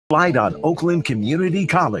Light on Oakland Community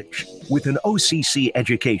College. With an OCC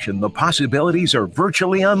education, the possibilities are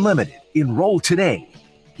virtually unlimited. Enroll today.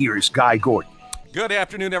 Here's Guy Gordon. Good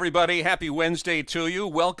afternoon, everybody. Happy Wednesday to you.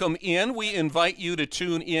 Welcome in. We invite you to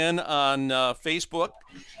tune in on Facebook,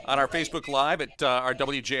 on our Facebook Live at our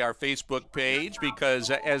WJR Facebook page, because,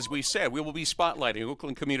 as we said, we will be spotlighting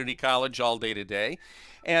Oakland Community College all day today.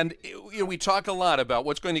 And we talk a lot about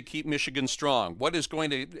what's going to keep Michigan strong, what is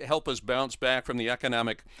going to help us bounce back from the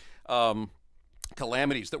economic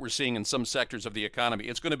calamities that we're seeing in some sectors of the economy.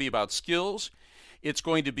 It's going to be about skills. It's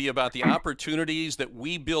going to be about the opportunities that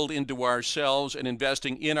we build into ourselves and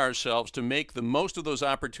investing in ourselves to make the most of those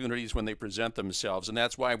opportunities when they present themselves. And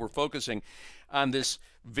that's why we're focusing on this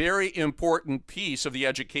very important piece of the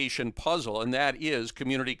education puzzle, and that is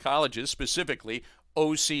community colleges, specifically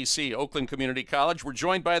OCC, Oakland Community College. We're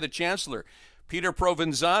joined by the Chancellor, Peter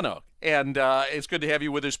Provenzano. And it's good to have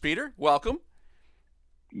you with us, Peter. Welcome.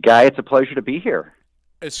 Guy, it's a pleasure to be here.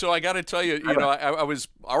 So I got to tell you, I was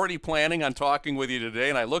already planning on talking with you today,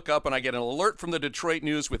 and I look up and I get an alert from the Detroit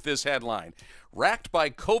News with this headline: "Racked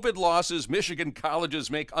by COVID losses, Michigan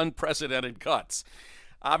colleges make unprecedented cuts."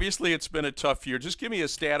 Obviously, it's been a tough year. Just give me a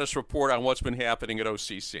status report on what's been happening at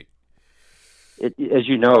OCC. As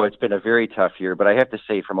you know, it's been a very tough year, but I have to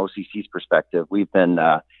say, from OCC's perspective, we've been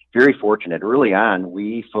very fortunate. Early on,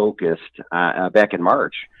 we focused back in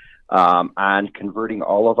March on converting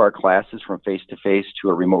all of our classes from face-to-face to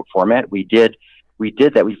a remote format. We did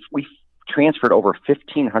that. We transferred over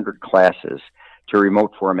 1,500 classes to a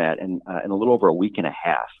remote format in a little over a week and a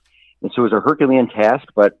half. And so it was a Herculean task,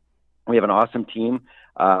 but we have an awesome team.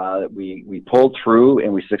 We pulled through,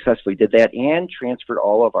 and we successfully did that and transferred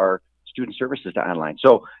all of our student services to online.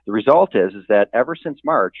 So the result is that ever since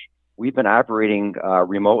March, we've been operating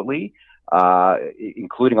remotely,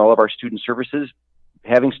 including all of our student services,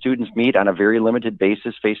 having students meet on a very limited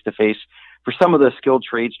basis, face-to-face, for some of the skilled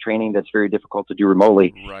trades training that's very difficult to do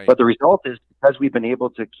remotely. Right. But the result is, because we've been able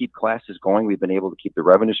to keep classes going, we've been able to keep the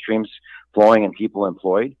revenue streams flowing and people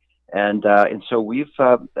employed. And so we've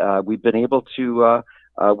been able to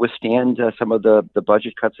withstand some of the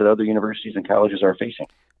budget cuts that other universities and colleges are facing.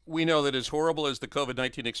 We know that as horrible as the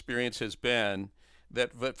COVID-19 experience has been,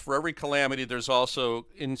 that for every calamity, there's also,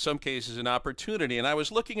 in some cases, an opportunity. And I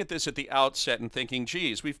was looking at this at the outset and thinking,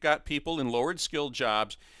 geez, we've got people in lowered skilled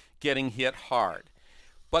jobs getting hit hard.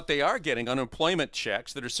 But they are getting unemployment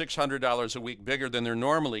checks that are $600 a week bigger than they're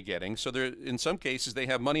normally getting. So in some cases, they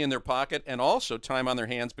have money in their pocket and also time on their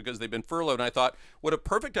hands because they've been furloughed. And I thought, what a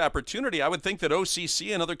perfect opportunity. I would think that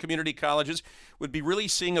OCC and other community colleges would be really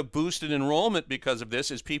seeing a boost in enrollment because of this,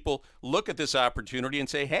 as people look at this opportunity and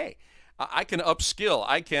say, hey, I can upskill.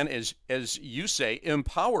 I can, as you say,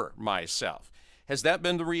 empower myself. Has that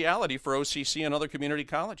been the reality for OCC and other community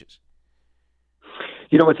colleges?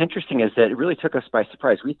 You know, what's interesting is that it really took us by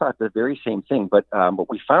surprise. We thought the very same thing, but what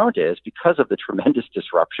we found is, because of the tremendous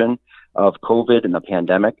disruption of COVID and the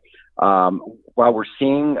pandemic, while we're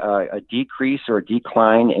seeing a decrease or a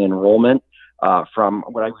decline in enrollment from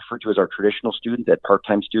what I refer to as our traditional student, that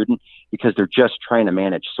part-time student, because they're just trying to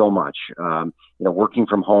manage so much, working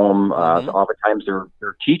from home. Oftentimes they're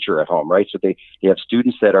a teacher at home, right? So they have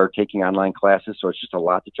students that are taking online classes, so it's just a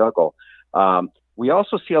lot to juggle. We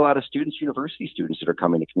also see a lot of university students that are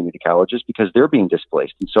coming to community colleges because they're being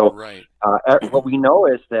displaced. And so what we know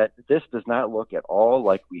is that this does not look at all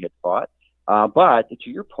like we had thought. But to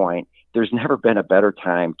your point, there's never been a better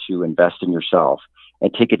time to invest in yourself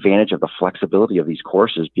and take advantage of the flexibility of these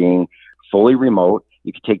courses being fully remote.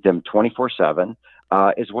 You can take them 24/7,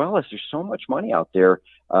 as well as there's so much money out there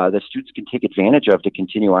that students can take advantage of to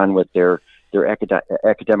continue on with their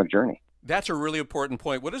academic journey. That's a really important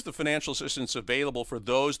point. What is the financial assistance available for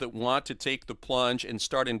those that want to take the plunge and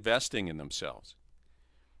start investing in themselves?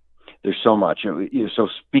 There's so much. So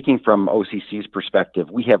speaking from OCC's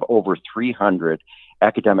perspective, we have over 300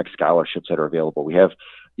 academic scholarships that are available. We have,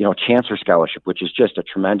 Chancellor Scholarship, which is just a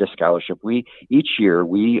tremendous scholarship. Each year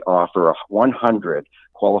we offer 100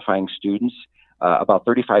 qualifying students about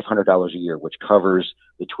 $3,500 a year, which covers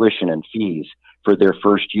the tuition and fees for their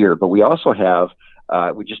first year. But we also have,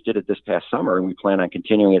 we just did it this past summer, and we plan on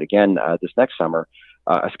continuing it again this next summer,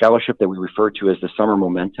 a scholarship that we refer to as the Summer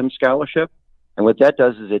Momentum Scholarship. And what that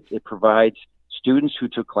does is it provides students who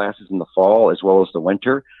took classes in the fall as well as the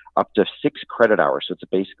winter up to 6 credit hours. So it's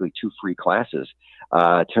basically 2 free classes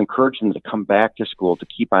to encourage them to come back to school to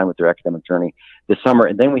keep on with their academic journey this summer.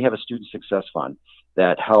 And then we have a student success fund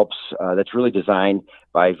that helps, that's really designed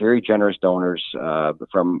by very generous donors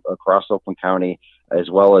from across Oakland County, as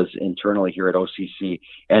well as internally here at OCC.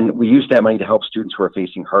 And we use that money to help students who are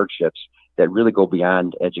facing hardships that really go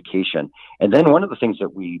beyond education. And then one of the things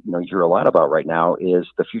that we hear a lot about right now is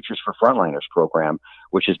the Futures for Frontliners program,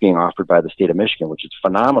 which is being offered by the state of Michigan, which is a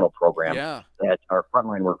phenomenal program that our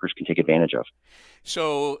frontline workers can take advantage of.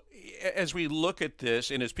 So as we look at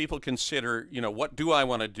this and as people consider, what do I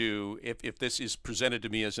want to do if this is presented to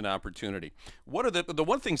me as an opportunity? What are the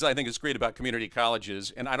one things I think is great about community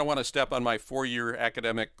colleges, and I don't want to step on my four-year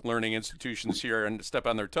academic learning institutions here and step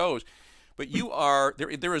on their toes, but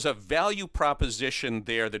there is a value proposition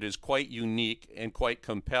there that is quite unique and quite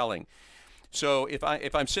compelling. So if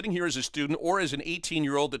I'm sitting here as a student or as an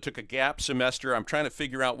 18-year-old that took a gap semester, I'm trying to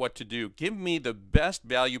figure out what to do. Give me the best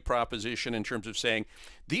value proposition in terms of saying,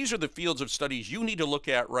 these are the fields of studies you need to look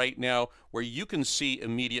at right now where you can see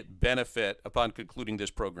immediate benefit upon concluding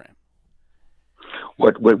this program.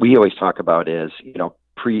 What we always talk about is,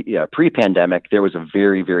 pre-pandemic, there was a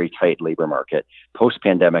very, very tight labor market.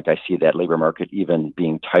 Post-pandemic, I see that labor market even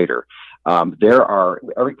being tighter.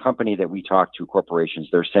 Every company that we talk to, corporations,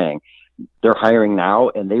 they're saying, they're hiring now,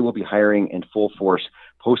 and they will be hiring in full force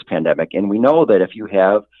post-pandemic. And we know that if you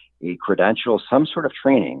have a credential, some sort of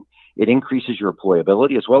training, it increases your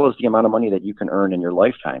employability as well as the amount of money that you can earn in your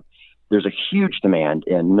lifetime. There's a huge demand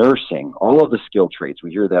in nursing, all of the skilled trades.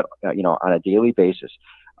 We hear that, on a daily basis,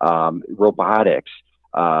 robotics,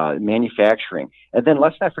 manufacturing. And then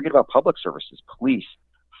let's not forget about public services, police,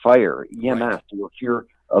 fire, EMS. Right. You'll hear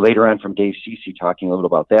later on from Dave Cece talking a little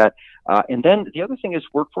about that. And then the other thing is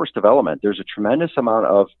workforce development. There's a tremendous amount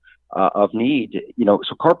of need.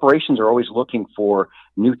 So corporations are always looking for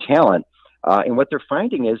new talent. And what they're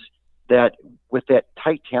finding is that with that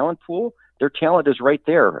tight talent pool, their talent is right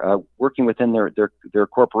there working within their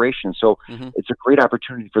corporation. So it's a great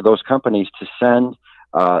opportunity for those companies to send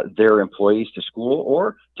their employees to school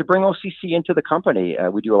or to bring OCC into the company.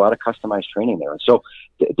 We do a lot of customized training there. And so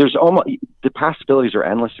the possibilities are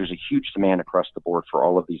endless. There's a huge demand across the board for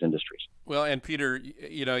all of these industries. Well, and Peter,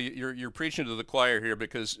 you're preaching to the choir here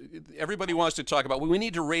because everybody wants to talk about, we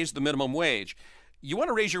need to raise the minimum wage. You want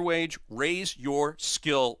to raise your wage, raise your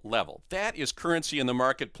skill level. That is currency in the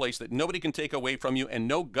marketplace that nobody can take away from you and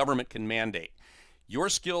no government can mandate. Your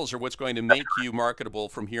skills are what's going to make you marketable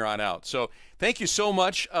from here on out. So thank you so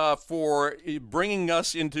much for bringing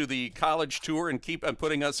us into the college tour and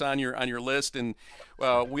putting us on your list. And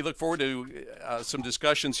we look forward to some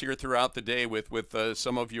discussions here throughout the day with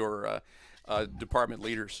some of your department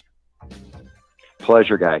leaders.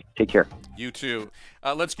 Pleasure, Guy. Take care. You too.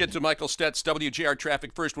 Let's get to Michael Stetz, WJR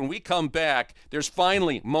Traffic First. When we come back, there's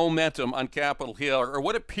finally momentum on Capitol Hill, or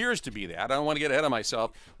what appears to be that. I don't want to get ahead of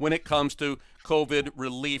myself. When it comes to COVID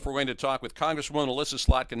relief, we're going to talk with Congresswoman Alyssa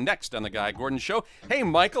Slotkin next on The Guy Gordon Show. Hey,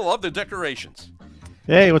 Michael, love the decorations.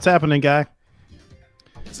 Hey, what's happening, Guy?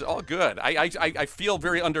 It's all good. I feel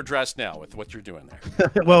very underdressed now with what you're doing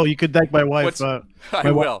there. Well, you could thank my wife.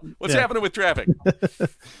 I will. What's happening with traffic?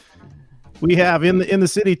 We have in the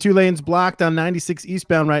city 2 lanes blocked on 96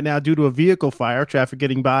 eastbound right now due to a vehicle fire. Traffic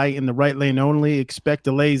getting by in the right lane only. Expect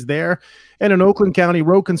delays there. And in Oakland County,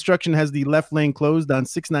 road construction has the left lane closed on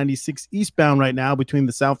 696 eastbound right now between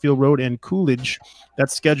the Southfield Road and Coolidge.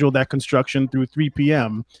 That's scheduled, that construction, through 3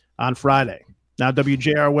 p.m. on Friday. Now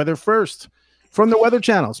WJR weather first. From the Weather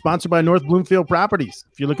Channel, sponsored by North Bloomfield Properties.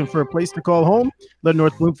 If you're looking for a place to call home, let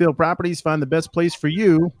North Bloomfield Properties find the best place for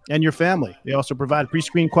you and your family. They also provide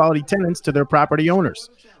pre-screened quality tenants to their property owners.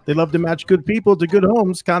 They love to match good people to good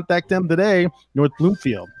homes. Contact them today,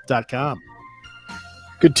 northbloomfield.com.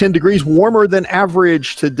 Good 10 degrees warmer than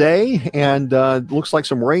average today, and looks like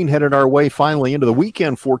some rain headed our way finally into the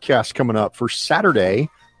weekend forecast coming up for Saturday.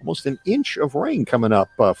 Almost an inch of rain coming up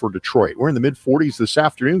for Detroit. We're in the mid-40s this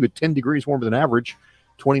afternoon, good 10 degrees warmer than average,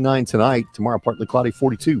 29 tonight. Tomorrow, partly cloudy,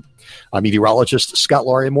 42. I'm meteorologist Scott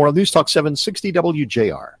Laurie. More on News Talk 760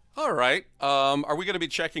 WJR. All right. Are we going to be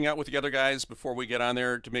checking out with the other guys before we get on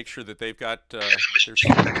there to make sure that they've got their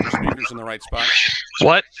speakers in the right spot?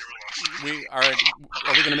 What? Are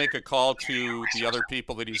we going to make a call to the other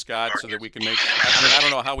people that he's got so that we can make? I don't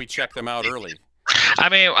know how we check them out early. I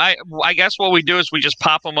mean, I guess what we do is we just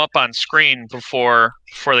pop them up on screen before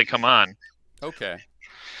they come on. Okay.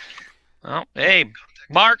 Well, hey,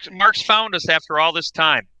 Mark's found us after all this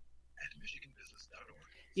time.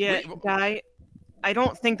 Yeah, Guy, I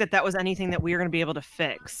don't think that was anything that we were going to be able to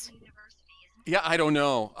fix. Yeah, I don't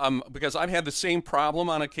know. Because I've had the same problem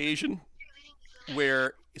on occasion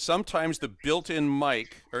where sometimes the built-in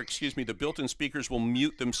speakers will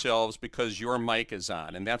mute themselves because your mic is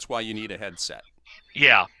on, and that's why you need a headset.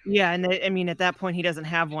 Yeah. Yeah, and I mean, at that point, he doesn't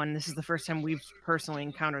have one. This is the first time we've personally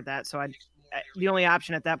encountered that. So the only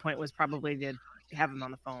option at that point was probably to have him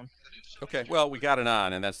on the phone. Okay, well, we got it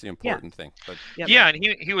on, and that's the important thing. But yeah, and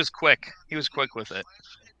he was quick. He was quick with it.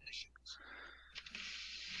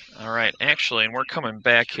 All right, actually, and we're coming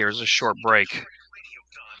back here. It's a short break.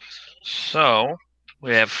 So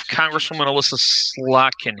we have Congresswoman Alyssa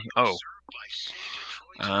Slotkin.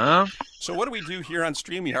 So what do we do here on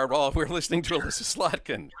StreamYard while we're listening to Alyssa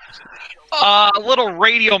Slotkin? A little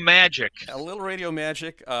radio magic. A little radio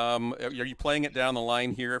magic. Are you playing it down the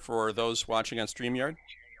line here for those watching on StreamYard?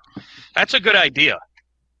 That's a good idea.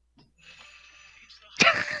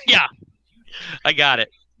 Yeah, I got it.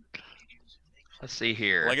 Let's see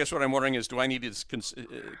here. Well, I guess what I'm wondering is, do I need to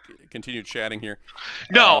continue chatting here?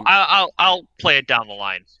 No, I'll play it down the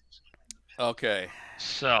line. Okay.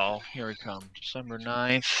 So here we come. December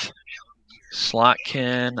 9th.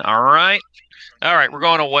 Slotkin. All right. All right, we're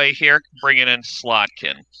going away here. Bringing in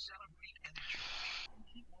Slotkin.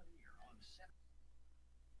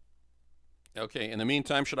 Okay. In the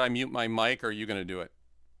meantime, should I mute my mic, or are you going to do it?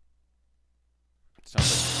 Sounds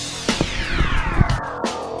like...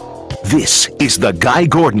 This is the Guy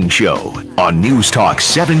Gordon Show on News Talk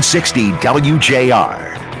 760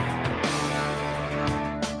 WJR.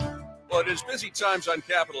 Well, it is busy times on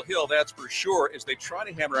Capitol Hill, that's for sure, as they try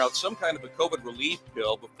to hammer out some kind of a COVID relief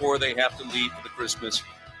bill before they have to leave for the Christmas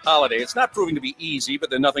holiday. It's not proving to be easy, but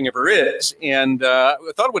then nothing ever is. And I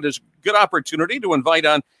thought it was a good opportunity to invite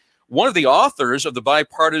on one of the authors of the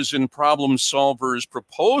bipartisan problem solvers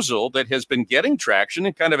proposal that has been getting traction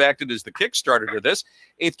and kind of acted as the Kickstarter to this.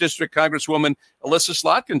 8th District Congresswoman Alyssa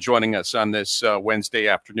Slotkin joining us on this Wednesday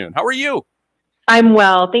afternoon. How are you? I'm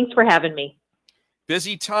well. Thanks for having me.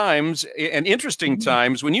 Busy times and interesting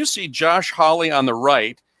times when you see Josh Hawley on the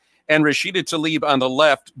right and Rashida Tlaib on the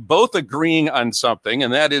left, both agreeing on something,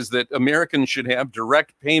 and that is that Americans should have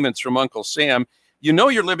direct payments from Uncle Sam. You know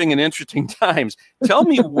you're living in interesting times. Tell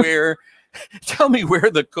me where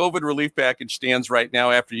the COVID relief package stands right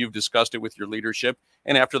now after you've discussed it with your leadership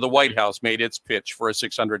and after the White House made its pitch for a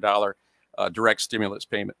 $600 direct stimulus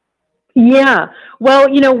payment. Yeah. Well,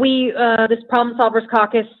 you know, we, this Problem Solvers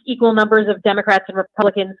Caucus, equal numbers of Democrats and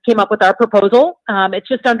Republicans came up with our proposal. It's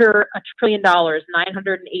just under $1 trillion,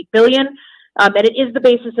 $908 billion. And it is the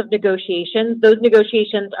basis of negotiations. Those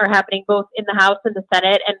negotiations are happening both in the House and the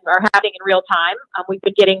Senate and are happening in real time. We've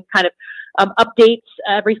been getting kind of updates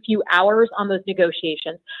every few hours on those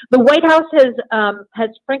negotiations. The White House has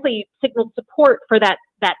frankly signaled support for that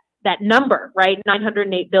number, right?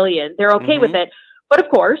 $908 billion. They're okay with it. But of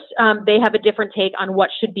course, they have a different take on what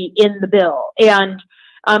should be in the bill. And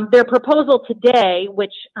their proposal today,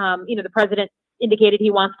 which, the president indicated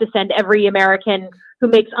he wants to send every American who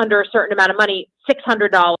makes under a certain amount of money $600,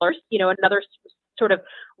 another sort of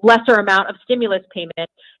lesser amount of stimulus payment.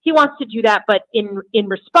 He wants to do that, but in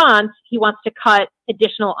response, he wants to cut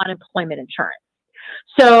additional unemployment insurance.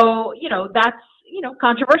 So, that's,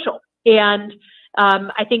 controversial. And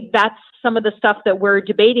I think that's some of the stuff that we're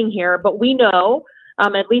debating here. But we know,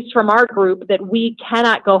 at least from our group, that we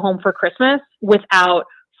cannot go home for Christmas without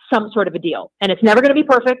some sort of a deal. And it's never going to be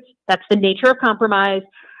perfect. That's the nature of compromise.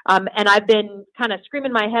 And I've been kind of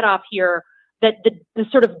screaming my head off here that the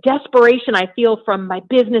sort of desperation I feel from my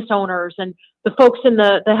business owners and the folks in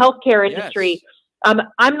the healthcare industry,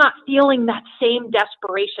 I'm not feeling that same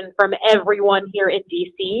desperation from everyone here in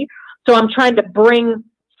DC. So I'm trying to bring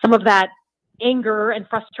some of that anger and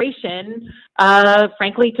frustration,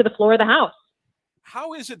 frankly, to the floor of the House.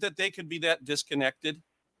 How is it that they could be that disconnected?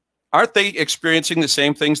 Aren't they experiencing the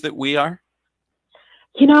same things that we are?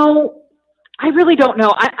 I really don't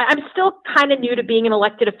know. I'm still kind of new to being an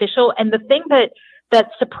elected official. And the thing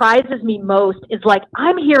that surprises me most is, like,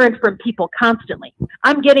 I'm hearing from people constantly.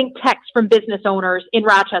 I'm getting texts from business owners in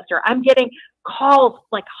Rochester. I'm getting calls,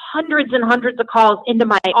 like hundreds and hundreds of calls into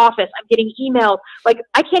my office. I'm getting emails. Like,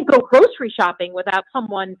 I can't go grocery shopping without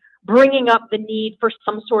someone bringing up the need for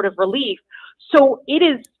some sort of relief. So it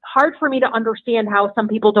is hard for me to understand how some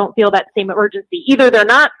people don't feel that same urgency. Either they're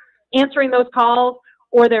not answering those calls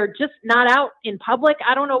or they're just not out in public.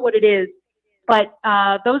 I don't know what it is, but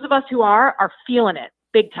those of us who are feeling it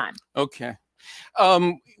big time. Okay.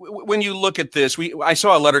 When you look at this, I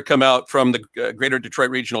saw a letter come out from the Greater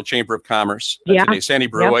Detroit Regional Chamber of Commerce today. Sandy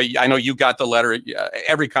Brew, I know you got the letter.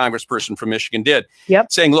 Every congressperson from Michigan did.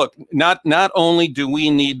 Saying, look, not only do we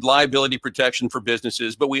need liability protection for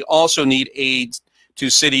businesses, but we also need aid to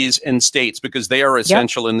cities and states because they are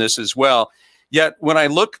essential in this as well. Yet when I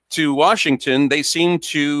look to Washington, they seem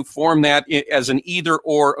to form that as an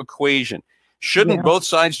either-or equation. Shouldn't both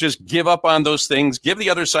sides just give up on those things, give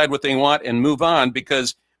the other side what they want, and move on?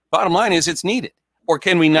 Because bottom line is it's needed. Or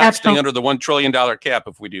can we not stay under the $1 trillion cap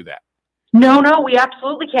if we do that? No, we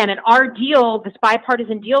absolutely can. And our deal, this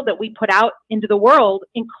bipartisan deal that we put out into the world,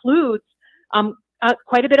 includes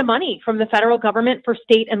quite a bit of money from the federal government for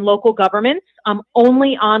state and local governments,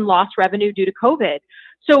 only on lost revenue due to COVID.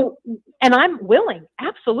 So, and I'm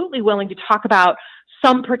absolutely willing to talk about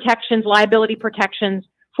some protections, liability protections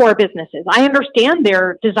for businesses. I understand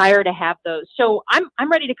their desire to have those. So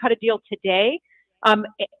I'm ready to cut a deal today.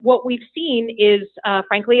 What we've seen is,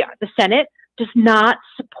 frankly, the Senate does not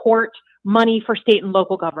support money for state and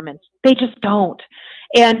local governments. They just don't.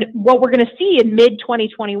 And what we're going to see in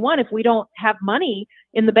mid-2021, if we don't have money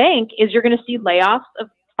in the bank, is you're going to see layoffs of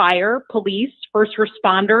fire, police, first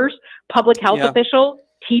responders, public health officials,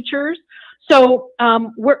 teachers. So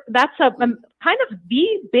that's a kind of the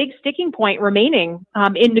big sticking point remaining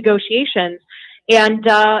in negotiations. And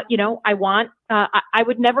I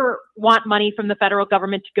would never want money from the federal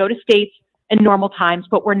government to go to states in normal times,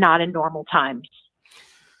 but we're not in normal times.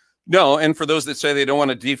 No, and for those that say they don't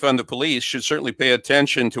want to defund the police, should certainly pay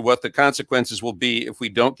attention to what the consequences will be if we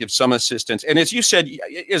don't give some assistance. And as you said,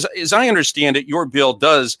 as I understand it, your bill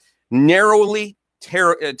does narrowly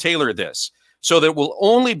tailor this so that it will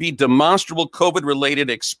only be demonstrable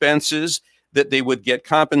COVID-related expenses that they would get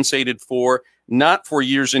compensated for, not for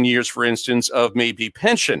years and years, for instance, of maybe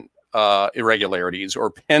pension irregularities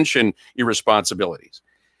or pension irresponsibilities.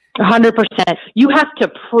 100%. You have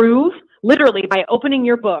to prove, literally by opening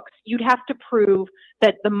your books, you'd have to prove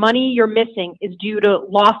that the money you're missing is due to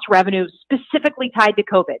lost revenues specifically tied to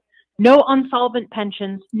COVID. No unsolvent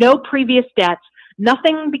pensions, no previous debts,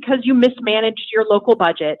 nothing because you mismanaged your local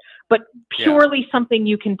budget, but purely something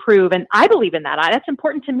you can prove. And I believe in that. That's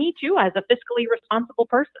important to me too, as a fiscally responsible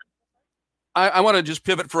person. I want to just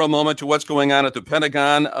pivot for a moment to what's going on at the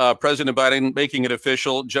Pentagon. President Biden making it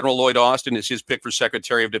official. General Lloyd Austin is his pick for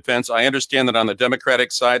Secretary of Defense. I understand that on the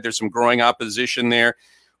Democratic side, there's some growing opposition there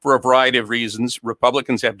for a variety of reasons.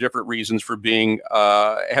 Republicans have different reasons for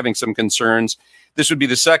having some concerns. This would be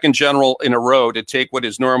the second general in a row to take what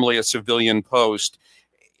is normally a civilian post.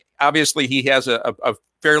 Obviously, he has a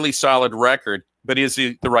fairly solid record, but is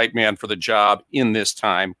he the right man for the job in this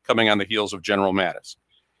time, coming on the heels of General Mattis?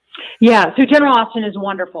 Yeah, so General Austin is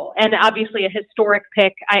wonderful and obviously a historic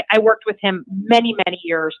pick. I worked with him many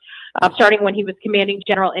years, starting when he was commanding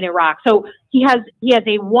general in Iraq. So he has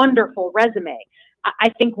a wonderful resume. I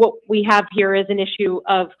think what we have here is an issue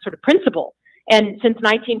of sort of principle. And since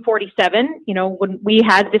 1947, when we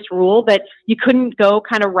had this rule that you couldn't go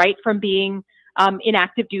kind of right from being in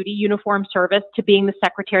active duty uniform service to being the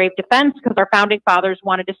Secretary of Defense, because our founding fathers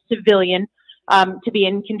wanted a civilian to be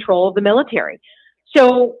in control of the military.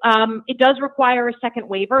 So it does require a second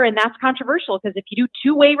waiver, and that's controversial because if you do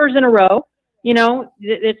 2 waivers in a row,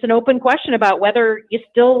 it's an open question about whether you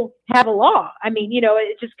still have a law. I mean,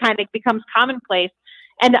 it just kind of becomes commonplace.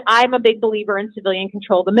 And I'm a big believer in civilian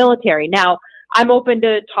control of the military. Now, I'm open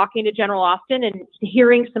to talking to General Austin and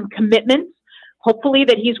hearing some commitments, hopefully,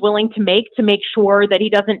 that he's willing to make sure that he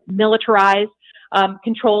doesn't militarize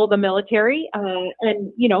control of the military.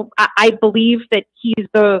 I believe that he's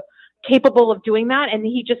capable of doing that. And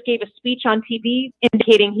he just gave a speech on TV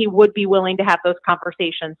indicating he would be willing to have those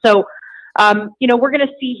conversations. So, we're going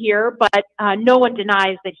to see here, but no one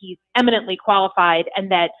denies that he's eminently qualified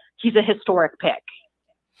and that he's a historic pick.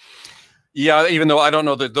 Yeah, even though I don't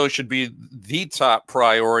know that those should be the top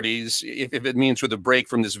priorities, if it means with a break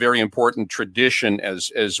from this very important tradition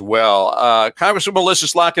as well. Congresswoman Melissa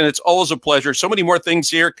Slotkin, it's always a pleasure. So many more things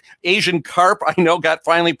here. Asian carp, I know, got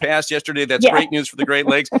finally passed yesterday. That's great news for the Great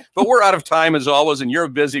Lakes. But we're out of time as always, and you're a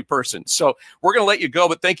busy person. So we're going to let you go,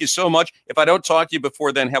 but thank you so much. If I don't talk to you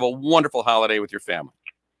before then, have a wonderful holiday with your family.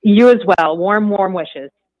 You as well. Warm wishes.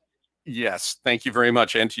 Yes, thank you very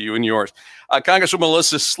much, and to you and yours. Congresswoman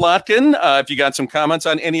Melissa Slotkin, if you got some comments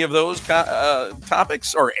on any of those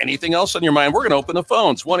topics or anything else on your mind, we're going to open the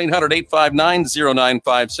phones.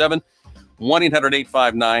 1-800-859-0957,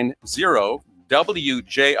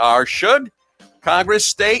 1-800-859-0WJR. Should Congress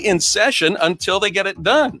stay in session until they get it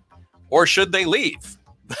done? Or should they leave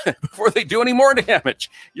before they do any more damage?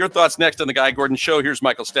 Your thoughts next on The Guy Gordon Show. Here's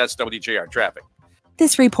Michael Stetz, WJR Traffic.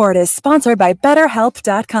 This report is sponsored by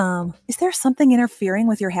BetterHelp.com. Is there something interfering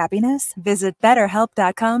with your happiness? Visit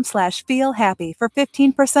BetterHelp.com/feelhappy for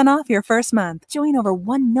 15% off your first month. Join over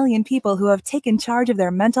 1 million people who have taken charge of their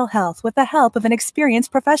mental health with the help of an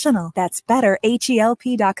experienced professional. That's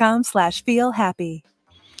BetterHelp.com/feelhappy.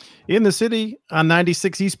 In the city on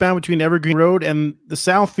 96 eastbound between Evergreen Road and the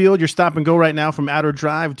Southfield, you're stop and go right now from Outer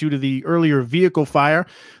Drive due to the earlier vehicle fire.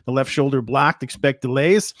 The left shoulder blocked. Expect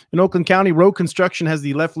delays. In Oakland County, road construction has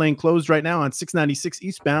the left lane closed right now on 696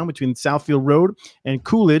 eastbound between Southfield Road and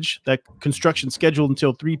Coolidge. That construction scheduled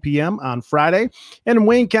until 3 p.m. on Friday. And in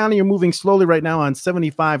Wayne County, you're moving slowly right now on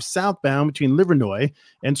 75 southbound between Livernois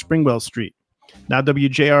and Springwell Street. Now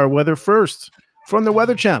WJR weather first from the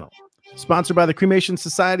Weather Channel. Sponsored by the Cremation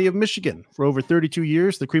Society of Michigan. For over 32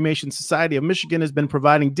 years, the Cremation Society of Michigan has been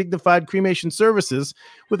providing dignified cremation services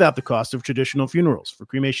without the cost of traditional funerals. For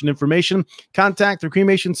cremation information, contact the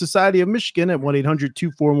Cremation Society of Michigan at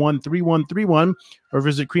 1-800-241-3131 or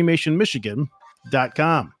visit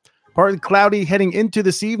cremationmichigan.com. Partly cloudy heading into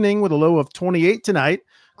this evening with a low of 28 tonight.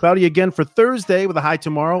 Cloudy again for Thursday with a high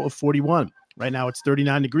tomorrow of 41. Right now it's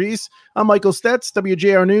 39 degrees. I'm Michael Stetz,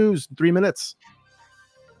 WJR News, 3 minutes.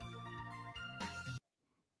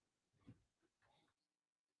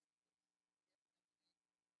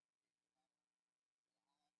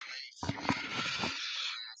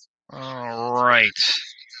 All right.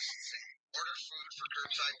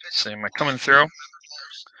 See, am I coming through?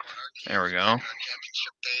 There we go.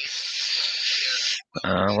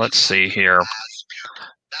 Let's see here.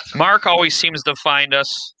 Mark always seems to find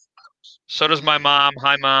us. So does my mom.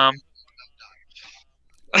 Hi, Mom.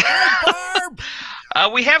 Barb!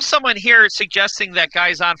 We have someone here suggesting that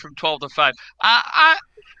guy's on from 12 to 5.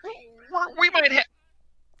 We might have...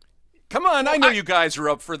 Come on, I know you guys are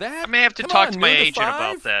up for that. I may have to talk to my agent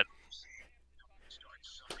about that.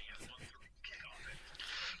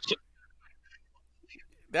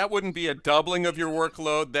 That wouldn't be a doubling of your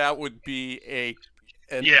workload. That would be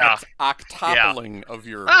an octupling of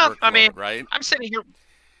your workload, I mean, right? I'm sitting here.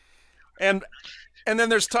 And then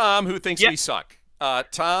there's Tom, who thinks we suck.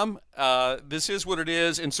 Tom, this is what it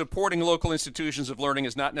is, and supporting local institutions of learning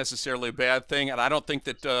is not necessarily a bad thing, and I don't think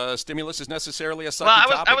that stimulus is necessarily a sucky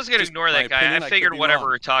topic. I was going to ignore that guy. I figured whatever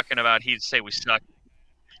we're talking about, he'd say we suck.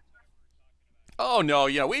 Oh no,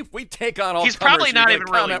 we take on all. He's probably not even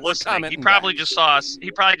really listening. He probably just saw us. He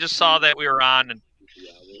probably just saw that we were on. And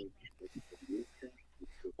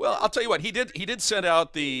well, I'll tell you what, he did send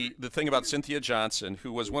out the thing about Cynthia Johnson,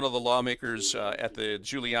 who was one of the lawmakers at the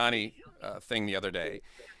Giuliani thing the other day,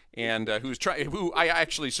 and who I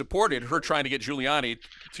actually supported her trying to get Giuliani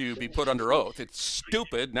to be put under oath. It's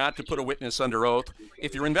stupid not to put a witness under oath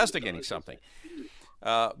if you're investigating something.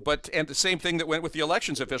 And the same thing that went with the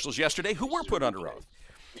elections officials yesterday who were put under oath.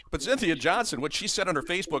 But Cynthia Johnson, what she said on her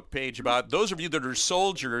Facebook page about those of you that are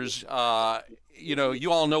soldiers,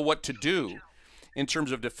 you all know what to do in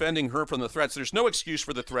terms of defending her from the threats. There's no excuse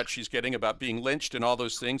for the threat she's getting about being lynched and all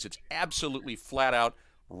those things. It's absolutely flat out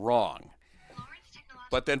wrong.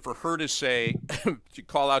 But then for her to say, to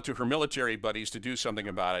call out to her military buddies to do something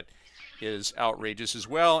about it is outrageous as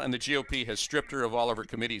well. And the GOP has stripped her of all of her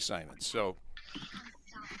committee assignments. So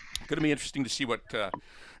going to be interesting to see what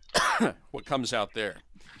comes out there.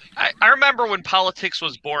 I remember when politics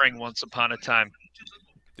was boring once upon a time.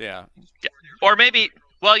 Yeah. Or maybe,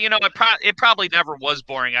 well, it probably never was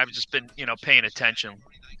boring. I've just been, paying attention.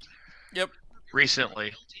 Yep.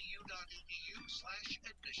 Recently.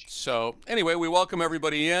 So anyway, we welcome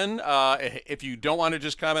everybody in. If you don't want to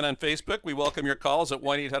just comment on Facebook, we welcome your calls at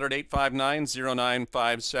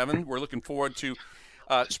 1-800-859-0957. We're looking forward to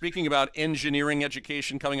speaking about engineering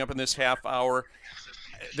education coming up in this half hour.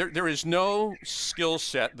 There is no skill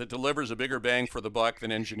set that delivers a bigger bang for the buck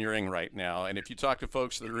than engineering right now. And if you talk to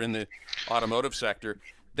folks that are in the automotive sector,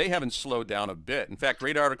 they haven't slowed down a bit. In fact,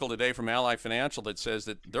 great article today from Ally Financial that says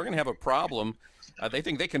that they're going to have a problem. They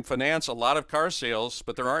think they can finance a lot of car sales,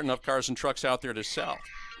 but there aren't enough cars and trucks out there to sell.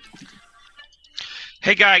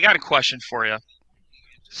 Hey, Guy, I got a question for you.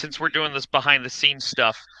 Since we're doing this behind-the-scenes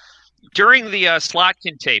stuff, during the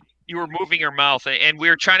Slotkin tape, you were moving your mouth, and we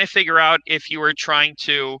were trying to figure out if you were trying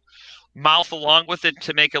to mouth along with it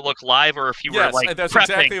to make it look live, or if you were like that's prepping.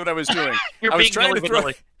 Exactly what I was doing. I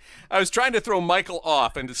was trying to throw Michael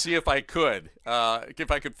off and to see if I could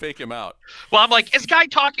fake him out. Well, I'm like, is Guy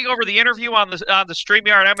talking over the interview on the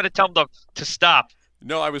StreamYard? I'm going to tell him to stop.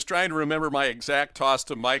 No, I was trying to remember my exact toss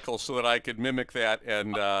to Michael so that I could mimic that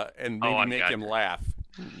and maybe make him laugh.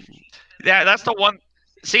 Yeah, that's the one.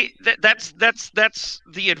 See, that's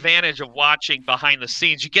the advantage of watching behind the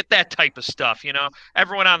scenes. You get that type of stuff,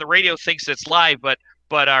 Everyone on the radio thinks it's live, but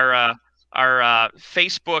our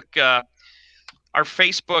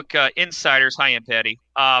Facebook insiders, hi, Aunt Patty,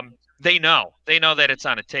 they know that it's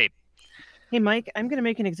on a tape. Hey, Mike, I'm going to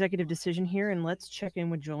make an executive decision here, and let's check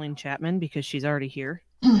in with Jolene Chapman because she's already here.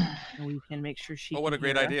 And we can make sure she. Oh, what a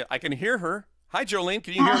great idea! I can hear her. Hi, Jolene.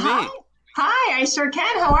 Can you hear me? Hi, I sure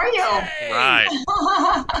can. How are you? Right.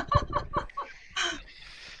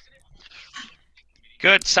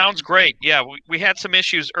 Good. Sounds great. Yeah, we had some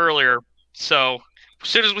issues earlier, so as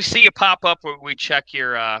soon as we see you pop up, we check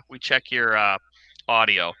your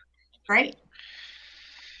audio. Great.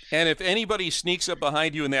 And if anybody sneaks up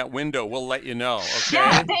behind you in that window, we'll let you know, okay?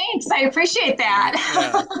 Yeah, thanks. I appreciate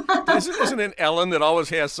that. Yeah. Isn't it Ellen that always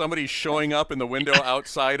has somebody showing up in the window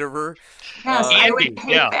outside of her? Yes, I would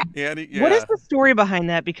hate that. Andy, yeah. What is the story behind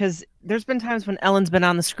that? Because there's been times when Ellen's been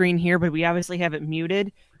on the screen here, but we obviously have it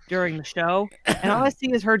muted during the show. And all I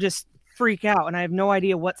see is her just freak out, and I have no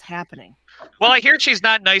idea what's happening. Well, I hear she's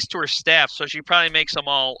not nice to her staff, so she probably makes them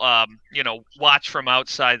all, watch from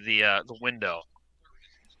outside the window.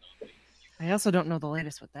 I also don't know the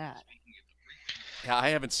latest with that. Yeah, I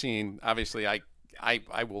haven't seen. Obviously, I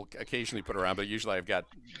will occasionally put her on, but usually I've got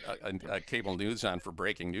a cable news on for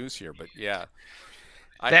breaking news here. But yeah,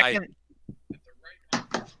 Go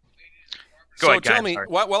ahead, tell guys, me, sorry.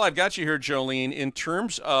 while I've got you here, Jolene, in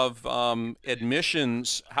terms of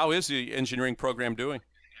admissions, how is the engineering program doing?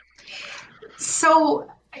 So,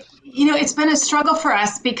 it's been a struggle for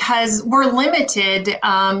us because we're limited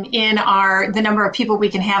in the number of people we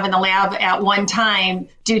can have in the lab at one time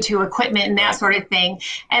due to equipment and that sort of thing.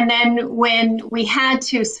 And then when we had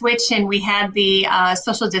to switch and we had the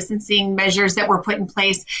social distancing measures that were put in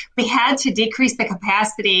place, we had to decrease the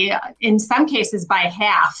capacity in some cases by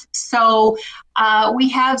half. So we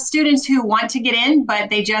have students who want to get in, but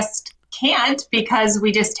they just can't because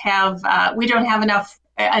we just have we don't have enough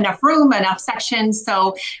room, enough sections.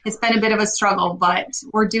 So it's been a bit of a struggle, but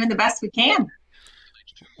we're doing the best we can.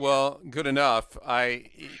 Well, good enough.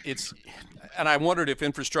 And I wondered if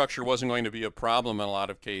infrastructure wasn't going to be a problem in a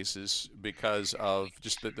lot of cases because of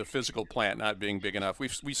just the physical plant not being big enough.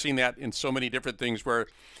 We've seen that in so many different things where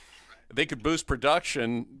they could boost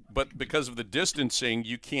production, but because of the distancing,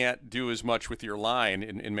 you can't do as much with your line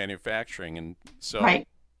in manufacturing. And so, right.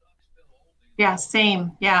 Yeah,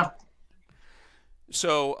 same. Yeah.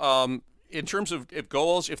 So in terms of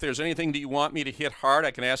goals, if there's anything that you want me to hit hard,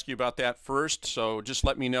 I can ask you about that first. So just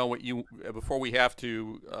let me know before we have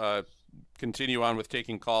to continue on with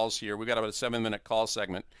taking calls here. We've got about a 7-minute call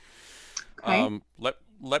segment. Okay.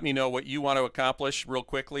 Let me know what you want to accomplish real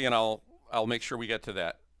quickly, and I'll make sure we get to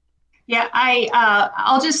that. Yeah,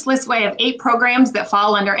 I'll just list. I have 8 programs that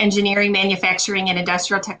fall under engineering, manufacturing, and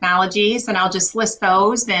industrial technologies, and I'll just list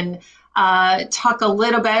those and talk a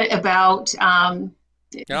little bit about.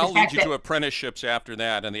 And I'll lead you to apprenticeships after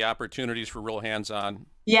that and the opportunities for real hands-on.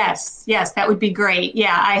 Yes, that would be great.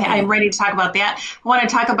 Yeah, I'm ready to talk about that. I want to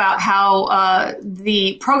talk about how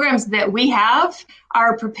the programs that we have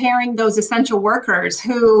are preparing those essential workers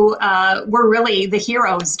who were really the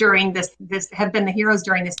heroes during this have been the heroes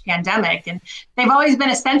during this pandemic. And they've always been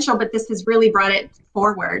essential, but this has really brought it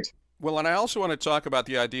forward. Well, and I also want to talk about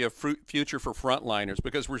the idea of future for frontliners,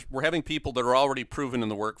 because we're having people that are already proven in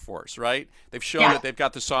the workforce, right? They've shown that they've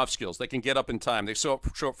got the soft skills. They can get up in time. They show up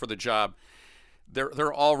for the job.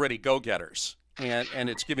 They're already go-getters, and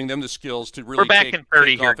it's giving them the skills to really take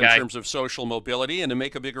off in terms of social mobility and to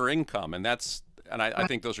make a bigger income. And I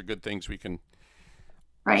think those are good things we can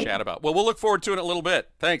chat about. Well, we'll look forward to it in a little bit.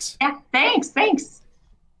 Thanks. Yeah, thanks.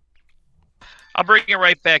 I'll bring you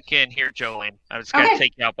right back in here, Jolene. I was going to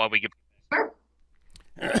take you out while we get. Sure.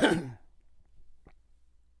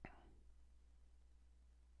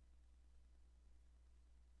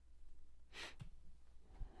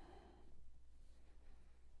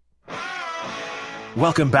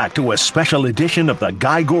 Welcome back to a special edition of The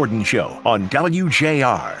Guy Gordon Show on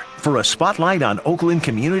WJR. For a spotlight on Oakland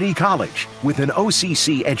Community College. With an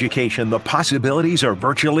OCC education, the possibilities are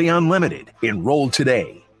virtually unlimited. Enroll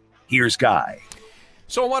today. Here's Guy.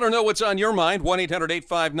 So I want to know what's on your mind.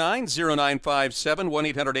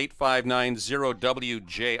 1-800-859-0957,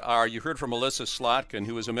 1-800-859-0WJR. You heard from Melissa Slotkin,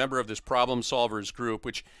 who is a member of this Problem Solvers group,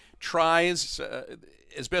 which tries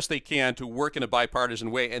as best they can to work in a bipartisan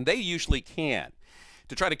way, and they usually can,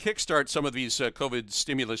 to try to kickstart some of these COVID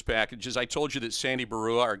stimulus packages. I told you that Sandy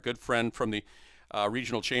Barua, our good friend from the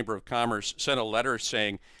Regional Chamber of Commerce, sent a letter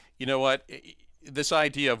saying, you know what, this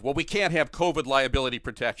idea of, well, we can't have COVID liability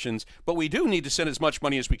protections, but we do need to send as much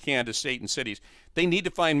money as we can to state and cities. They need to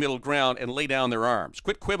find middle ground and lay down their arms.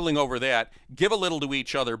 Quit quibbling over that. Give a little to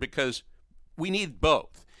each other, because we need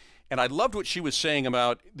both. And I loved what she was saying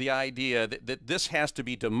about the idea that this has to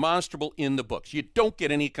be demonstrable in the books. You don't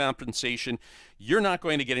get any compensation. You're not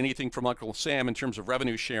going to get anything from Uncle Sam in terms of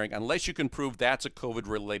revenue sharing unless you can prove that's a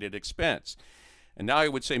COVID-related expense. And now I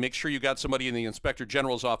would say make sure you got somebody in the Inspector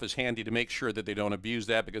General's office handy to make sure that they don't abuse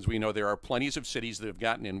that, because we know there are plenty of cities that have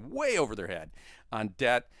gotten in way over their head on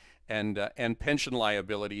debt and pension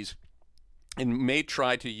liabilities, and may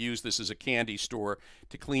try to use this as a candy store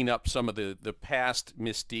to clean up some of the past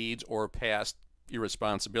misdeeds or past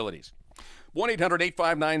irresponsibilities.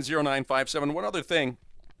 1-800-859-0957. One other thing.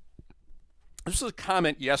 This was a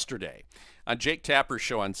comment yesterday on Jake Tapper's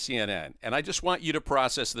show on CNN, and I just want you to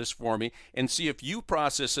process this for me and see if you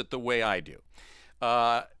process it the way I do.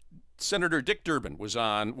 Senator Dick Durbin was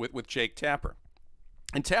on with Jake Tapper,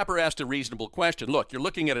 and Tapper asked a reasonable question. Look, you're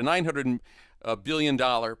looking at a $900 billion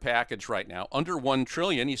package right now, under $1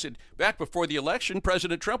 trillion. He said, back before the election,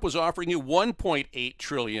 President Trump was offering you $1.8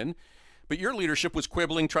 trillion, but your leadership was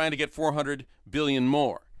quibbling, trying to get $400 billion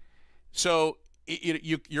more. So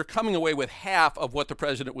you're coming away with half of what the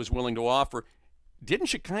president was willing to offer.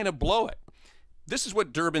 Didn't you kind of blow it? This is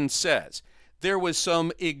what Durbin says. There was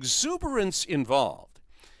some exuberance involved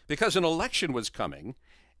because an election was coming,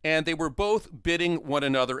 and they were both bidding one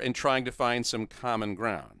another and trying to find some common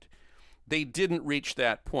ground. They didn't reach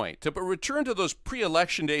that point. To return to those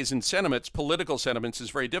pre-election days and sentiments, political sentiments, is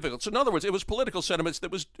very difficult. So in other words, it was political sentiments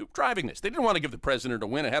that was driving this. They didn't want to give the president a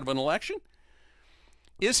win ahead of an election.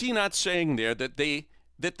 Is he not saying there that they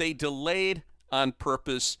delayed on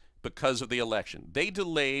purpose because of the election? They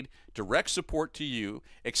delayed direct support to you,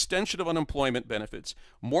 extension of unemployment benefits,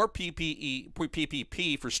 more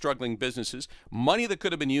PPP for struggling businesses, money that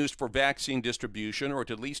could have been used for vaccine distribution or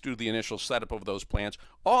to at least do the initial setup of those plans,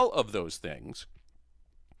 all of those things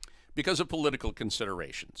because of political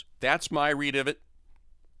considerations. That's my read of it.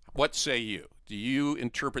 What say you? Do you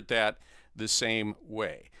interpret that the same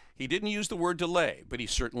way? He didn't use the word delay, but he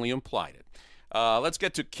certainly implied it. Let's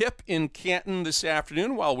get to Kip in Canton this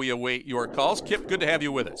afternoon while we await your calls. Kip, good to have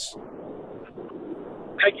you with us.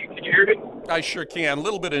 Thank you. Can you hear me? I sure can. A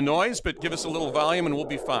little bit of noise, but give us a little volume and we'll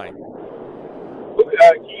be fine. Can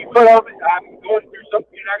you put on? I'm going through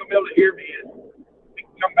something. You're not going to be able to hear me. And we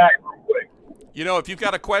can come back real quick. You know, if you've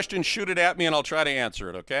got a question, shoot it at me and I'll try to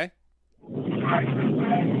answer it, okay?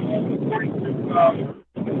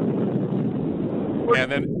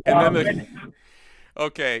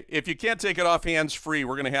 Okay, if you can't take it off hands-free,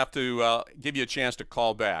 we're going to have to give you a chance to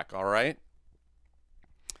call back, all right?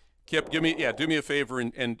 Kip, do me a favor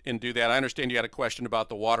and do that. I understand you had a question about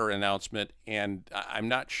the water announcement, and I'm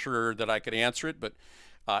not sure that I could answer it, but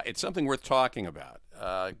it's something worth talking about.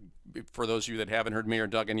 For those of you that haven't heard, Mayor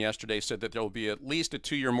Duggan yesterday said that there will be at least a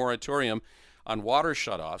 2-year moratorium on water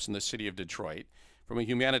shutoffs in the city of Detroit. From a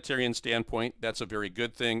humanitarian standpoint, that's a very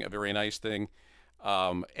good thing, a very nice thing.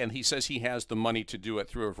 And he says he has the money to do it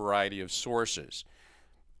through a variety of sources.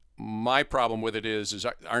 My problem with it is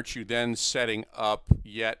aren't you then setting up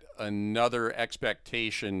yet another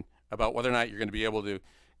expectation about whether or not you're going to be able to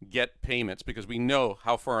get payments, because we know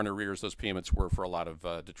how far in arrears those payments were for a lot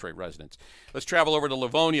of Detroit residents. Let's travel over to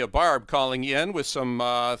Livonia. Barb calling in with some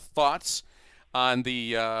thoughts on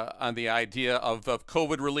the idea of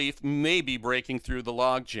COVID relief maybe breaking through the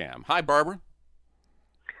logjam. Hi, Barbara.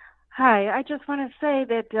 Hi, I just want to say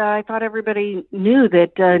that I thought everybody knew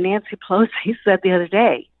that Nancy Pelosi said the other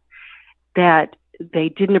day that they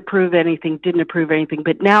didn't approve anything,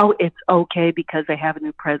 but now it's okay because they have a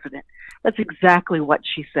new president. That's exactly what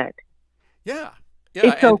she said. Yeah.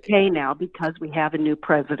 It's okay now because we have a new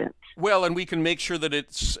president. Well, and we can make sure that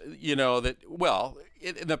it's,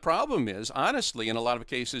 the problem is, honestly, in a lot of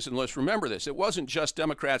cases, and let's remember this, it wasn't just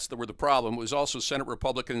Democrats that were the problem. It was also Senate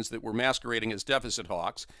Republicans that were masquerading as deficit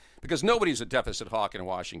hawks, because nobody's a deficit hawk in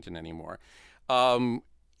Washington anymore.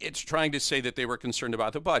 It's trying to say that they were concerned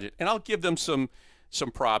about the budget, and I'll give them some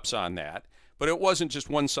props on that. But it wasn't just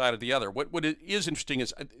one side or the other. What it is interesting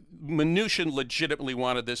is Mnuchin legitimately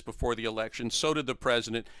wanted this before the election. So did the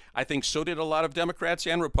president. I think so did a lot of Democrats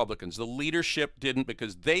and Republicans. The leadership didn't,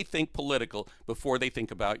 because they think political before they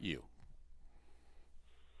think about you.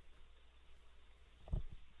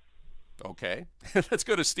 Okay. Let's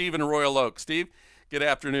go to Steve in Royal Oak. Steve, good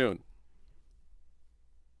afternoon.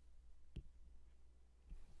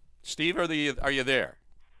 Steve, are you there?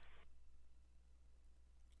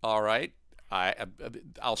 All right.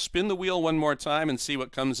 I'll spin the wheel one more time and see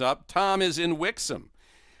what comes up. Tom is in Wixom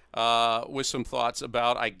with some thoughts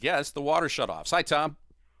about, I guess, the water shutoffs. Hi, Tom.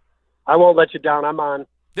 I won't let you down. I'm on.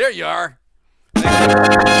 There you are.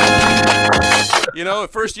 At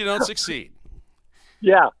first you don't succeed.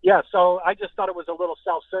 Yeah. So I just thought it was a little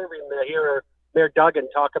self-serving to hear Mayor Duggan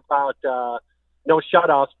talk about no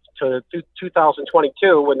shutoffs to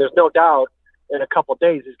 2022 when there's no doubt in a couple of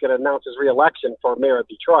days he's going to announce his reelection for mayor of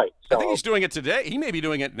Detroit. So I think he's doing it today. He may be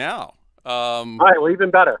doing it now. All right, well, even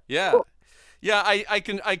better. Yeah. Cool. Yeah,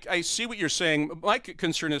 I see what you're saying. My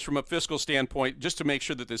concern is from a fiscal standpoint, just to make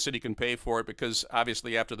sure that the city can pay for it, because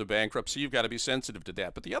obviously after the bankruptcy, you've got to be sensitive to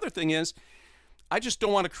that. But the other thing is, I just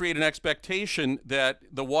don't want to create an expectation that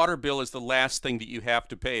the water bill is the last thing that you have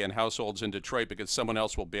to pay in households in Detroit because someone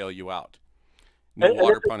else will bail you out. No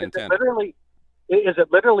water pun intended. Is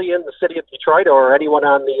it literally in the city of Detroit, or anyone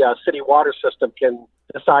on the city water system can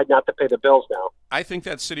decide not to pay the bills now? I think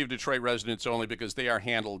that's city of Detroit residents only, because they are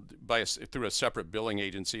handled through a separate billing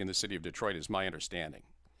agency in the city of Detroit, is my understanding.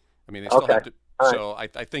 I mean, they still have to. So I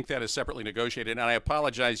think that is separately negotiated. And I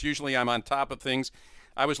apologize. Usually I'm on top of things.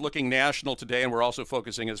 I was looking national today, and we're also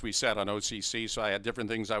focusing, as we said, on OCC. So I had different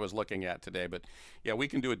things I was looking at today. But yeah, we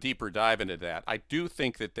can do a deeper dive into that. I do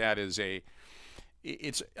think that is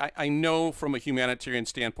I know from a humanitarian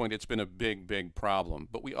standpoint it's been a big problem,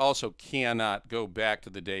 but we also cannot go back to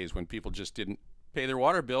the days when people just didn't pay their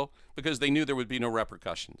water bill because they knew there would be no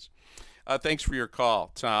repercussions. Thanks for your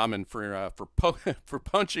call, Tom, and for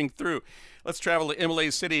punching through. Let's travel to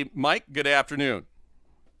Imlay City. Mike, good afternoon.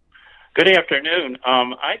 Good afternoon.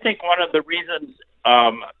 I think one of the reasons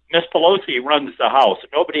Miss Pelosi runs the House,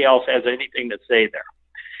 nobody else has anything to say there.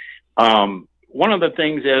 One of the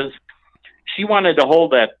things is, she wanted to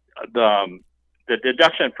hold that the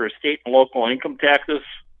deduction for state and local income taxes.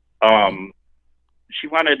 She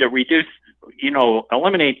wanted to reduce,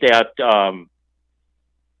 eliminate that,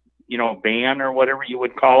 ban or whatever you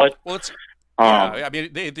would call it. Well, I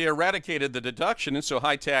mean, they eradicated the deduction, and so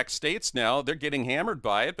high tax states now, they're getting hammered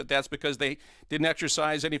by it, but that's because they didn't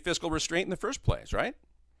exercise any fiscal restraint in the first place, right?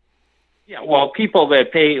 Yeah, well, people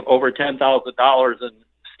that pay over $10,000 in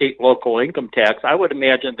state local income tax, I would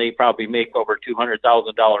imagine they probably make over $200,000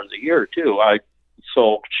 a year too.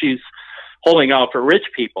 So she's holding out for rich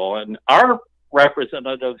people, and our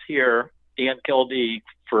representatives here, Dan Kildee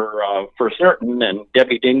for certain, and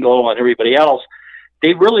Debbie Dingell and everybody else,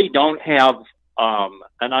 they really don't have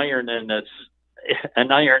an iron in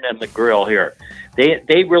the grill here.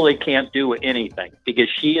 They really can't do anything because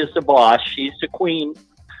she is the boss, she's the queen.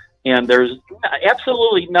 And there's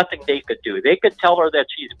absolutely nothing they could do. They could tell her that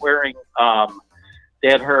she's wearing,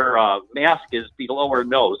 that her mask is below her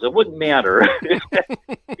nose. It wouldn't matter.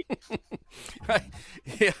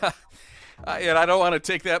 Yeah. And I don't want to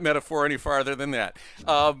take that metaphor any farther than that.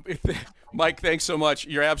 Mike, thanks so much.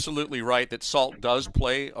 You're absolutely right that SALT does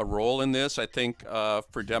play a role in this, I think,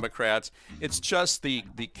 for Democrats. It's just the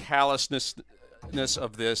callousness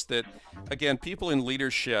of this that, again, people in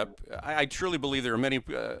leadership, I truly believe there are many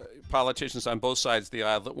politicians on both sides of the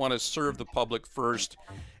aisle that want to serve the public first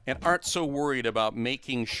and aren't so worried about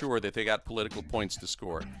making sure that they got political points to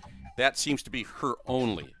score. That seems to be her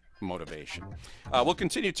only motivation. We'll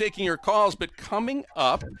continue taking your calls, but coming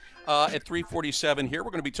up at 3:47 here,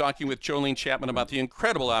 we're going to be talking with Jolene Chapman about the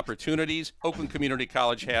incredible opportunities Oakland Community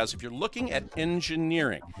College has if you're looking at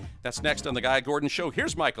engineering. That's next on The Guy Gordon Show.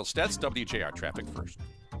 Here's Michael Stetz, WJR Traffic First.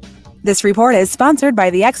 This report is sponsored by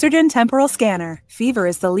the Exergen Temporal Scanner. Fever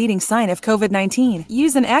is the leading sign of COVID-19.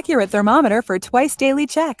 Use an accurate thermometer for twice daily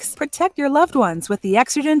checks. Protect your loved ones with the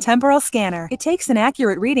Exergen Temporal Scanner. It takes an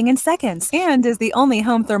accurate reading in seconds and is the only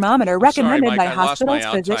home thermometer recommended by hospitals,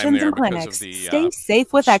 physicians, and clinics. Stay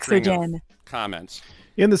safe with Exergen. Comments.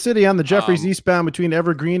 In the city on the Jeffries eastbound between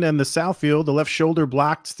Evergreen and the Southfield, the left shoulder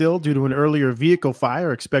blocked still due to an earlier vehicle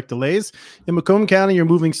fire. Expect delays. In Macomb County, you're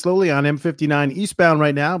moving slowly on M59 eastbound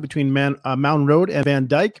right now between Mountain Road and Van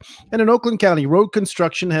Dyke. And in Oakland County, road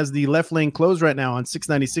construction has the left lane closed right now on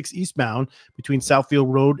 696 eastbound between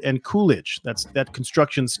Southfield Road and Coolidge. That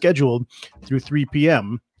construction scheduled through 3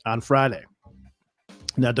 p.m. on Friday.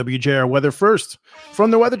 Now, WJR Weather First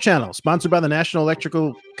from the Weather Channel, sponsored by the National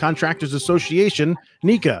Electrical Contractors Association,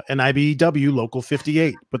 NECA, and IBEW Local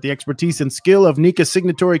 58. Put the expertise and skill of NECA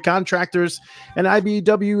signatory contractors and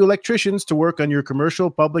IBEW electricians to work on your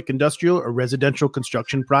commercial, public, industrial, or residential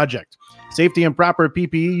construction project. Safety and proper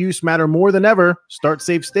PPE use matter more than ever. Start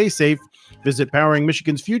safe, stay safe. Visit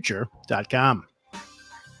poweringmichigansfuture.com.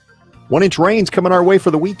 1-inch rain's coming our way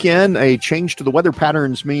for the weekend. A change to the weather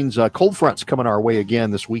patterns means cold fronts coming our way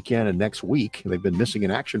again this weekend and next week. They've been missing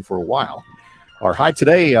in action for a while. Our high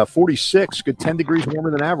today, 46, good 10 degrees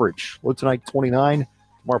warmer than average. Low tonight, 29.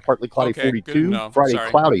 Tomorrow, partly cloudy, 42. Friday,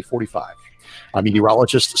 cloudy, 45. I'm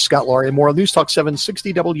meteorologist Scott Laurie. More on News Talk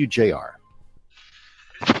 760 WJR.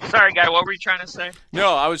 Sorry, Guy, what were you trying to say?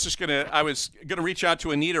 No, I was gonna reach out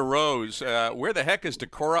to Anita Rose. Where the heck is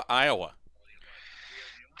Decorah, Iowa?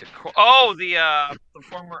 Oh, the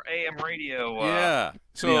former AM radio. Yeah.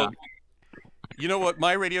 So, you know what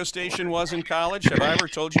my radio station was in college? Have I ever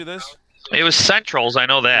told you this? It was Central's. I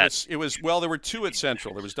know that. It was. Well, there were two at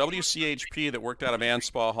Central. There was WCHP that worked out of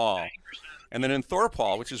Anspaugh Hall, And then in Thorpe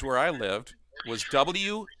Hall, which is where I lived, was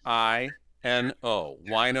WINO,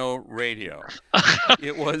 Wino Radio.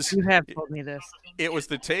 It was. You have told me this. It was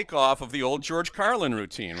the takeoff of the old George Carlin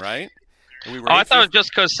routine, right? And we were I thought it was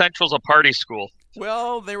just because Central's a party school.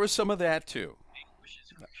 Well, there was some of that too.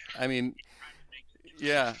 I mean,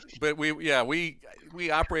 yeah, but we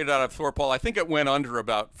operated out of Thorpe Hall. I think it went under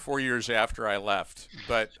about 4 years after I left,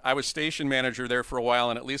 but I was station manager there for a while,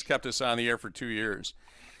 and at least kept us on the air for 2 years.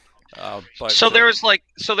 There's like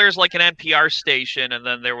an NPR station, and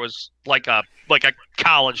then there was like a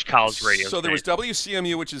college radio. So there was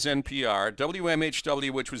WCMU, which is NPR,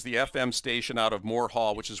 WMHW, which was the FM station out of Moore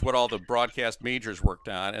Hall, which is what all the broadcast majors worked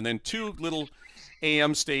on, and then two little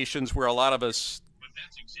AM stations where a lot of us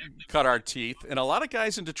cut our teeth, and a lot of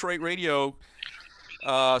guys in Detroit radio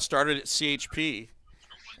started at CHP.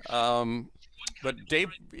 But Dave,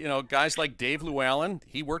 guys like Dave Llewellyn,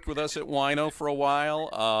 he worked with us at Wino for a while,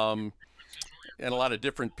 and a lot of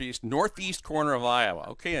different pieces. Northeast corner of Iowa.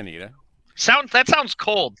 Okay, Anita. That sounds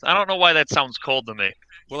cold. I don't know why that sounds cold to me.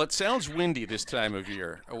 Well, it sounds windy this time of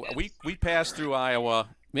year. We passed through Iowa.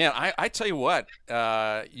 Man, I tell you what,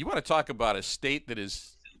 you want to talk about a state that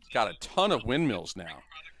has got a ton of windmills now.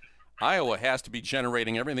 Iowa has to be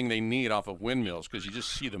generating everything they need off of windmills because you just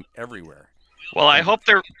see them everywhere. Well, I hope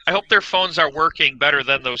their phones are working better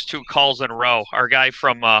than those two calls in a row. Our guy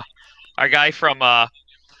from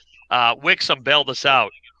Wixom bailed us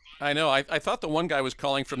out. I know. I thought the one guy was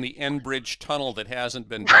calling from the Enbridge tunnel that hasn't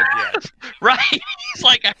been dug yet. Right. He's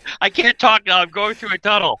like, I can't talk now. I'm going through a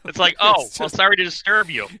tunnel. It's like, well, sorry to disturb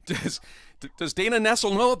you. Does Dana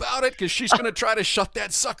Nessel know about it? Because she's going to try to shut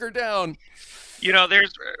that sucker down.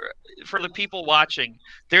 There's, for the people watching,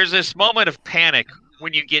 there's this moment of panic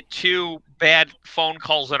when you get two bad phone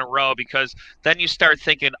calls in a row, because then you start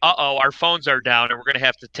thinking, our phones are down and we're going to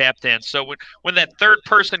have to tap dance. So when that third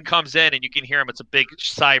person comes in and you can hear him, it's a big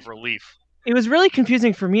sigh of relief. It was really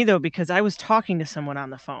confusing for me, though, because I was talking to someone on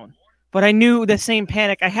the phone, but I knew the same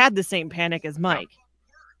panic. I had the same panic as Mike.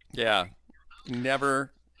 Yeah. Never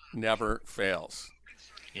fails.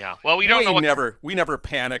 Yeah. Well, we don't know. We never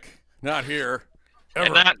panic. Not here.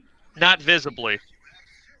 Ever. And not visibly.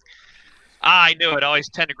 I knew it. Always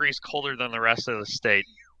 10 degrees colder than the rest of the state.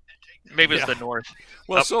 Maybe it's the north.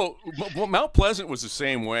 Well, so Mount Pleasant was the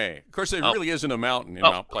same way. Of course, there really isn't a mountain in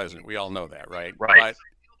Mount Pleasant. We all know that, right? Right. But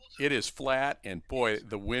it is flat, and boy,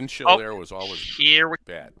 the wind chill there was always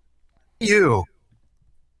bad. You.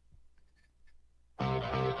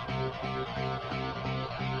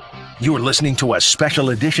 You're listening to a special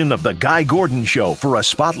edition of The Guy Gordon Show for a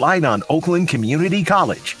spotlight on Oakland Community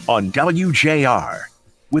College on WJR.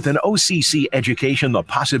 With an OCC education, the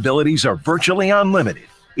possibilities are virtually unlimited.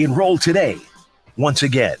 Enroll today. Once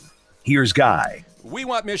again, here's Guy. We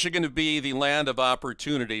want Michigan to be the land of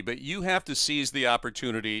opportunity, but you have to seize the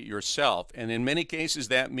opportunity yourself. And in many cases,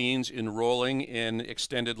 that means enrolling in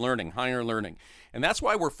extended learning, higher learning. And that's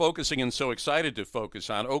why we're focusing and so excited to focus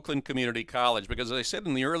on Oakland Community College, because as I said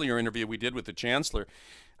in the earlier interview we did with the chancellor,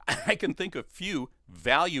 I can think of few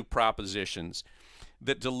value propositions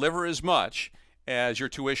that deliver as much as your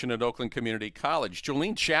tuition at Oakland Community College.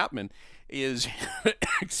 Jolene Chapman is,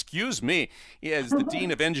 excuse me, is the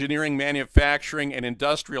Dean of Engineering, Manufacturing, and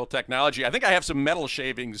Industrial Technology. I think I have some metal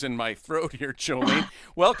shavings in my throat here, Jolene.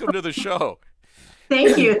 Welcome to the show.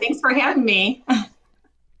 Thank you. Thanks for having me.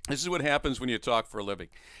 This is what happens when you talk for a living.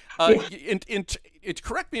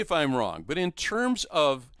 Correct me if I'm wrong, but in terms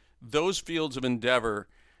of those fields of endeavor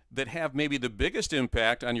that have maybe the biggest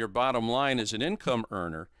impact on your bottom line as an income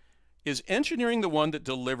earner, is engineering the one that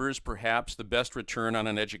delivers perhaps the best return on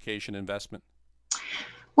an education investment?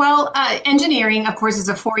 Well, engineering, of course, is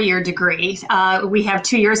a 4-year degree. We have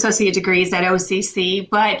 2-year associate degrees at OCC,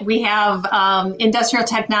 but we have industrial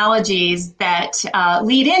technologies that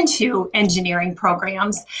lead into engineering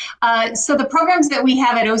programs. So the programs that we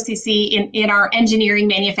have at OCC in our engineering,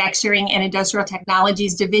 manufacturing, and industrial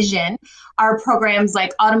technologies division are programs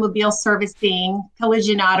like automobile servicing,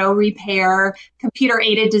 collision auto repair,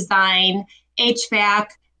 computer-aided design, HVAC,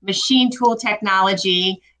 machine tool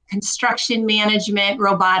technology, construction management,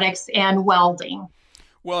 robotics, and welding.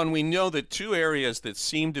 Well, and we know that two areas that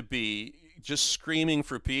seem to be just screaming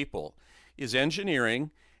for people is engineering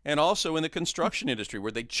and also in the construction industry,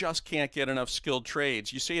 where they just can't get enough skilled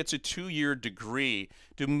trades. You say it's a 2-year degree.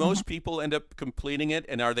 Do most people end up completing it,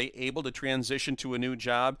 and are they able to transition to a new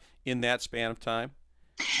job in that span of time?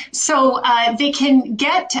 So they can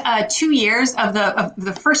get 2 years of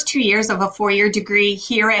the first 2 years of a 4-year degree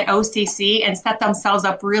here at OCC and set themselves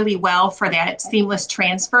up really well for that seamless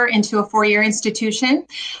transfer into a 4-year institution.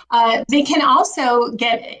 They can also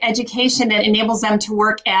get education that enables them to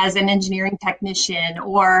work as an engineering technician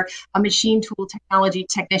or a machine tool technology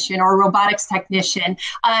technician or robotics technician,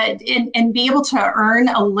 and be able to earn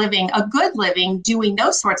a living, a good living, doing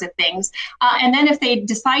those sorts of things. And then if they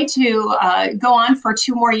decide to go on for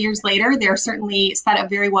 2 more years later, they're certainly set up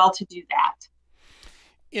very well to do that.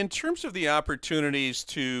 In terms of the opportunities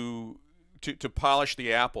to polish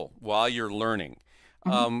the apple while you're learning,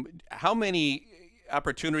 how many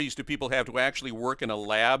opportunities do people have to actually work in a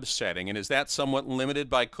lab setting? And is that somewhat limited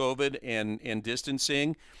by COVID and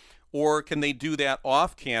distancing? Or can they do that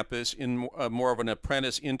off campus in more of an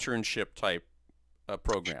apprentice internship type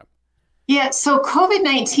program? Yeah, so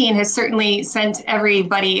COVID-19 has certainly sent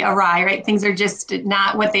everybody awry, right? Things are just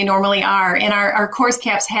not what they normally are. And our course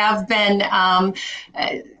caps have been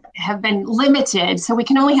limited. So we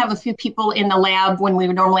can only have a few people in the lab when we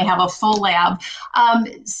would normally have a full lab.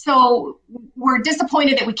 So we're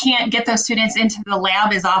disappointed that we can't get those students into the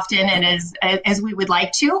lab as often and as we would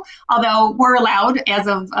like to, although we're allowed as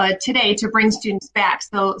of today to bring students back.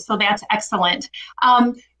 So that's excellent.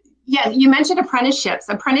 Yeah, you mentioned apprenticeships.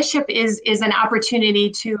 Apprenticeship is an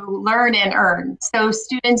opportunity to learn and earn. So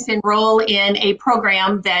students enroll in a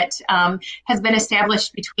program that has been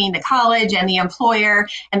established between the college and the employer,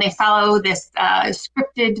 and they follow this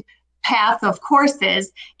scripted path of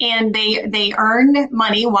courses, and they earn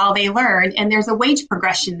money while they learn, and there's a wage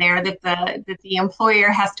progression there that the employer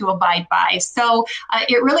has to abide by. So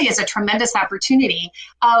it really is a tremendous opportunity.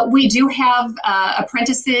 We do have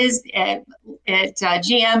apprentices at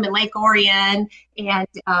GM and Lake Orion and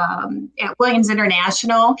at Williams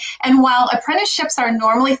International. And while apprenticeships are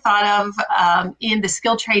normally thought of in the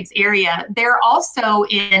skilled trades area, they're also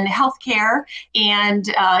in healthcare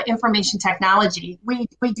and information technology. We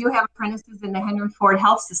do have apprentices in the Henry Ford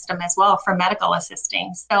Health System as well for medical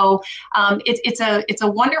assisting. So it's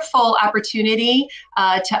a wonderful opportunity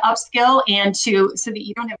to upskill and so that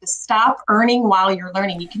you don't have to stop earning while you're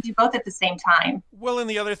learning. You can do both at the same time. Well, and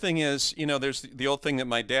the other thing is, there's the old thing that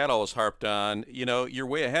my dad always harped on, you're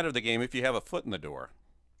way ahead of the game if you have a foot in the door.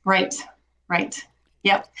 Right.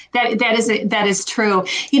 Yep, that is true.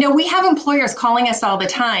 We have employers calling us all the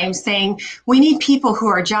time saying, we need people who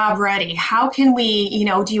are job ready. How can we,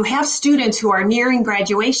 do you have students who are nearing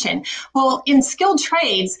graduation? Well, in skilled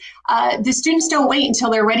trades, the students don't wait until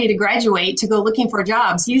they're ready to graduate to go looking for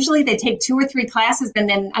jobs. Usually they take 2 or 3 classes, and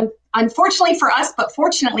then unfortunately for us, but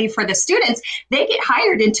fortunately for the students, they get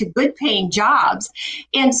hired into good paying jobs.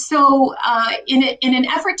 And so in an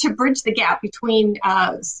effort to bridge the gap between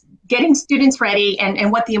getting students ready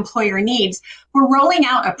and what the employer needs, we're rolling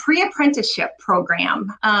out a pre-apprenticeship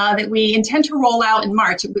program that we intend to roll out in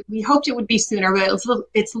March. We hoped it would be sooner, but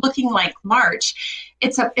it's looking like March.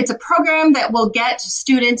 It's a program that will get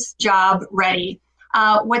students job ready.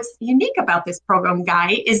 What's unique about this program,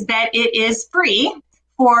 Guy, is that it is free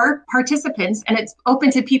for participants, and it's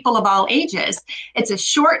open to people of all ages. It's a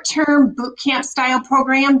short-term boot camp style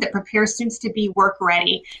program that prepares students to be work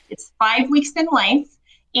ready. It's 5 weeks in length,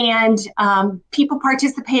 and people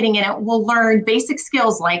participating in it will learn basic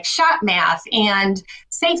skills like shop math and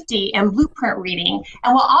safety and blueprint reading.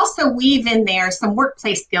 And we'll also weave in there some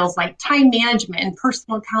workplace skills like time management and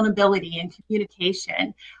personal accountability and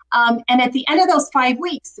communication. And at the end of those 5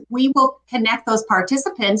 weeks, we will connect those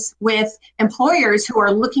participants with employers who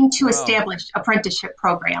are looking to establish apprenticeship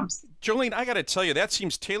programs. Jolene, I got to tell you, that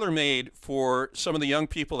seems tailor-made for some of the young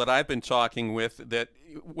people that I've been talking with, that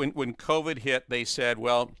when COVID hit, they said,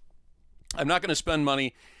 well, I'm not going to spend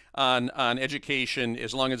money on education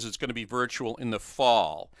as long as it's going to be virtual in the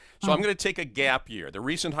fall. So I'm going to take a gap year, the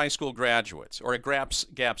recent high school graduates, or a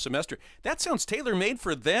gap semester. That sounds tailor-made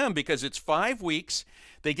for them because it's 5 weeks.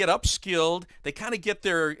 They get upskilled. They kind of get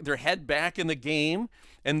their head back in the game.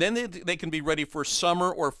 And then they can be ready for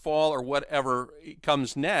summer or fall or whatever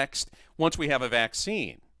comes next once we have a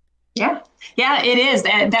vaccine. Yeah, it is.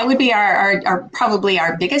 That would be our probably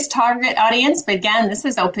our biggest target audience. But again, this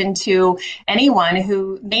is open to anyone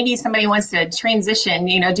who maybe somebody wants to transition,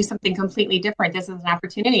 do something completely different. This is an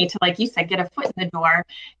opportunity to, like you said, get a foot in the door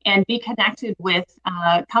and be connected with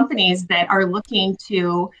companies that are looking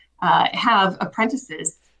to have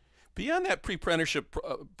apprentices. Beyond that pre-apprenticeship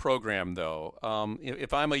program, though,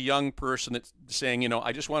 if I'm a young person that's saying, you know,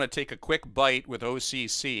 I just want to take a quick bite with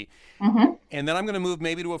OCC, and then I'm going to move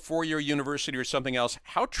maybe to a 4-year university or something else,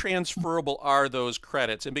 how transferable are those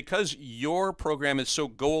credits? And because your program is so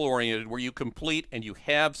goal-oriented, where you complete and you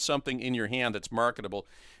have something in your hand that's marketable,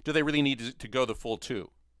 do they really need to go the full 2?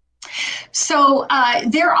 So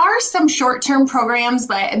there are some short-term programs,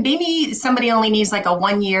 but maybe somebody only needs like a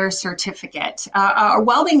 1-year certificate.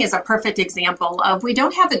 Welding is a perfect example of, we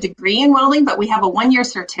don't have a degree in welding, but we have a 1-year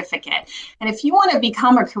certificate. And if you want to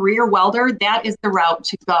become a career welder, that is the route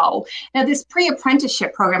to go. Now, this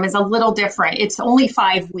pre-apprenticeship program is a little different. It's only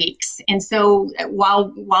 5 weeks. And so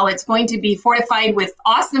while it's going to be fortified with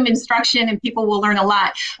awesome instruction and people will learn a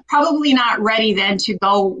lot, probably not ready then to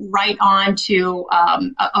go right on to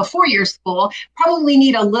a 4-year school, probably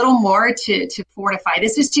need a little more to fortify.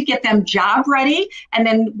 This is to get them job ready, and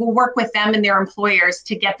then we'll work with them and their employers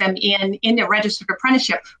to get them in a registered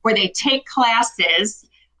apprenticeship where they take classes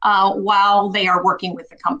while they are working with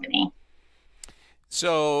the company.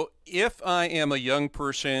 So if I am a young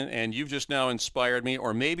person and you've just now inspired me,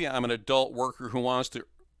 or maybe I'm an adult worker who wants to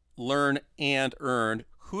learn and earn,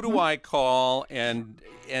 who do I call, and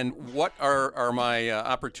what are my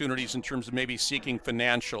opportunities in terms of maybe seeking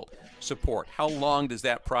financial support? How long does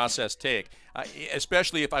that process take,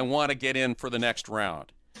 especially if I want to get in for the next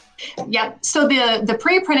round? Yep. So the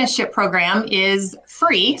pre-apprenticeship program is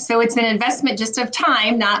free. So it's an investment just of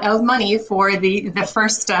time, not of money, for the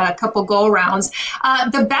first couple go rounds.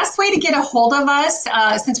 The best way to get a hold of us,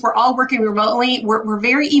 since we're all working remotely, we're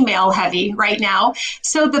very email heavy right now.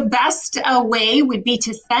 So the best way would be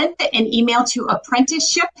to send an email to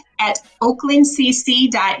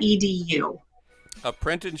apprenticeship@oaklandcc.edu.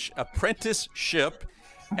 Apprenticeship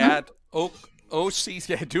at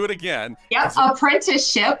OCC, do it again. Yep,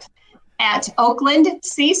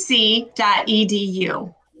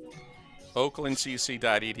 apprenticeship@oaklandcc.edu.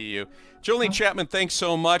 oaklandcc.edu. Jolene Chapman, thanks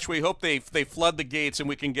so much. We hope they flood the gates and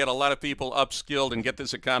we can get a lot of people upskilled and get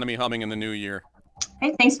this economy humming in the new year.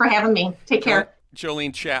 Hey, thanks for having me. Take care.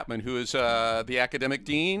 Jolene Chapman, who is the academic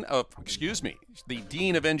dean of, the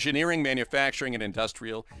Dean of Engineering, Manufacturing, and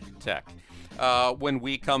Industrial Tech. When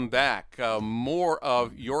we come back, more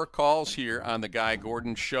of your calls here on the Guy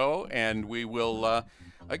Gordon Show, and we will,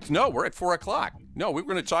 no, we're at 4 o'clock. No, we're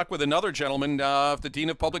going to talk with another gentleman, the Dean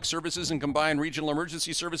of Public Services and Combined Regional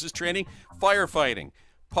Emergency Services Training, firefighting,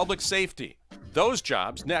 public safety, those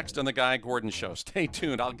jobs next on the Guy Gordon Show. Stay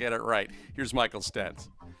tuned. I'll get it right. Here's Michael Stentz.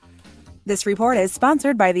 This report is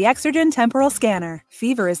sponsored by the Exergen Temporal Scanner.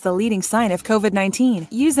 Fever is the leading sign of COVID-19.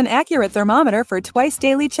 Use an accurate thermometer for twice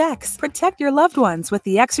daily checks. Protect your loved ones with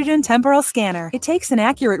the Exergen Temporal Scanner. It takes an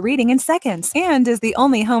accurate reading in seconds and is the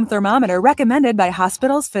only home thermometer recommended by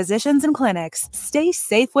hospitals, physicians, and clinics. Stay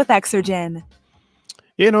safe with Exergen.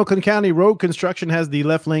 In Oakland County, road construction has the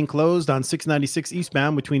left lane closed on 696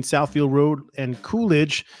 eastbound between Southfield Road and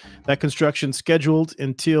Coolidge. That construction scheduled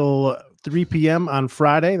until 3 p.m. on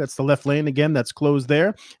Friday. That's the left lane again. That's closed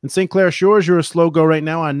there. In St. Clair Shores, you're a slow go right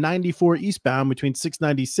now on 94 eastbound between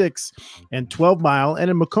 696 and 12 Mile.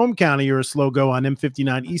 And in Macomb County, you're a slow go on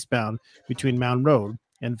M59 eastbound between Mountain Road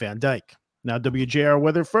and Van Dyke. Now WJR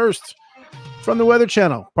weather first from the Weather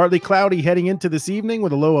Channel. Partly cloudy heading into this evening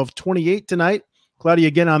with a low of 28 tonight. Cloudy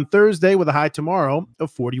again on Thursday with a high tomorrow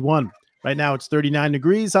of 41. Right now it's 39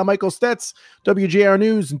 degrees. I'm Michael Stentz, WJR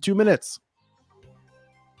News in 2 minutes.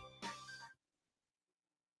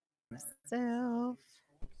 Myself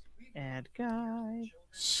and Guy.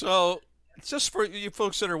 So, just for you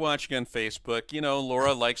folks that are watching on Facebook, you know,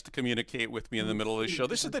 Laura likes to communicate with me in the middle of the show.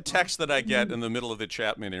 This is the text that I get in the middle of the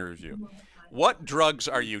Chapman interview. What drugs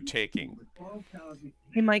are you taking?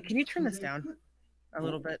 Hey, Mike, can you turn this down a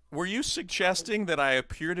little bit? Were you suggesting that I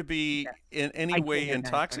appear to be in any way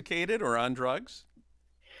intoxicated or on drugs?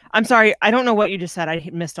 I'm sorry. I don't know what you just said. I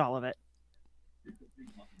missed all of it.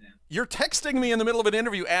 You're texting me in the middle of an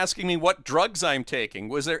interview asking me what drugs I'm taking.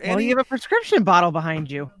 Was there any... Well, you have a prescription bottle behind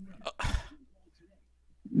you.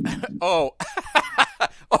 Oh.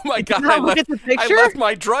 Oh, my God. I left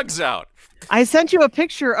my drugs out. I sent you a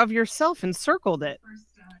picture of yourself and circled it.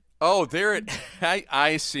 Oh, there it...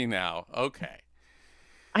 I see now. Okay.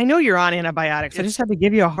 I know you're on antibiotics. I just had to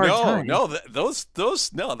give you a hard time. No, no,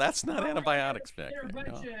 that's not antibiotics, Vic.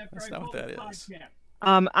 No, that's not what that is.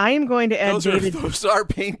 I am going to add those are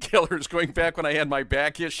painkillers going back when I had my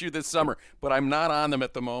back issue this summer, but I'm not on them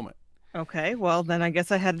at the moment. Okay, well, then I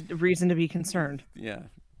guess I had reason to be concerned. Yeah.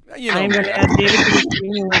 You know, I'm going to add David to the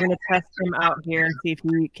screen, and we're going to test him out here and see if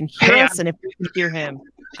he can hear us and if we can hear him.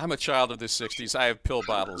 I'm a child of the 60s. I have pill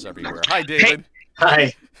bottles everywhere. Hi, David.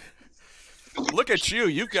 Hi. Look at you.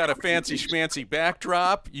 You've got a fancy schmancy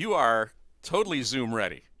backdrop. You are totally Zoom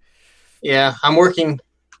ready. Yeah, I'm working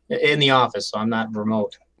in the office, so I'm not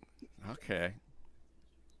remote. Okay.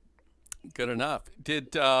 Good enough.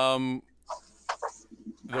 Did that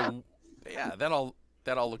all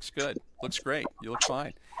looks good. Looks great. You look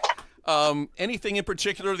fine. Anything in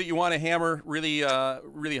particular that you want to hammer really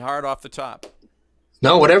really hard off the top?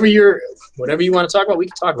 No, whatever you want to talk about, we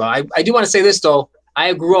can talk about. I do want to say this though.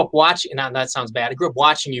 I grew up watching. Now that sounds bad. I grew up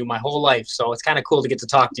watching you my whole life, so it's kind of cool to get to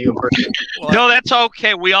talk to you in person. Well, no, that's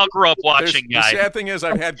okay. We all grew up watching guys. The sad thing is,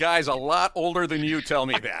 I've had guys a lot older than you tell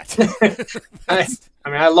me that. I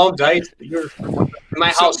mean, I love Dice. You're in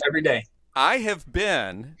my house every day. I have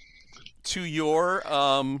been to your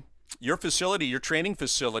facility, your training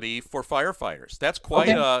facility for firefighters. That's quite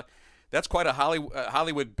a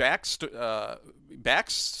Hollywood back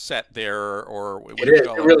set there, or what do you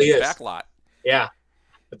call it? It really is. Back lot. Yeah.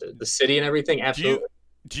 The city and everything, absolutely.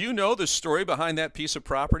 Do you know the story behind that piece of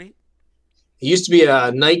property? It used to be a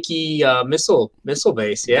Nike missile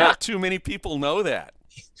base. Yeah, not too many people know that.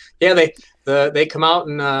 Yeah, they come out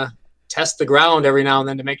and test the ground every now and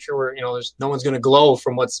then to make sure there's no one's going to glow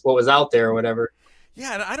from what was out there or whatever.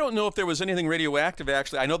 Yeah, and I don't know if there was anything radioactive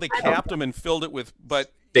actually. I know they capped them and filled it with,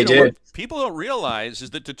 but they did. What people don't realize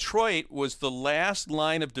is that Detroit was the last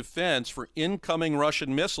line of defense for incoming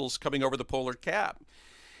Russian missiles coming over the polar cap.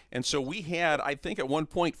 And so we had, I think at one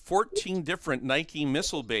point, 14 different Nike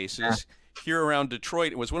missile bases here around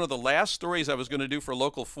Detroit. It was one of the last stories I was going to do for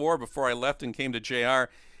Local 4 before I left and came to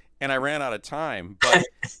JR, and I ran out of time. But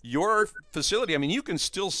your facility, I mean, you can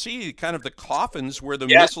still see kind of the coffins where the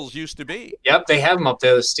missiles used to be. Yep, they have them up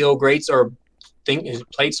there, the steel grates or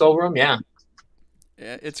plates over them, yeah.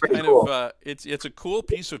 It's kind of it's a cool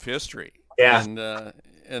piece of history. Yeah.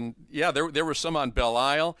 And yeah, there were some on Belle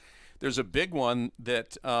Isle. There's a big one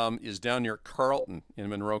that is down near Carlton in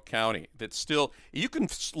Monroe County. That's still, you can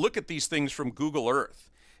look at these things from Google Earth.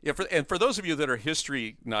 Yeah, and for those of you that are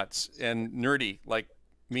history nuts and nerdy like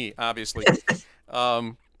me, obviously,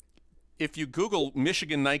 if you Google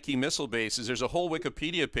Michigan Nike missile bases, there's a whole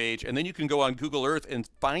Wikipedia page, and then you can go on Google Earth and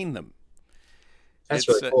find them. That's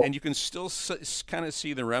really cool. And you can still kind of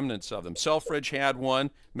see the remnants of them. Selfridge had one.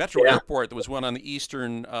 Metro Airport, there was one on the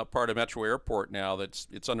eastern part of Metro Airport now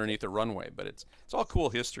it's underneath a runway, but it's all cool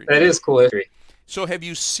history. That is cool history. So have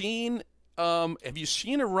you seen a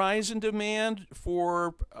rise in demand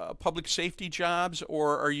for public safety jobs,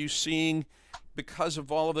 or are you seeing, because of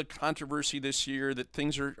all of the controversy this year, that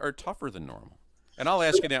things are tougher than normal? And I'll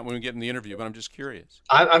ask you that when we get in the interview, but I'm just curious.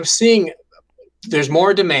 I'm seeing there's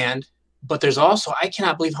more demand. But there's also, I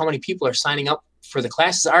cannot believe how many people are signing up for the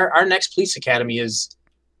classes. Our next police academy is,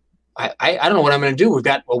 I don't know what I'm going to do. We've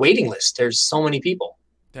got a waiting list. There's so many people.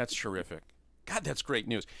 That's terrific. God, that's great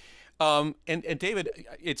news. And David,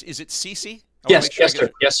 is it CC? Yes,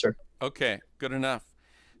 sir. Yes, sir. Okay, good enough.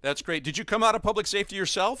 That's great. Did you come out of public safety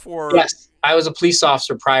yourself, or? Yes, I was a police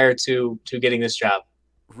officer prior to getting this job.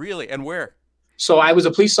 Really, and where? So I was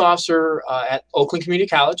a police officer at Oakland Community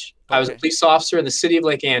College. Okay. I was a police officer in the city of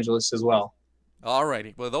Lake Angeles as well. All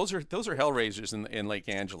righty. Well, those are hellraisers in Lake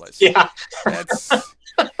Angeles. Yeah. That's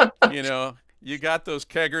you got those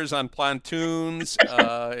keggers on pontoons.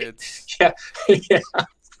 It's yeah.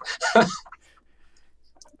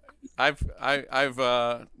 I've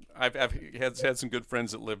had some good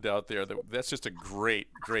friends that lived out there. That's just a great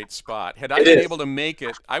spot. Had I been able to make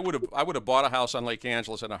it, I would have bought a house on Lake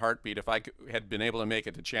Angeles in a heartbeat if I had been able to make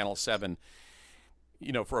it to Channel 7,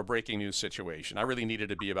 for a breaking news situation. I really needed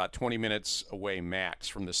to be about 20 minutes away max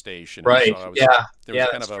from the station. Right. So there was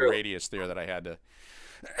kind of a radius there that I had to.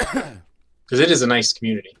 Because it is a nice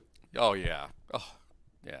community. Oh yeah. Oh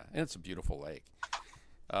yeah, and it's a beautiful lake.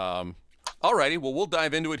 All righty, well, we'll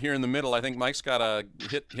dive into it here in the middle. I think Mike's got to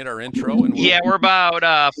hit our intro. And we're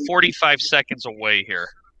about 45 seconds away here.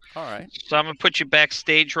 All right. So I'm going to put you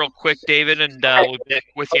backstage real quick, David, and we'll be back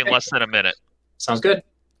with you in less than a minute. Sounds good.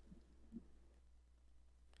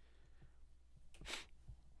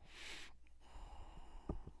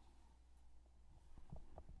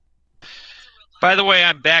 By the way,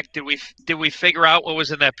 I'm back. Did we figure out what was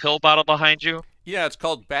in that pill bottle behind you? Yeah, it's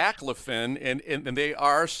called Baclofen, and they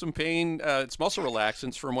are some pain. It's muscle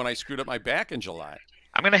relaxants from when I screwed up my back in July.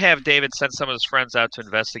 I'm going to have David send some of his friends out to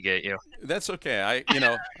investigate you. That's okay.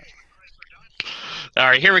 All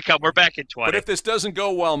right, here we come. We're back in 20. But if this doesn't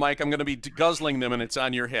go well, Mike, I'm going to be guzzling them, and it's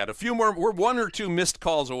on your head. A few more. We're 1 or 2 missed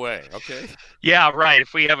calls away, okay? Yeah, right.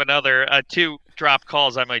 If we have another 2 drop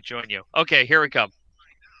calls, I might join you. Okay, here we come.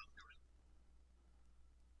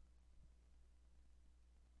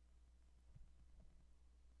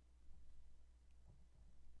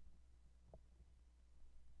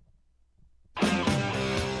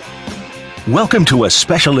 Welcome to a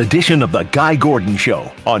special edition of the Guy Gordon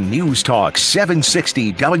Show on News Talk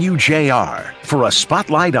 760 WJR for a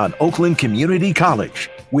spotlight on Oakland Community College.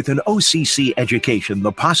 With an OCC education,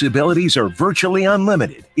 the possibilities are virtually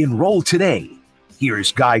unlimited. Enroll today.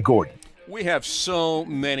 Here's Guy Gordon. We have so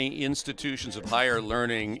many institutions of higher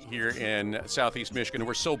learning here in Southeast Michigan.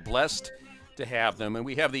 We're so blessed to have them. And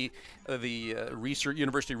we have the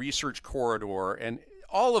University Research Corridor, and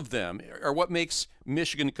all of them are what makes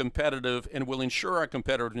Michigan competitive and will ensure our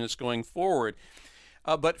competitiveness going forward.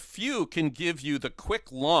 But few can give you the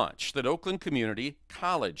quick launch that Oakland Community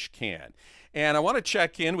College can. And I want to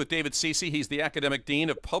check in with David Cece. He's the Academic Dean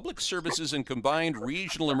of Public Services and Combined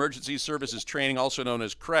Regional Emergency Services Training, also known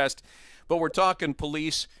as CREST. But we're talking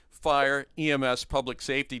police, fire, EMS, public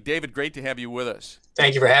safety. David, great to have you with us.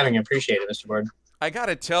 Thank you for having me. Appreciate it, Mr. Gordon. I got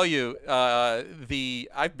to tell you,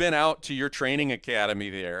 I've been out to your training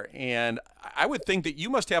academy there, and I would think that you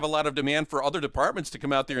must have a lot of demand for other departments to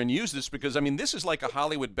come out there and use this because, I mean, this is like a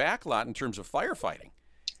Hollywood backlot in terms of firefighting.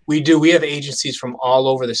 We do. We have agencies from all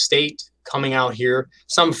over the state coming out here,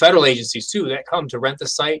 some federal agencies too that come to rent the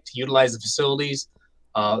site, to utilize the facilities,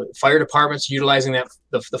 fire departments utilizing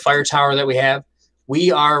the fire tower that we have.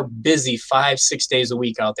 We are busy 5-6 days a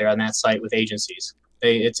week out there on that site with agencies.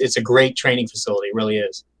 It's a great training facility. It really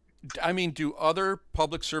is. I mean, do other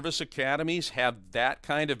public service academies have that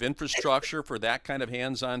kind of infrastructure for that kind of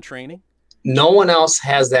hands-on training? No one else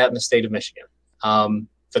has that in the state of Michigan.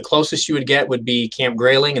 The closest you would get would be Camp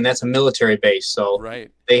Grayling, and that's a military base. So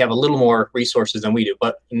they have a little more resources than we do.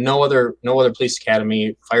 But no other police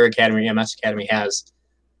academy, fire academy, EMS academy has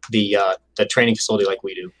the training facility like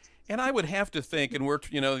we do. And I would have to think, and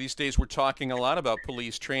these days we're talking a lot about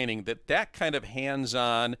police training, that kind of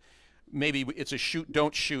hands-on, maybe it's a shoot,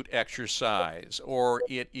 don't shoot exercise, or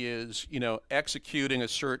it is, executing a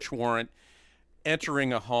search warrant,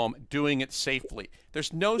 entering a home, doing it safely.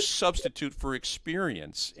 There's no substitute for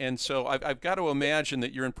experience. And so I've got to imagine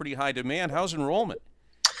that you're in pretty high demand. How's enrollment?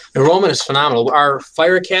 Enrollment is phenomenal. Our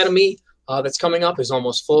fire academy that's coming up is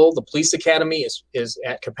almost full. The police academy is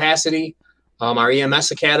at capacity. Our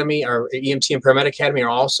EMS academy, our EMT and paramedic academy are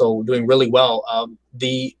also doing really well.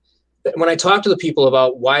 When I talk to the people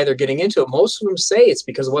about why they're getting into it, most of them say it's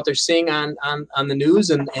because of what they're seeing on the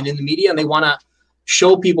news and in the media, and they want to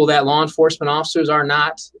show people that law enforcement officers are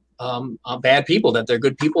not bad people, that they're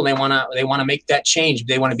good people, and they want to make that change.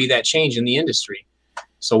 They want to be that change in the industry.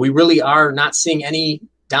 So we really are not seeing any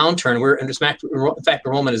downturn. In fact,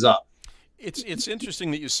 enrollment is up. It's interesting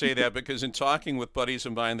that you say that, because in talking with buddies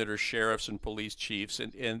of mine that are sheriffs and police chiefs,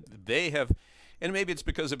 and they have, and maybe it's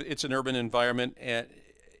because it's an urban environment,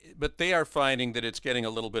 but they are finding that it's getting a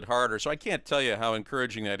little bit harder. So I can't tell you how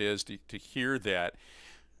encouraging that is to hear that.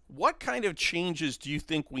 What kind of changes do you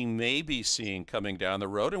think we may be seeing coming down the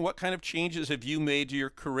road, and what kind of changes have you made to your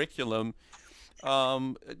curriculum?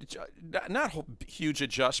 Not huge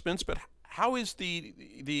adjustments, but how is the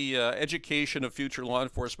education of future law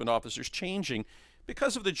enforcement officers changing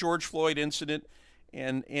because of the George Floyd incident,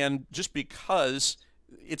 and just because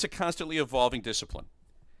it's a constantly evolving discipline?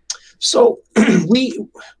 So we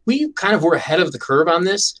kind of were ahead of the curve on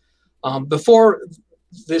this before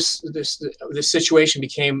this situation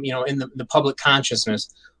became in the public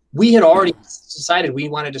consciousness. We had already decided we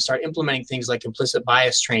wanted to start implementing things like implicit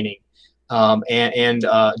bias training and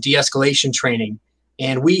de-escalation training.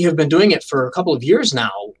 And we have been doing it for a couple of years now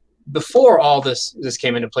before all this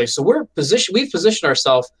came into place. So we've positioned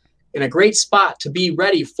ourselves in a great spot to be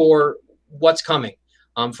ready for what's coming,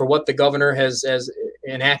 for what the governor has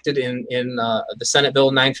enacted in the Senate Bill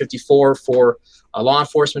 954 for law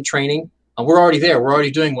enforcement training. We're already there. We're already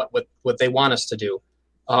doing what they want us to do.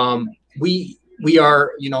 We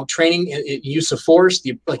are training in use of force,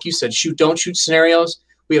 like you said, shoot, don't shoot scenarios.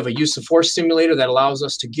 We have a use of force simulator that allows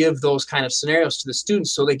us to give those kind of scenarios to the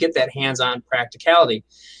students so they get that hands-on practicality.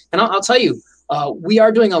 And I'll tell you, we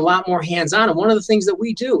are doing a lot more hands-on. And one of the things that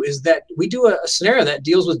we do is that we do a scenario that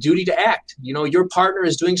deals with duty to act. Your partner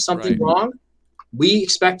is doing something wrong. We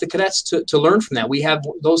expect the cadets to learn from that. We have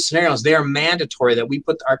those scenarios. They are mandatory that we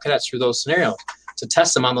put our cadets through those scenarios to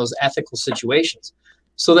test them on those ethical situations.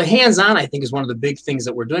 So the hands-on, I think, is one of the big things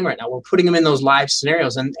that we're doing right now. We're putting them in those live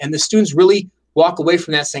scenarios, and the students really walk away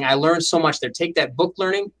from that saying, I learned so much. They take that book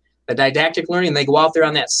learning, the didactic learning, and they go out there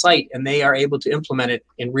on that site and they are able to implement it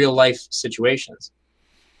in real life situations.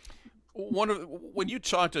 When you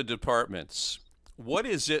talk to departments, what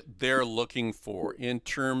is it they're looking for in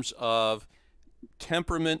terms of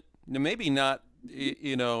temperament? Maybe not, the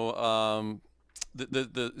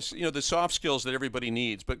soft skills that everybody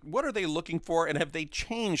needs, but what are they looking for, and have they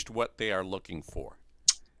changed what they are looking for?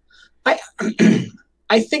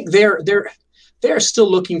 I think they're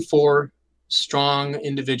still looking for strong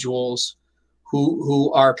individuals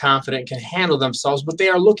who are confident, can handle themselves, but they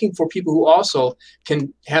are looking for people who also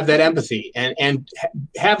can have that empathy and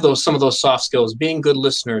have some of those soft skills, being good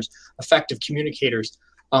listeners, effective communicators.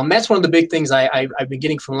 That's one of the big things I've been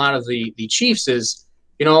getting from a lot of the chiefs is,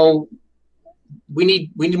 we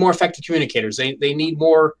need more effective communicators. They need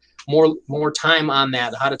more time on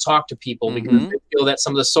that, how to talk to people, because they feel that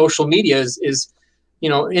some of the social media is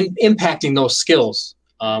impacting those skills,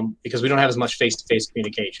 because we don't have as much face-to-face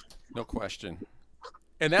communication. No question.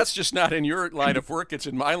 And that's just not in your line of work. It's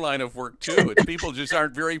in my line of work, too. It's people just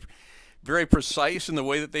aren't very, very precise in the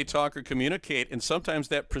way that they talk or communicate. And sometimes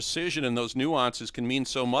that precision and those nuances can mean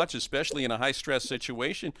so much, especially in a high-stress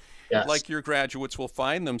situation like your graduates will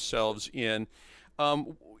find themselves in.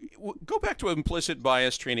 Go back to implicit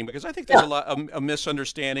bias training, because I think there's a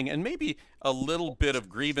misunderstanding and maybe a little bit of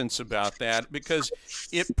grievance about that, because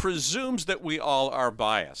it presumes that we all are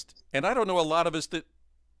biased. And I don't know a lot of us that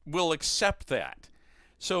will accept that.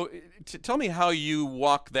 So tell me how you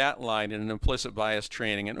walk that line in an implicit bias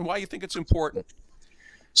training and why you think it's important.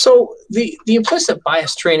 So the implicit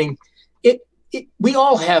bias training, we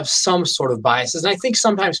all have some sort of biases. And I think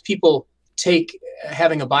sometimes people take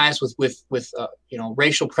having a bias with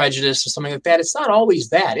racial prejudice or something like that. It's not always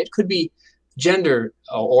that. It could be gender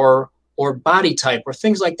or body type or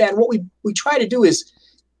things like that. And what we try to do is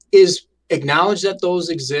acknowledge that those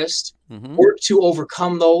exist, work to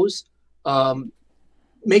overcome those,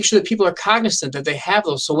 make sure that people are cognizant that they have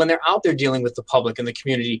those. So when they're out there dealing with the public and the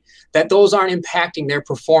community, that those aren't impacting their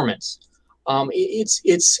performance.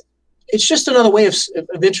 It's just another way of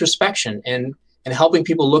introspection and helping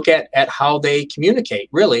people look at how they communicate,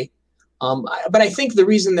 really. But I think the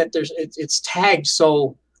reason that it's tagged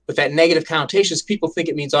so with that negative connotation is people think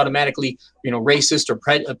it means automatically, racist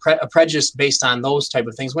or prejudice based on those type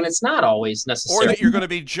of things, when it's not always necessary. Or that you're going to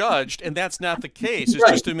be judged, and that's not the case. It's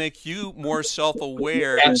just to make you more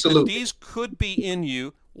self-aware. Absolutely. That these could be in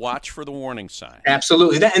you. Watch for the warning sign.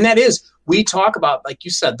 Absolutely. That is, we talk about, like you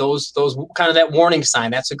said, those kind of that warning sign.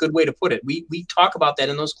 That's a good way to put it. We talk about that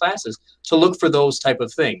in those classes, to look for those type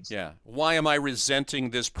of things. Yeah. Why am I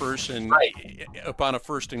resenting this person upon a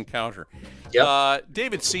first encounter? Yep.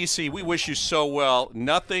 David Cece, we wish you so well.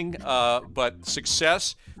 Nothing but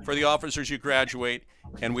success for the officers you graduate,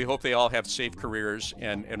 and we hope they all have safe careers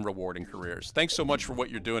and rewarding careers. Thanks so much for what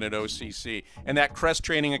you're doing at OCC. And that Crest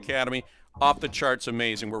Training Academy, off the charts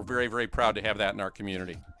amazing. We're very, very proud to have that in our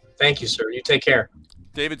community. Thank you, sir. You take care.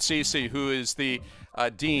 David Cece, who is the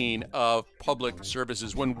Dean of Public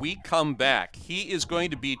Services. When we come back, he is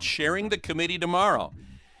going to be chairing the committee tomorrow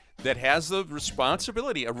that has the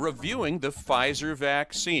responsibility of reviewing the Pfizer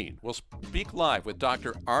vaccine. We'll speak live with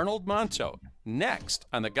Dr. Arnold Monto next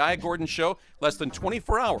on The Guy Gordon Show, less than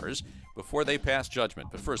 24 hours before they pass judgment.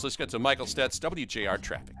 But first, let's get to Michael Stetz, WJR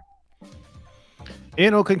Traffic.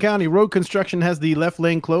 In Oakland County, road construction has the left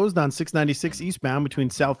lane closed on 696 eastbound between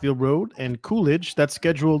Southfield Road and Coolidge. That's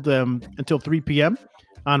scheduled until 3 p.m.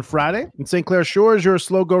 on Friday. In St. Clair Shores, you're a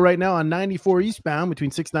slow go right now on 94 eastbound between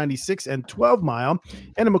 696 and 12 Mile.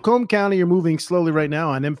 And in Macomb County, you're moving slowly right now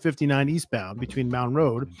on M59 eastbound between Mountain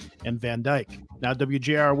Road and Van Dyke. Now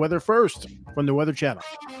WJR weather first from the Weather Channel.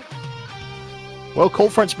 Well,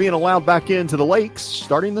 cold fronts being allowed back into the lakes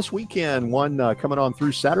starting this weekend. One coming on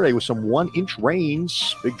through Saturday with some 1-inch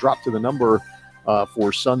rains. Big drop to the number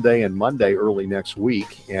for Sunday and Monday early next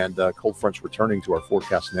week. And cold fronts returning to our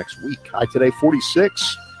forecast next week. High today,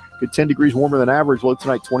 46. Good 10 degrees warmer than average. Low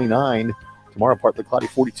tonight, 29. Tomorrow, partly cloudy,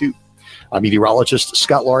 42. I'm meteorologist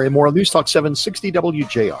Scott Laurie. More on News Talk 760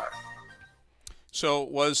 WJR. So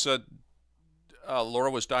was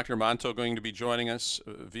Laura, was Dr. Monto going to be joining us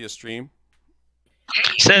via stream?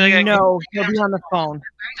 No, he'll be on the phone.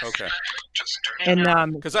 Okay.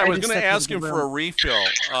 And because I was going to ask him for a refill.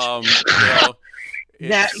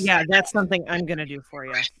 That's something I'm going to do for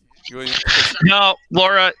you. No,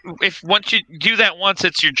 Laura, once you do that once,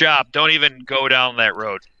 it's your job. Don't even go down that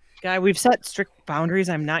road. Guy, we've set strict boundaries.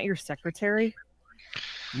 I'm not your secretary.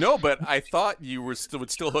 No, but I thought you would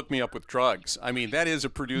still hook me up with drugs. I mean, that is a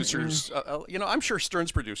producer's. I'm sure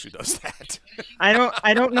Stern's producer does that.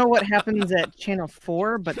 I don't know what happens at Channel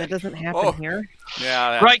 4, but that doesn't happen here.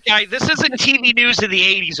 Yeah. Right, Guy. This isn't TV news of the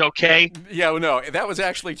 '80s, okay? Yeah, no, that was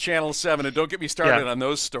actually Channel 7, and don't get me started on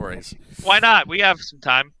those stories. Why not? We have some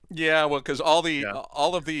time. Yeah, well, because all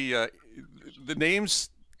of the names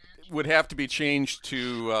would have to be changed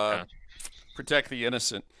to protect the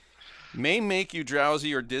innocent. May make you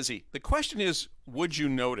drowsy or dizzy. The question is, would you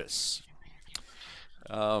notice?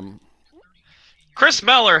 Chris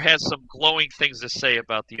Meller has some glowing things to say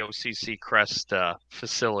about the OCC Crest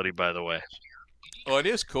facility, by the way. Oh, it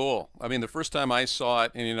is cool. I mean, the first time I saw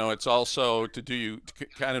it, and it's also to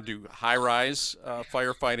kind of do high-rise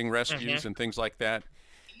firefighting rescues and things like that.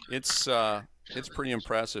 It's pretty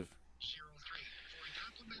impressive.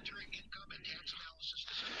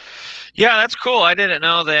 Yeah, that's cool. I didn't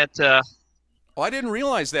know that. Oh, I didn't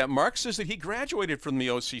realize that. Mark says that he graduated from the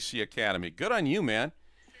OCC Academy. Good on you, man.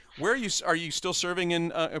 Where are you still serving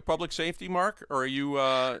in public safety, Mark, or are you?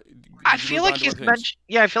 I feel like he's mentioned.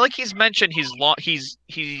 Yeah, I feel like he's mentioned he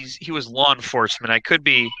was law enforcement. I could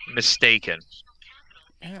be mistaken.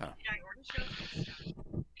 Yeah.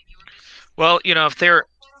 Well, if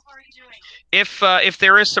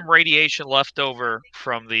there is some radiation left over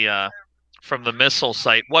from the missile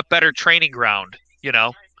site, what better training ground,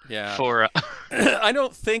 Yeah. For I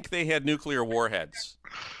don't think they had nuclear warheads.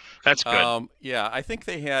 That's good. Yeah, I think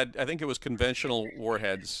it was conventional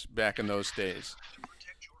warheads back in those days.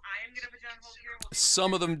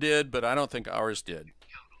 Some of them did, but I don't think ours did.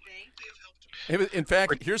 In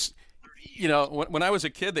fact, here's, when I was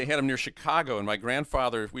a kid, they had them near Chicago, and my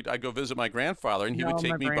grandfather, I'd go visit my grandfather, and he would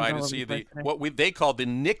take me by to see they called the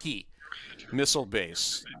Nicky missile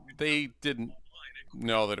base. They didn't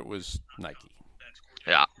know that it was Nike.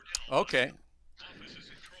 Yeah. Okay.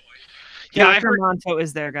 Yeah, Dr. Monto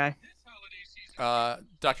is there, guy.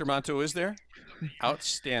 Dr. Monto is there?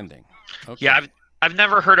 Outstanding. Okay. Yeah, I've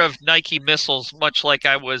never heard of Nike missiles, much like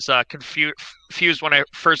I was confused when I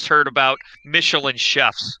first heard about Michelin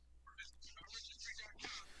chefs.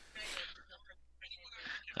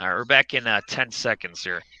 All right, we're back in 10 seconds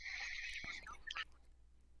here.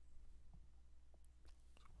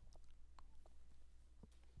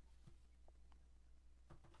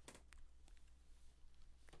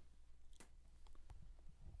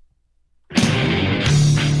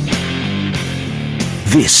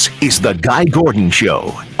 This is the Guy Gordon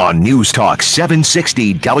Show on News Talk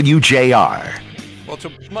 760 WJR. Well,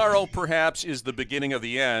 tomorrow perhaps is the beginning of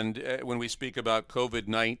the end when we speak about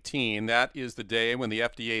COVID-19. That is the day when the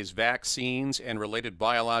FDA's Vaccines and Related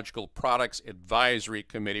Biological Products Advisory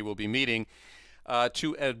Committee will be meeting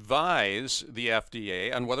to advise the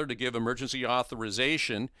FDA on whether to give emergency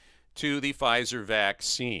authorization to the Pfizer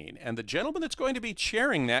vaccine. And the gentleman that's going to be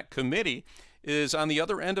chairing that committee is on the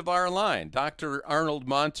other end of our line. Dr. Arnold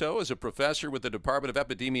Monto is a professor with the Department of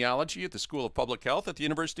Epidemiology at the School of Public Health at the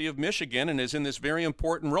University of Michigan and is in this very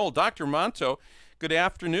important role. Dr. Monto, good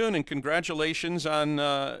afternoon and congratulations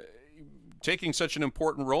on taking such an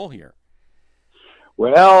important role here.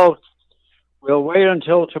 Well, we'll wait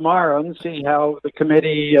until tomorrow and see how the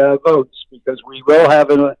committee votes, because we will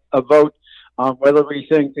have a vote on whether we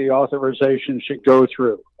think the authorization should go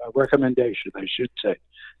through. A recommendation, I should say.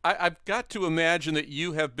 I've got to imagine that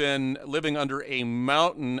you have been living under a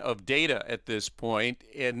mountain of data at this point,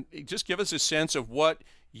 and just give us a sense of what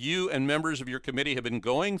you and members of your committee have been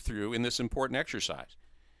going through in this important exercise.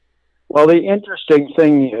 Well, the interesting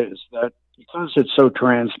thing is that because it's so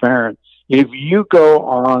transparent, if you go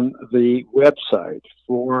on the website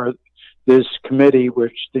for this committee,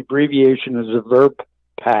 which the abbreviation is a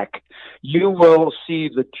VRBPAC, you will see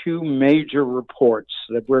the two major reports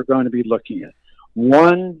that we're going to be looking at.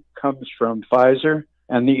 One comes from Pfizer,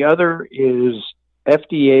 and the other is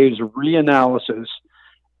FDA's reanalysis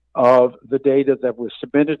of the data that was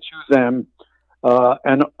submitted to them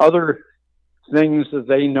and other things that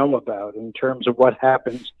they know about in terms of what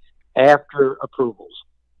happens after approvals.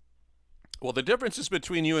 Well, the differences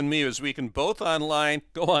between you and me is we can both go online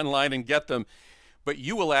and get them, but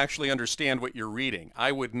you will actually understand what you're reading.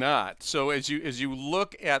 I would not. So as you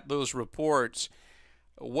look at those reports,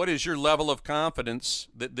 what is your level of confidence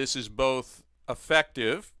that this is both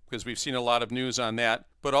effective, because we've seen a lot of news on that,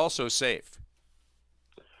 but also safe?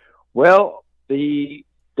 Well, the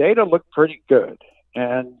data look pretty good.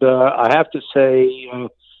 And I have to say,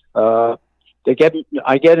 I get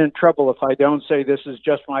in trouble if I don't say this is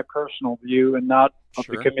just my personal view and not of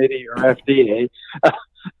the committee or FDA.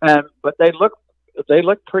 But they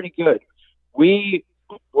look pretty good. We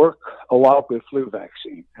work a lot with flu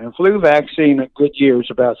vaccine, and flu vaccine at good year is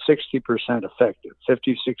about 60% effective,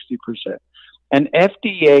 50-60%. And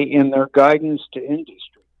FDA, in their guidance to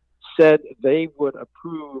industry, said they would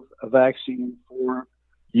approve a vaccine for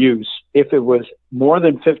use if it was more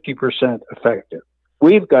than 50% effective.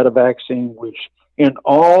 We've got a vaccine which, in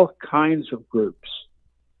all kinds of groups,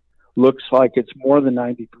 looks like it's more than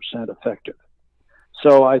 90% effective.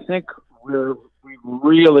 So I think we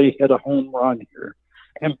really hit a home run here.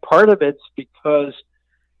 And part of it's because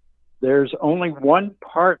there's only one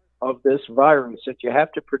part of this virus that you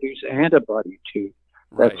have to produce antibody to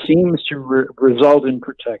that seems to result in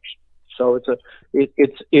protection. So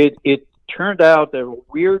it turned out that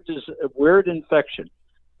a weird infection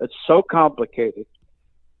that's so complicated,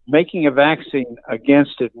 making a vaccine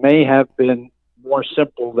against it may have been more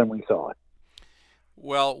simple than we thought.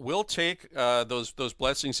 Well, we'll take those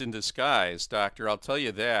blessings in disguise, Doctor. I'll tell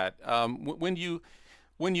you that.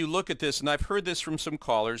 When you look at this, and I've heard this from some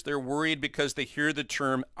callers, they're worried because they hear the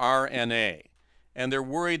term RNA, and they're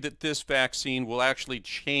worried that this vaccine will actually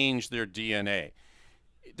change their DNA.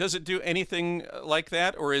 Does it do anything like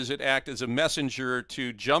that, or is it act as a messenger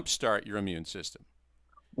to jumpstart your immune system?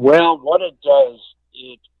 Well, what it does,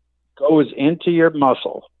 it goes into your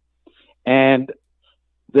muscle, and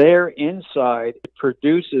there inside it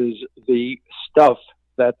produces the stuff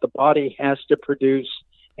that the body has to produce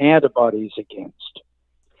antibodies against.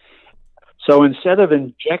 So instead of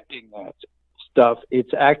injecting that stuff,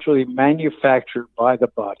 it's actually manufactured by the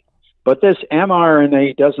body. But this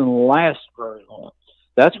mRNA doesn't last very long.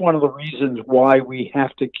 That's one of the reasons why we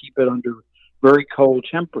have to keep it under very cold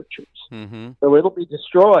temperatures. Mm-hmm. So it'll be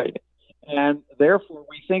destroyed. And therefore,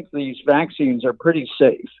 we think these vaccines are pretty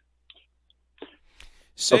safe.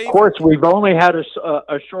 Of course, we've only had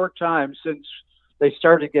a short time since they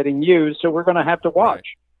started getting used, so we're going to have to watch.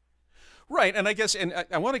 Right, and I guess, and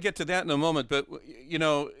I want to get to that in a moment, but, you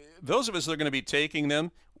know, those of us that are going to be taking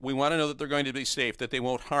them, we want to know that they're going to be safe, that they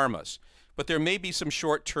won't harm us. But there may be some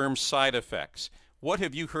short-term side effects. What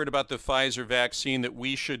have you heard about the Pfizer vaccine that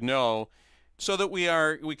we should know so that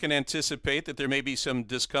we can anticipate that there may be some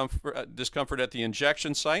discomfort at the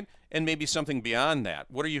injection site and maybe something beyond that?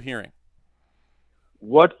 What are you hearing?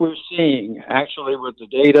 What we're seeing, actually, with the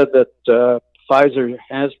data that Pfizer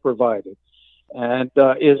has provided, and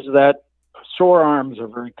is that sore arms are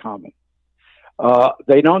very common.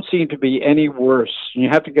 They don't seem to be any worse. You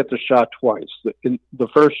have to get the shot twice, the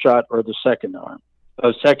first shot or the second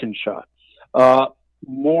shot.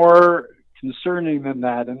 More concerning than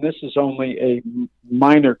that, and this is only a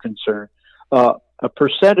minor concern, a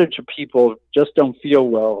percentage of people just don't feel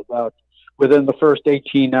well about within the first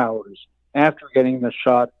 18 hours after getting the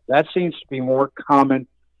shot. That seems to be more common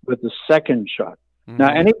with the second shot. Mm-hmm.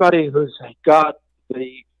 Now, anybody who's got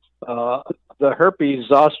the herpes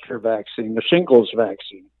zoster vaccine, the shingles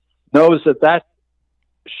vaccine, knows that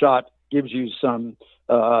shot gives you some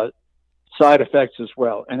side effects as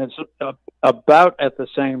well, and it's about at the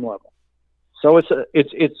same level. So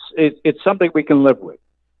it's something we can live with.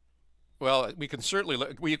 Well, we can certainly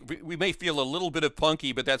we may feel a little bit of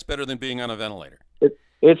punky, but that's better than being on a ventilator.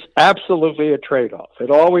 It's absolutely a trade-off.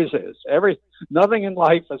 It always is. Nothing in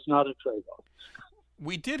life is not a trade-off.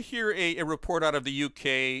 We did hear a report out of the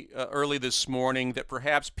UK early this morning that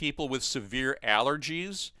perhaps people with severe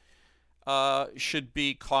allergies should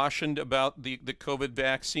be cautioned about the COVID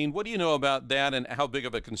vaccine. What do you know about that, and how big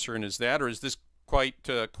of a concern is that, or is this quite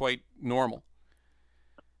normal?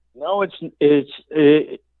 No, it's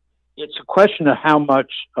a question of how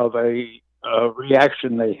much of a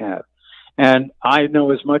reaction they have. And I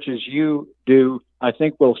know as much as you do. I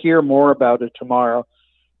think we'll hear more about it tomorrow,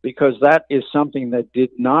 because that is something that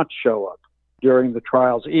did not show up during the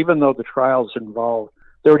trials, even though the trials involved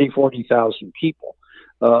 40,000 people.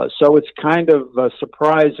 So it's kind of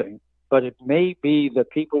surprising, but it may be that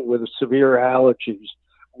people with severe allergies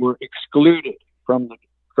were excluded from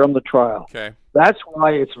the trial. Okay. That's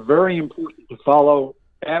why it's very important to follow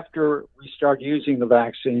after we start using the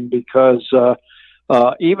vaccine, because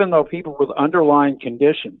even though people with underlying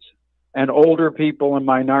conditions and older people and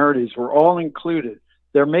minorities were all included,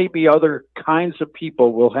 there may be other kinds of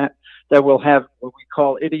people that will have what we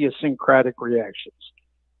call idiosyncratic reactions.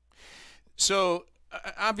 So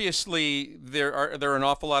obviously there are an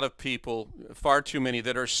awful lot of people, far too many,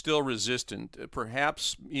 that are still resistant,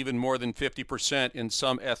 perhaps even more than 50% in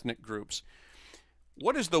some ethnic groups.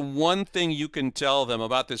 What is the one thing you can tell them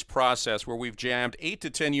about this process where we've jammed 8 to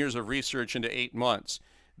 10 years of research into 8 months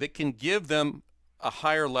that can give them a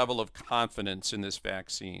higher level of confidence in this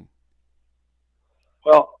vaccine?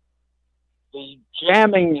 Well, the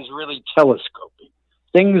jamming is really telescoping.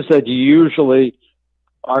 Things that usually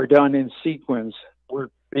are done in sequence were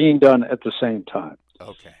being done at the same time.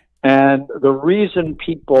 Okay. And the reason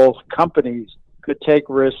companies could take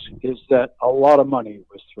risks is that a lot of money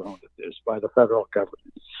was thrown at this by the federal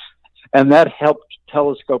government. And that helped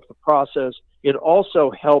telescope the process. It also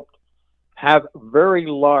helped have very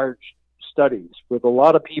large studies with a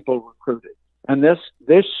lot of people recruited. And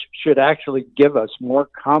this should actually give us more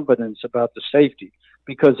confidence about the safety,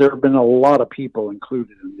 because there have been a lot of people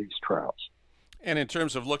included in these trials. And in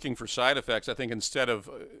terms of looking for side effects, I think instead of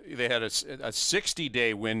they had a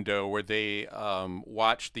 60-day window where they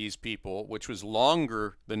watched these people, which was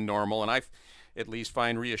longer than normal, and I at least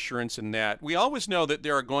find reassurance in that. We always know that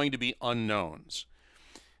there are going to be unknowns,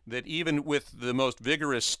 that even with the most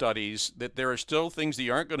vigorous studies, that there are still things that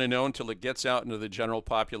you aren't going to know until it gets out into the general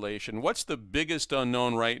population. What's the biggest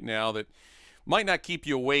unknown right now that might not keep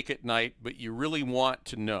you awake at night, but you really want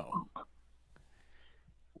to know?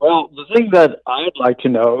 Well, the thing that I'd like to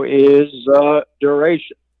know is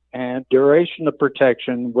duration and duration of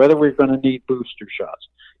protection, whether we're going to need booster shots.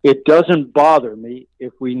 It doesn't bother me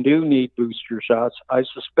if we do need booster shots. I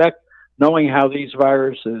suspect, knowing how these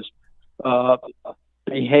viruses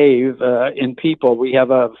behave in people, we have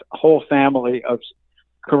a whole family of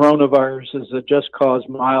coronaviruses that just cause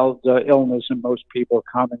mild illness in most people,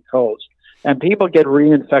 common colds, and people get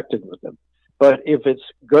reinfected with them. But if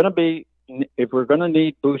we're going to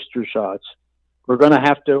need booster shots, we're going to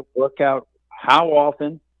have to work out how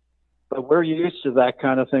often, but we're used to that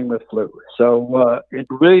kind of thing with flu. So it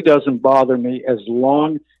really doesn't bother me as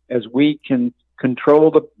long as we can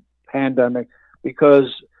control the pandemic,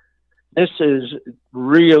 because this is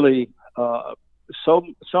really so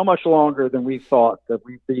much longer than we thought that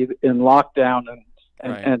we'd be in lockdown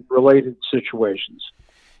and related situations.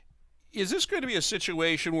 Is this going to be a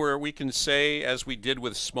situation where we can say, as we did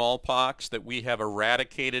with smallpox, that we have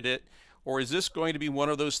eradicated it? Or is this going to be one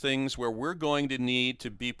of those things where we're going to need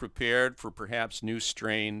to be prepared for perhaps new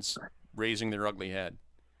strains raising their ugly head?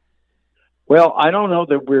 Well, I don't know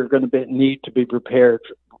that we're going to need to be prepared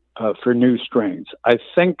for new strains. I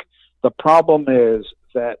think the problem is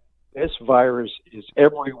that this virus is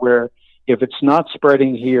everywhere. If it's not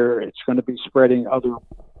spreading here, it's going to be spreading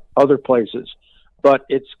other places. But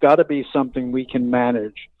it's got to be something we can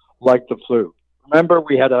manage, like the flu. Remember,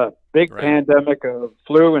 we had a big pandemic of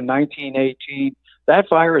flu in 1918. That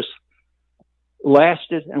virus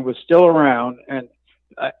lasted and was still around, and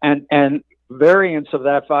variants of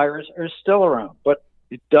that virus are still around, but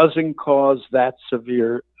it doesn't cause that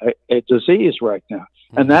severe a disease right now.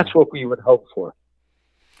 And that's what we would hope for.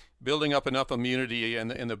 Building up enough immunity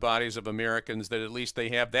in the bodies of Americans that at least they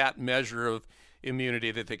have that measure of immunity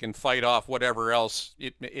that they can fight off whatever else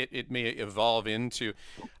it may evolve into.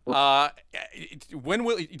 How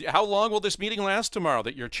long will this meeting last tomorrow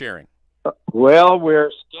that you're chairing? Well, we're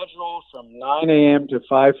scheduled from 9 a.m. to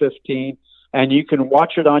 5:15, and you can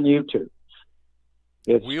watch it on YouTube.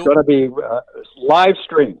 It's going to be live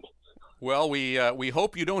streamed. Well, we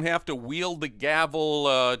hope you don't have to wield the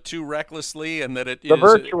gavel too recklessly, and that it the is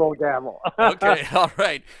virtual gavel. Okay, all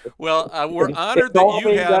right. Well, we're honored that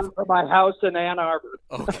you have done from my house in Ann Arbor.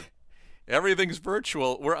 Okay. Everything's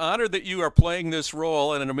virtual. We're honored that you are playing this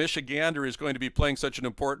role, and a Michigander is going to be playing such an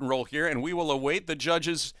important role here, and we will await the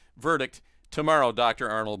judge's verdict tomorrow,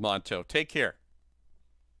 Dr. Arnold Monto. Take care.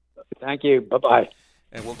 Thank you. Bye-bye.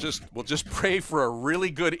 And we'll just pray for a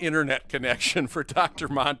really good internet connection for Dr.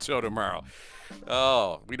 Monto tomorrow.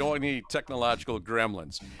 Oh, we don't want any technological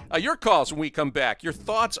gremlins. Your calls when we come back. Your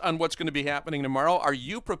thoughts on what's going to be happening tomorrow. Are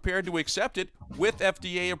you prepared to accept it with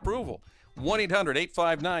FDA approval?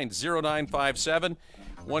 1-800-859-0957.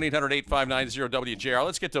 1-800-859-0WJR.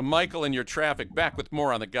 Let's get to Michael and your traffic. Back with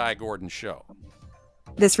more on The Guy Gordon Show.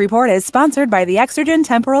 This report is sponsored by the Exergen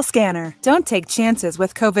Temporal Scanner. Don't take chances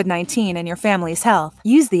with COVID-19 and your family's health.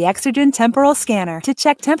 Use the Exergen Temporal Scanner to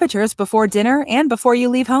check temperatures before dinner and before you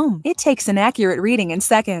leave home. It takes an accurate reading in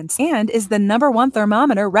seconds and is the #1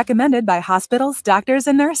 thermometer recommended by hospitals, doctors,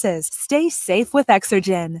 and nurses. Stay safe with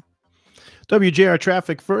Exergen. WJR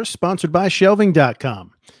Traffic First, sponsored by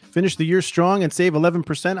Shelving.com. Finish the year strong and save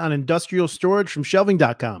 11% on industrial storage from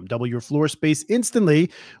Shelving.com. Double your floor space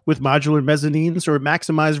instantly with modular mezzanines, or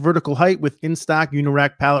maximize vertical height with in-stock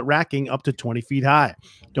Unirack pallet racking up to 20 feet high.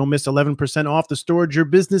 Don't miss 11% off the storage your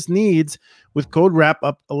business needs with code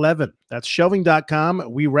WRAP-UP11. That's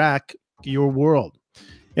Shelving.com. We rack your world.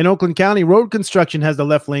 In Oakland County, road construction has the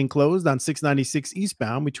left lane closed on 696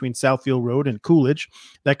 eastbound between Southfield Road and Coolidge.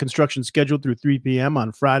 That construction scheduled through 3 p.m.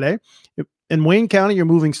 on Friday. In Wayne County, you're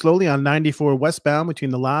moving slowly on 94 westbound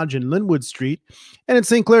between the Lodge and Linwood Street. And in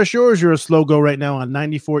St. Clair Shores, you're a slow go right now on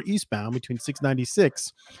 94 eastbound between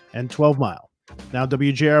 696 and 12 Mile. Now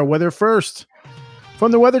WJR Weather First.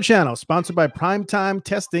 From the Weather Channel, sponsored by Primetime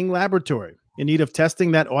Testing Laboratory. In need of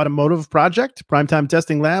testing that automotive project? Primetime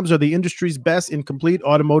Testing Labs are the industry's best in complete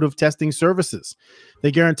automotive testing services.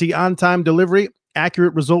 They guarantee on-time delivery,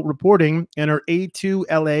 accurate result reporting, and are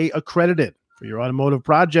A2LA accredited. For your automotive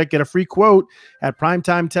project, get a free quote at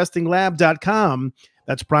primetimetestinglab.com.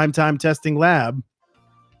 That's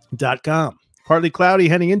primetimetestinglab.com. Partly cloudy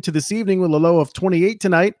heading into this evening with a low of 28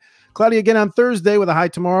 tonight. Cloudy again on Thursday with a high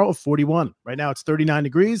tomorrow of 41. Right now it's 39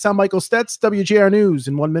 degrees. I'm Michael Stetz, WJR News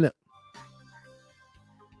in 1 minute.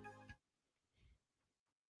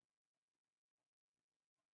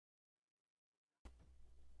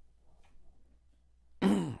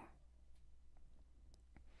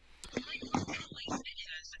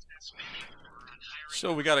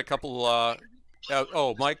 So we got a couple.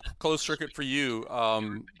 Mike, closed circuit for you.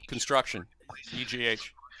 Construction,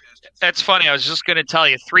 EGH. That's funny. I was just going to tell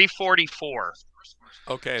you, 344.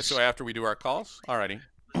 Okay, so after we do our calls, alrighty.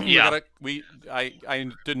 Yeah.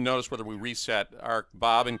 I didn't notice whether we reset. Are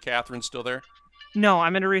Bob and Catherine still there? No,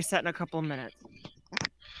 I'm going to reset in a couple of minutes.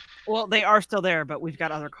 Well, they are still there, but we've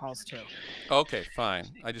got other calls too. Okay, fine.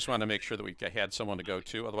 I just wanted to make sure that we had someone to go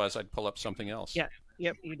to. Otherwise, I'd pull up something else. Yeah.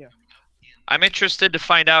 Yep, you do. I'm interested to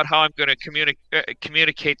find out how I'm going to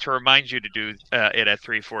communicate to remind you to do it at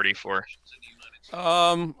 344.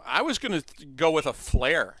 I was going to go with a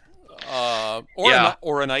flare,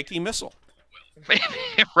 or a Nike missile.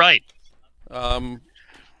 Right. I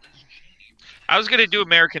was going to do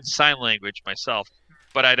American Sign Language myself,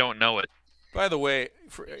 but I don't know it. By the way,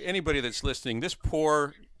 for anybody that's listening, this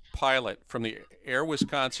poor pilot from the Air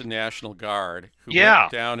Wisconsin National Guard who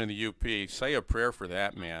went down in the UP, say a prayer for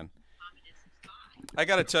that man. I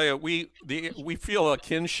got to tell you, we feel a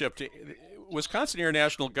kinship to Wisconsin Air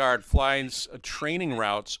National Guard flies training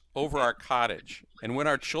routes over our cottage. And when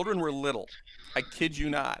our children were little, I kid you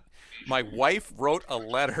not, my wife wrote a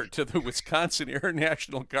letter to the Wisconsin Air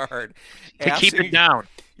National Guard to keep it down.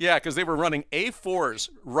 Yeah, because they were running A4s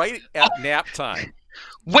right at nap time.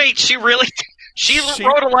 Wait, she really? She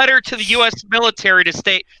wrote a letter to the U.S. military to ask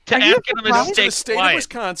them to stay to the state of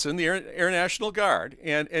Wisconsin, the Air National Guard,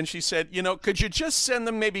 and she said, could you just send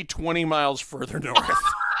them maybe 20 miles further north?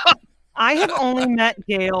 I have only met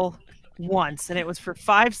Gail once, and it was for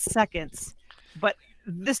 5 seconds, but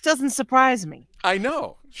this doesn't surprise me. I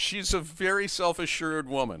know. She's a very self-assured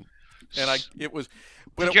woman, and it was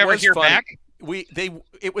Did you ever hear back?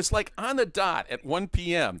 It was like on the dot at 1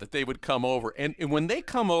 p.m. that they would come over, and when they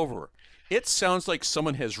come over, it sounds like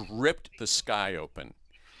someone has ripped the sky open.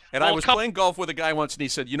 And I was playing golf with a guy once, and he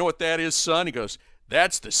said, "You know what that is, son?" He goes,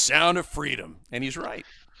 "That's the sound of freedom," and he's right.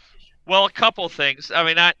 Well, a couple things. I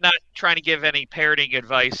mean, not trying to give any parenting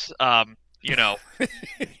advice,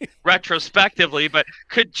 retrospectively, but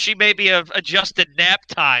could she maybe have adjusted nap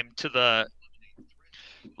time to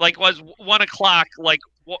was 1 o'clock,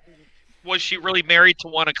 was she really married to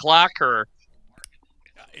 1 o'clock, or?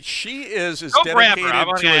 She is as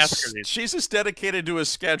she's as dedicated to a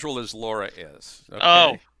schedule as Laura is. Okay?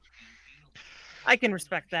 Oh. I can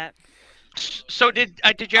respect that. So did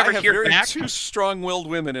you ever hear back? I have two strong-willed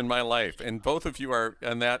women in my life, and both of you are,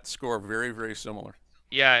 on that score, very, very similar.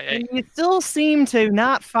 Yeah. And you still seem to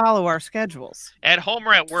not follow our schedules. At home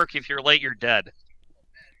or at work, if you're late, you're dead.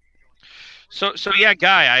 So yeah,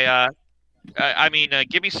 Guy, I mean,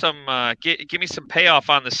 give me some payoff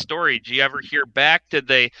on the story. Did you ever hear back? Did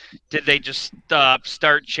they just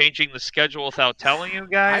start changing the schedule without telling you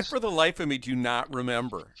guys? I, for the life of me, do not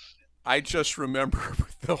remember. I just remember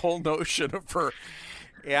the whole notion of her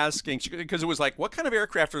asking, because it was like, "What kind of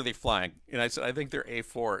aircraft are they flying?" And I said, "I think they're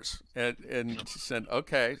A4s." And she said,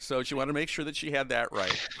 "Okay." So she wanted to make sure that she had that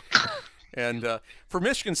right. And for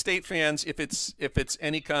Michigan State fans, if it's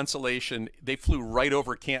any consolation, they flew right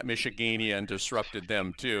over Camp Michigania and disrupted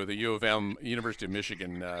them too. The U of M, University of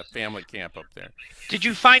Michigan family camp up there. Did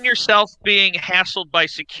you find yourself being hassled by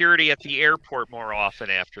security at the airport more often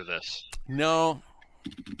after this? No,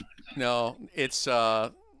 it's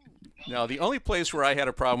no. The only place where I had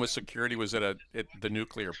a problem with security was at the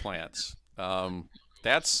nuclear plants.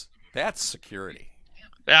 That's security.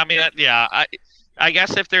 I mean, I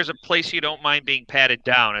guess if there's a place you don't mind being patted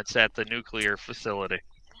down, it's at the nuclear facility.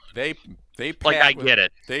 They pat I get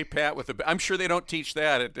it. They pat with I'm sure they don't teach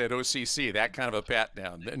that at OCC, that kind of a pat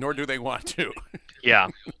down, nor do they want to. Yeah.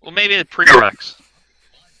 Well, maybe the prereqs.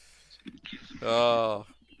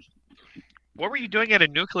 What were you doing at a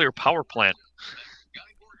nuclear power plant?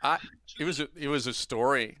 It was a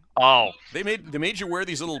story. Oh. They made you wear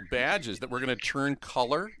these little badges that were going to turn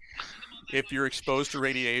color if you're exposed to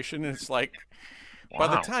radiation, and it's like, wow.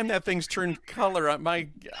 By the time that thing's turned color,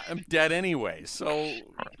 I'm dead anyway. So,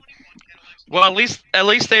 well, at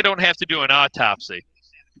least they don't have to do an autopsy.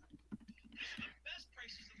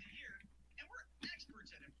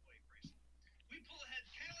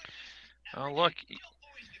 Oh, look.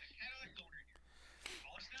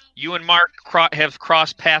 You and Mark have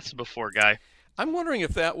crossed paths before, Guy. I'm wondering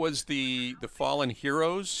if that was the Fallen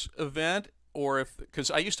Heroes event, or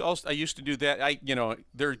because I used to do that.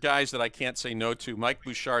 There are guys that I can't say no to. Mike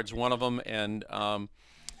Bouchard's one of them, and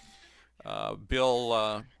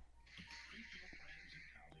Bill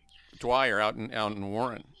Dwyer out in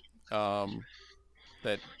Warren.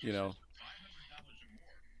 That, you know,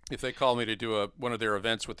 if they call me to do one of their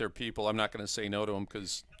events with their people, I'm not going to say no to them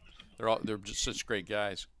because they're just such great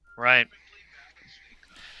guys. Right.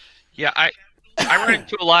 Yeah, I run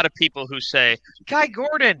into a lot of people who say, Guy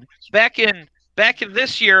Gordon, back in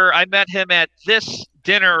this year, I met him at this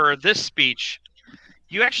dinner or this speech.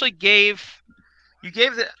 You actually I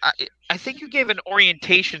think you gave an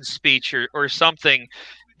orientation speech or something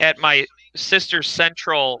at my sister's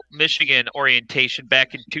Central Michigan orientation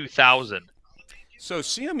back in 2000. So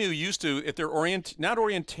CMU used to, at their not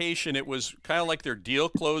orientation, it was kind of like their deal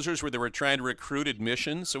closers where they were trying to recruit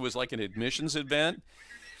admissions. So it was like an admissions event.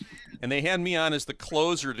 And they had me on as the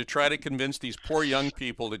closer to try to convince these poor young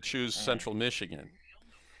people to choose Central Michigan.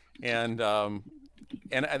 And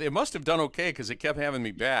it must have done okay because they kept having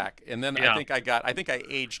me back. And then I think I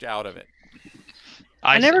aged out of it.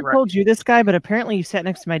 I never told you this guy, but apparently you sat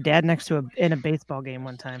next to my dad in a baseball game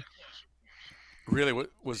one time. Really?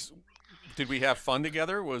 Did we have fun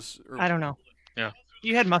together? I don't know. Yeah.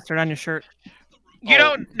 You had mustard on your shirt. You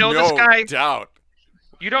don't know this guy? No doubt.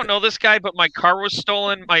 You don't know this guy, but my car was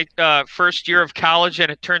stolen my first year of college, and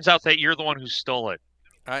it turns out that you're the one who stole it.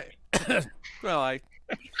 No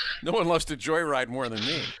one loves to joyride more than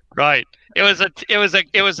me. Right. It was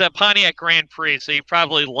a Pontiac Grand Prix, so you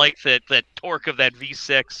probably liked that torque of that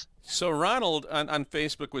V6. So Ronald on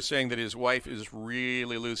Facebook was saying that his wife is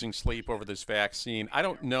really losing sleep over this vaccine. I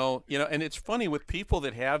don't know, and it's funny with people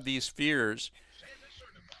that have these fears,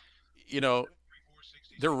 they're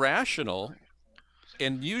rational.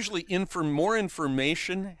 And usually more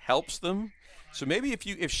information helps them. So maybe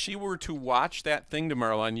if she were to watch that thing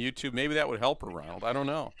tomorrow on YouTube, maybe that would help her, Ronald. I don't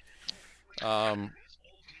know.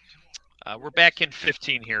 We're back in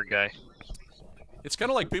 15 here, Guy. It's kind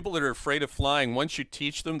of like people that are afraid of flying. Once you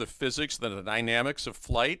teach them the physics, the dynamics of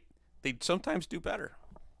flight, they sometimes do better.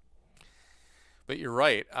 But you're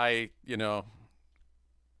right. I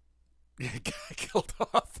killed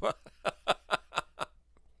off.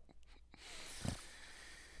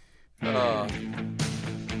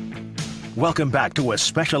 Welcome back to a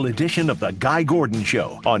special edition of The Guy Gordon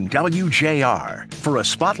Show on WJR for a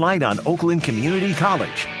spotlight on Oakland Community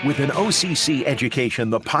College. With an OCC education,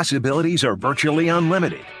 the possibilities are virtually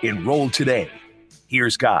unlimited. Enroll today.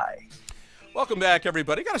 Here's Guy. Welcome back,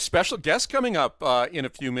 everybody. Got a special guest coming up in a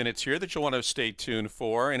few minutes here that you'll want to stay tuned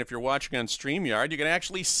for. And if you're watching on StreamYard, you can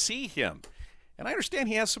actually see him. And I understand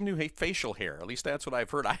he has some new facial hair. At least that's what I've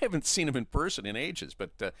heard. I haven't seen him in person in ages,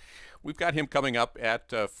 but we've got him coming up at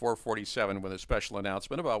 4:47 with a special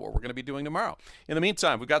announcement about what we're going to be doing tomorrow. In the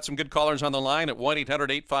meantime, we've got some good callers on the line at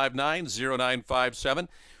 1-800-859-0957,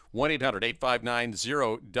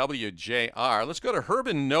 1-800-859-0WJR. Let's go to Herb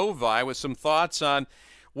in Novi with some thoughts on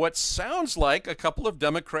what sounds like a couple of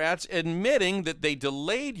Democrats admitting that they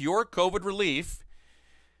delayed your COVID relief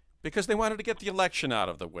because they wanted to get the election out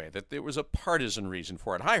of the way, that there was a partisan reason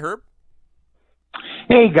for it. Hi, Herb.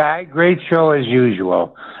 Hey, Guy. Great show as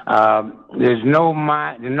usual. There's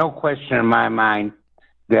no question in my mind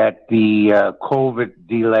that the COVID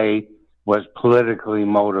delay was politically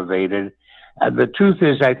motivated. The truth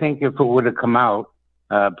is, I think if it would have come out,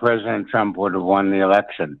 President Trump would have won the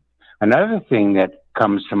election. Another thing that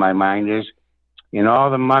comes to my mind is, in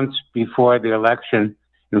all the months before the election,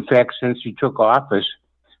 in fact, since he took office,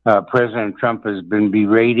 President Trump has been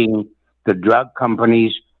berating the drug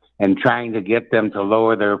companies and trying to get them to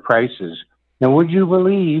lower their prices. And would you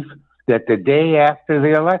believe that the day after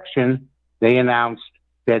the election, they announced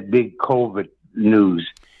that big COVID news?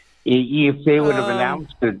 If they would have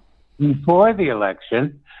announced it before the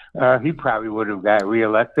election, he probably would have got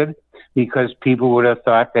reelected because people would have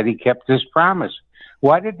thought that he kept his promise.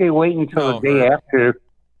 Why did they wait until the day after?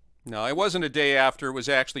 No, it wasn't a day after. It was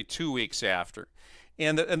actually 2 weeks after.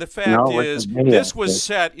 And the fact is, this was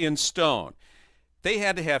set in stone. They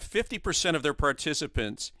had to have 50% of their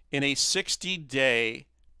participants in a 60-day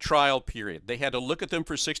trial period. They had to look at them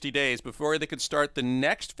for 60 days before they could start the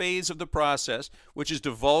next phase of the process, which is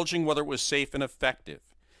divulging whether it was safe and effective.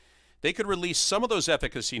 They could release some of those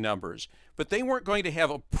efficacy numbers, but they weren't going to have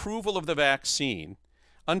approval of the vaccine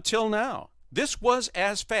until now. This was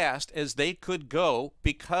as fast as they could go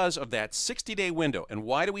because of that 60-day window. And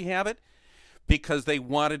why do we have it? Because they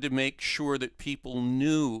wanted to make sure that people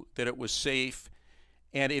knew that it was safe.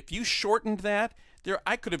 And if you shortened that,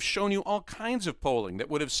 I could have shown you all kinds of polling that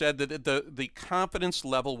would have said that the confidence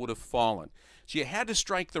level would have fallen. So you had to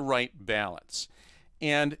strike the right balance.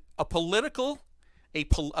 And a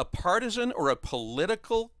partisan or a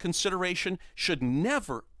political consideration should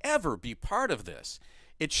never, ever be part of this.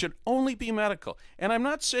 It should only be medical. And I'm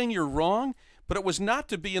not saying you're wrong, but it was not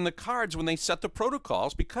to be in the cards when they set the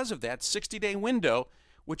protocols because of that 60-day window,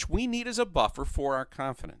 which we need as a buffer for our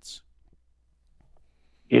confidence.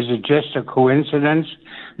 Is it just a coincidence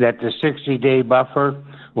that the 60-day buffer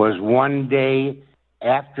was 1 day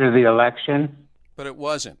after the election? But it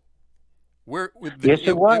wasn't. Yes,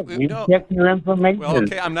 it was. You checked your information. Well,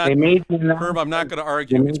 okay, I'm not, Herb, I'm not going to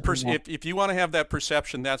argue. If you want to have that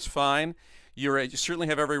perception, that's fine. You certainly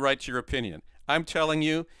have every right to your opinion. I'm telling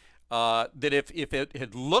you that if it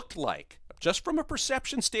had looked like, just from a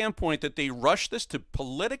perception standpoint, that they rushed this to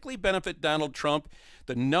politically benefit Donald Trump,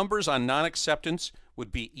 the numbers on non-acceptance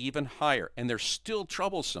would be even higher, and they're still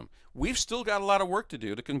troublesome. We've still got a lot of work to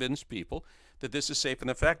do to convince people that this is safe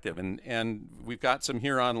and effective, and we've got some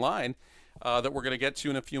here online that we're going to get to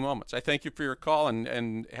in a few moments. I thank you for your call,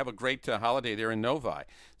 and have a great holiday there in Novi.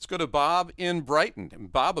 Let's go to Bob in Brighton.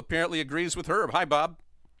 And Bob apparently agrees with Herb. Hi, Bob.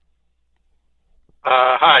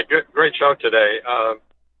 Hi, great show today.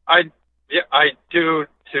 I do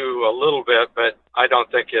too a little bit, but I don't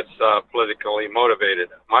think it's politically motivated.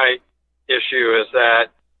 My issue is that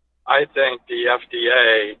I think the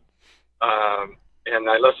FDA, and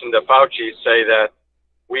I listened to Fauci say that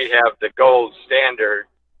we have the gold standard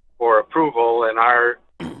for approval, and our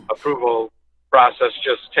approval process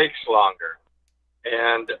just takes longer.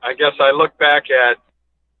 And I guess I look back at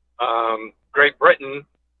Great Britain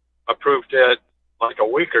approved it like a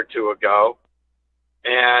week or two ago,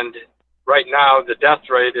 and right now the death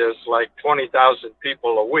rate is like 20,000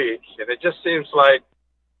 people a week, and it just seems like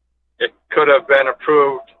it could have been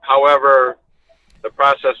approved however the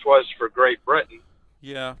process was for Great Britain.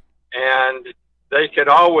 Yeah. And they could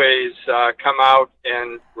always come out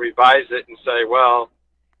and revise it and say, well,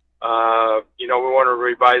 we want to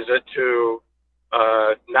revise it to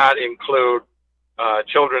not include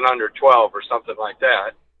children under 12 or something like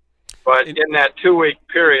that. But in that 2-week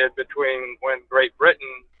period between when Great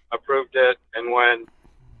Britain approved it and when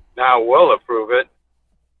now we'll approve it,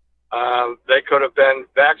 they could have been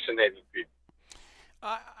vaccinated people.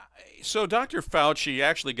 So Dr. Fauci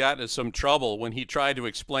actually got into some trouble when he tried to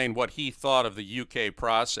explain what he thought of the UK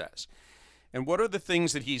process. And what are the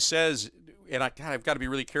things that he says, and I've got to be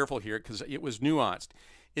really careful here because it was nuanced,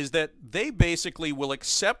 is that they basically will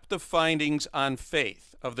accept the findings on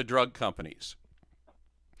faith of the drug companies.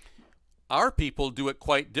 Our people do it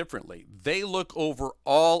quite differently. They look over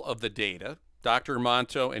all of the data, Dr.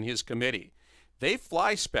 Monto and his committee. They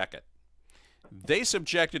fly-spec it. They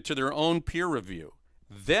subject it to their own peer review.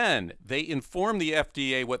 Then they inform the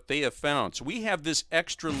FDA what they have found. So we have this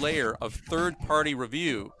extra layer of third-party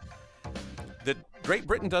review that Great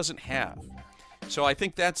Britain doesn't have. So I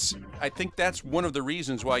think that's one of the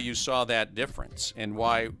reasons why you saw that difference, and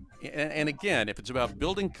why. And again, if it's about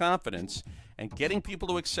building confidence and getting people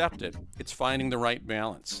to accept it, it's finding the right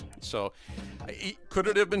balance. So could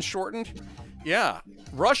it have been shortened? Yeah.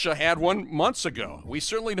 Russia had one months ago. We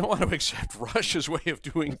certainly don't want to accept Russia's way of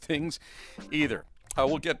doing things either.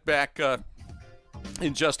 We'll get back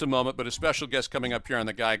in just a moment, but a special guest coming up here on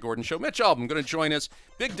the Guy Gordon Show. Mitch Albom going to join us.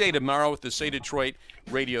 Big day tomorrow with the Say Detroit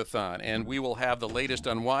Radiothon, and we will have the latest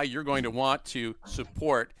on why you're going to want to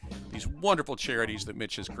support these wonderful charities that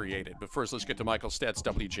Mitch has created. But first, let's get to Michael Stetz,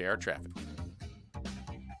 WJR Traffic.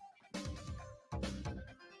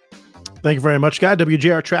 Thank you very much, Guy.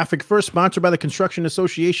 WJR Traffic First, sponsored by the Construction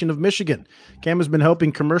Association of Michigan. CAM has been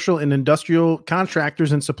helping commercial and industrial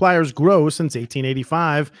contractors and suppliers grow since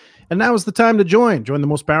 1885, and now is the time to join. Join the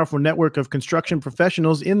most powerful network of construction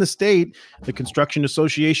professionals in the state, the Construction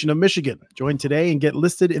Association of Michigan. Join today and get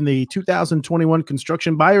listed in the 2021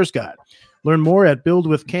 Construction Buyer's Guide. Learn more at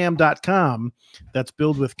buildwithcam.com. That's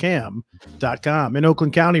buildwithcam.com. In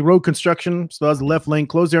Oakland County, road construction still has the left lane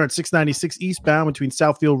closed there at 696 eastbound between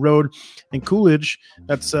Southfield Road and Coolidge.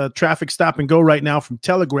 That's traffic stop and go right now from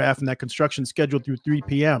Telegraph, and that construction scheduled through 3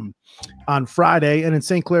 p.m. on Friday. And in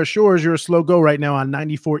St. Clair Shores, you're a slow go right now on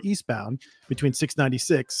 94 eastbound between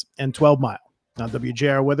 696 and 12 Mile. Now,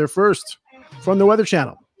 WJR weather first from the Weather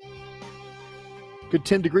Channel. Good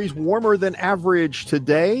 10 degrees warmer than average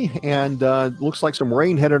today, and looks like some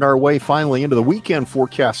rain headed our way finally into the weekend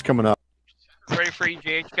forecast coming up. Ready for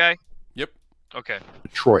EJH, Guy? Yep. Okay.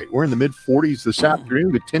 Detroit, we're in the mid-40s this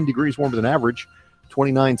afternoon, with 10 degrees warmer than average,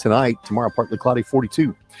 29 tonight. Tomorrow, partly cloudy,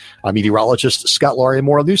 42. I'm meteorologist Scott Laurie,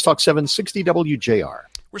 more on News Talk 760 WJR.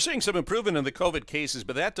 We're seeing some improvement in the COVID cases,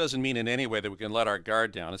 but that doesn't mean in any way that we can let our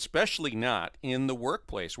guard down, especially not in the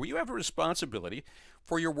workplace, where you have a responsibility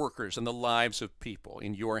for your workers and the lives of people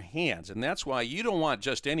in your hands. And that's why you don't want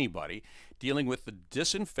just anybody dealing with the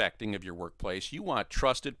disinfecting of your workplace. You want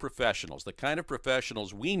trusted professionals, the kind of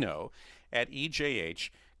professionals we know at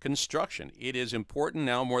EJH Construction. It is important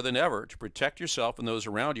now more than ever to protect yourself and those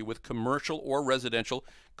around you with commercial or residential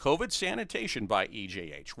COVID sanitation by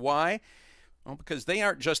EJH. Why? Well, because they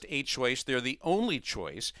aren't just a choice, they're the only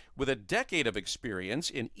choice with a decade of experience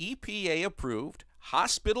in EPA-approved,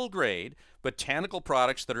 hospital-grade botanical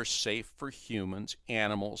products that are safe for humans,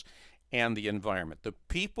 animals, and the environment, the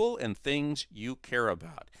people and things you care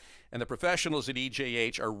about. And the professionals at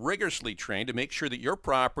EJH are rigorously trained to make sure that your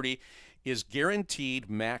property is guaranteed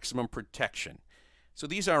maximum protection. So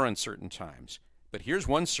these are uncertain times. But here's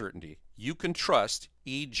one certainty. You can trust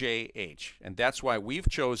EJH. And that's why we've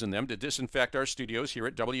chosen them to disinfect our studios here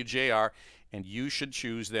at WJR. And you should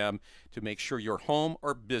choose them to make sure your home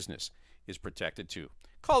or business is protected too.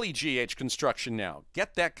 Call EJH Construction now.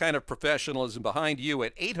 Get that kind of professionalism behind you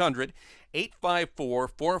at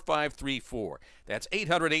 800-854-4534. That's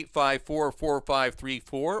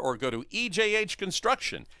 800-854-4534, or go to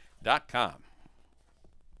ejhconstruction.com.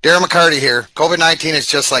 Darren McCarty here. COVID-19 is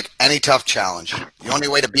just like any tough challenge. The only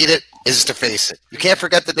way to beat it is to face it. You can't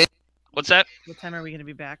forget the day. What's that? What time are we going to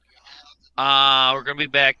be back? We're going to be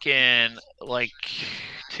back in like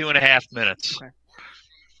 2.5 minutes. Okay.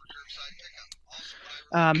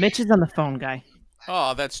 Mitch is on the phone, guy.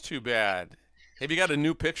 Oh, that's too bad. Have you got a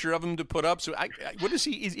new picture of him to put up? So, what is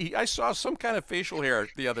he? I saw some kind of facial hair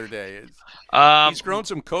the other day. He's grown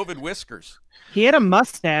some COVID whiskers. He had a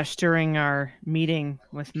mustache during our meeting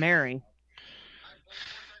with Mary.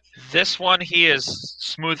 This one, he is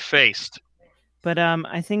smooth-faced. But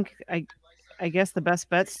I guess the best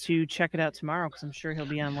bet's to check it out tomorrow, because I'm sure he'll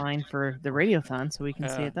be online for the Radiothon, so we can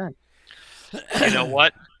see it then. You know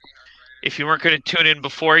what? If you weren't going to tune in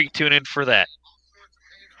before, you tune in for that.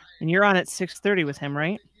 And you're on at 6:30 with him,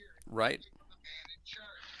 right? Right.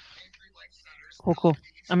 Cool.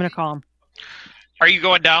 I'm going to call him. Are you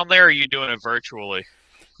going down there, or are you doing it virtually?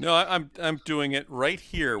 No, I'm doing it right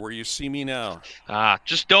here where you see me now.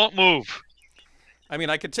 Just don't move. I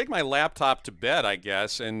mean, I could take my laptop to bed, I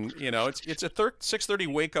guess, and it's a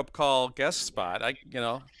 6:30 wake up call guest spot.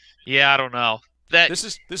 Yeah, I don't know.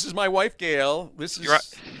 This is my wife, Gail. This is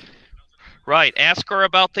right. Ask her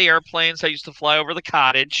about the airplanes I used to fly over the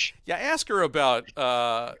cottage. Yeah, ask her about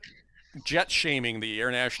jet shaming the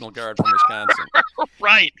Air National Guard from Wisconsin.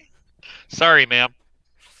 Right. Sorry, ma'am.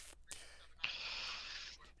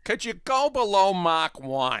 Could you go below Mach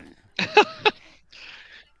 1?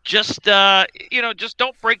 Just don't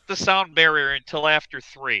break the sound barrier until after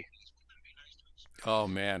 3. Oh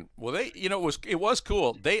man. Well, it was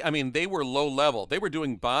cool. They were low level. They were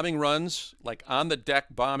doing bombing runs, like on the deck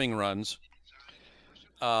bombing runs,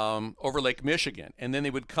 over Lake Michigan, and then they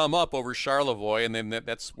would come up over Charlevoix, and then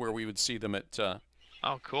that's where we would see them at.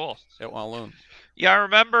 Oh, cool. At Walloon. Yeah, I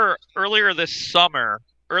remember earlier this summer,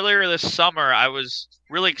 I was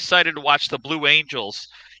really excited to watch the Blue Angels,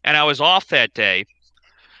 and I was off that day.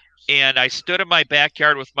 And I stood in my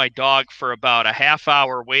backyard with my dog for about a half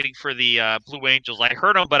hour waiting for the Blue Angels. I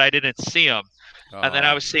heard them, but I didn't see them. And then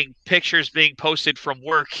I was seeing pictures being posted from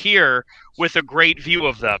work here with a great view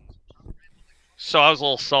of them. So I was a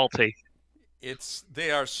little salty.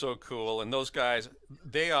 They are so cool. And those guys,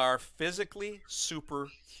 they are physically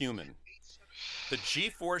superhuman. The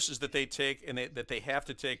G-forces that they take and that they have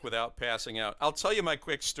to take without passing out. I'll tell you my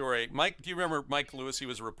quick story. Mike, do you remember Mike Lewis? He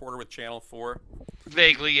was a reporter with Channel 4.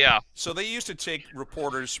 Vaguely, yeah. So they used to take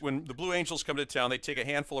reporters, when the Blue Angels come to town, they take a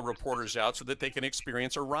handful of reporters out so that they can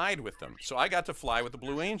experience a ride with them. So I got to fly with the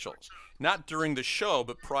Blue Angels, not during the show,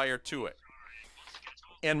 but prior to it.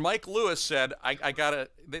 And Mike Lewis said,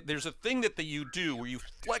 there's a thing that you do where you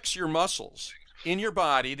flex your muscles in your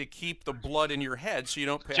body to keep the blood in your head so you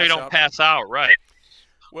don't pass out. So you don't pass out, right.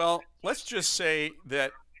 Well, let's just say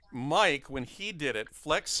that Mike, when he did it,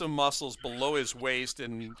 flexed some muscles below his waist,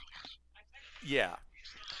 and yeah.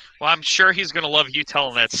 Well, I'm sure he's going to love you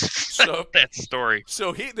telling that story.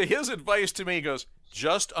 So his advice to me goes,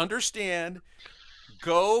 just understand,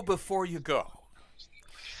 go before you go.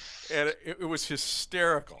 And it was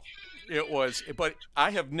hysterical. But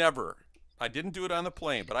I didn't do it on the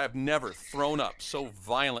plane, but I have never thrown up so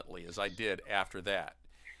violently as I did after that.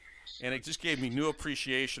 And it just gave me new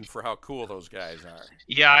appreciation for how cool those guys are.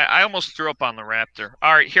 Yeah, I almost threw up on the Raptor.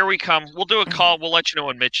 All right, here we come. We'll do a call. We'll let you know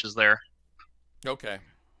when Mitch is there. Okay.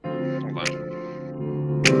 Hold on.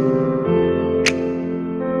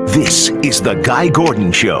 This is The Guy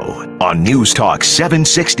Gordon Show on News Talk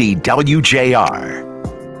 760 WJR.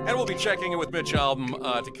 And we'll be checking in with Mitch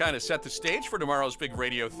Albom to kind of set the stage for tomorrow's big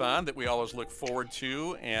radiothon that we always look forward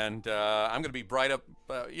to. And I'm going to be bright up.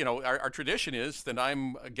 Our tradition is that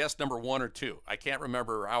I'm a guest number 1 or 2. I can't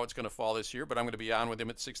remember how it's going to fall this year, but I'm going to be on with him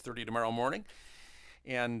at 6:30 tomorrow morning.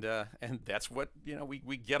 And that's what,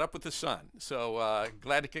 we get up with the sun. So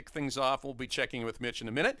glad to kick things off. We'll be checking with Mitch in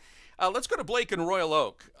a minute. Let's go to Blake in Royal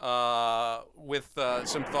Oak with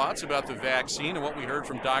some thoughts about the vaccine and what we heard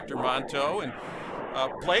from Dr. Monto. And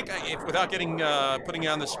Blake, without putting you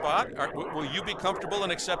on the spot, will you be comfortable in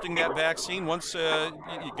accepting that vaccine once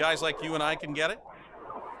guys like you and I can get it?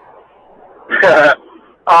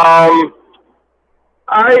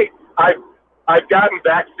 I've gotten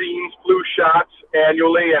vaccines, flu shots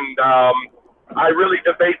annually, and I really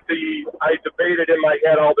debate it in my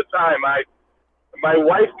head all the time. My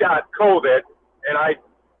wife got COVID, and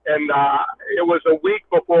it was a week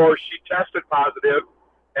before she tested positive,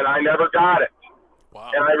 and I never got it.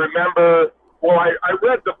 Wow. And I remember, I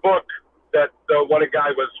read the book that the one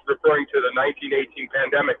guy was referring to, the 1918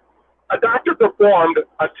 pandemic. A doctor performed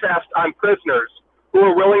a test on prisoners who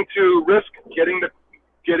were willing to risk getting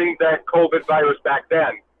that COVID virus back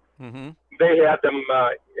then. Mm-hmm. They had them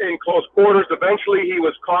in close quarters. Eventually, he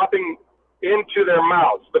was coughing into their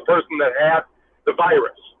mouths, the person that had the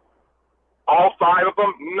virus. All 5 of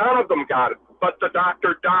them, none of them got it, but the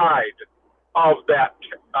doctor died of that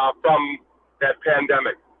from that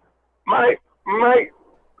pandemic. My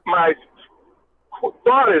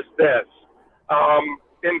thought is this: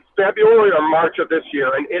 in February or March of this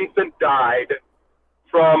year, an infant died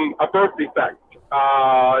from a birth defect.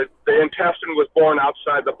 The intestine was born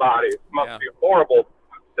outside the body. It must be a horrible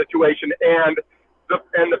situation, and the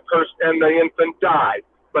infant died.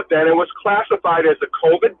 But then it was classified as a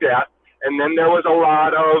COVID death, and then there was a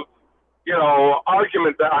lot of,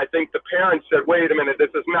 argument that I think the parents said, "Wait a minute,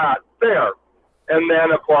 this is not fair." And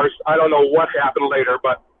then, of course, I don't know what happened later,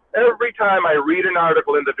 but every time I read an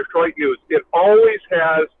article in the Detroit News, it always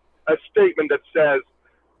has a statement that says,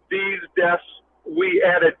 "These deaths, we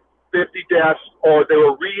added 50 deaths, or they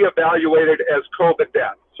were reevaluated as COVID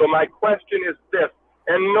deaths." So my question is this,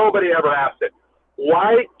 and nobody ever asked it: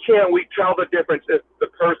 why can't we tell the difference if the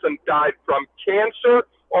person died from cancer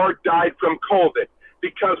or died from COVID?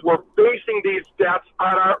 Because we're basing these deaths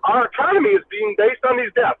on our economy is being based on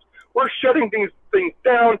these deaths. We're shutting these things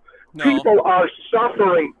down. No. People are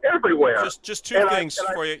suffering everywhere. Just two things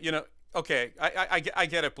for you. Okay, I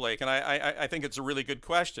get it, Blake, and I think it's a really good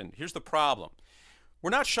question. Here's the problem. We're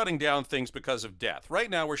not shutting down things because of death. Right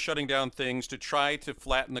now, we're shutting down things to try to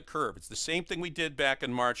flatten the curve. It's the same thing we did back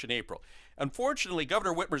in March and April. Unfortunately,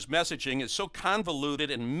 Governor Whitmer's messaging is so convoluted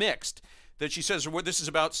and mixed that she says, well, this is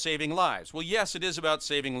about saving lives. Well, yes, it is about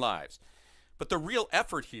saving lives. But the real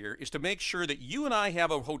effort here is to make sure that you and I have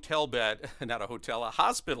a hotel bed, not a hotel, a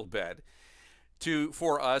hospital bed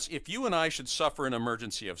for us if you and I should suffer an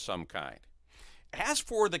emergency of some kind. As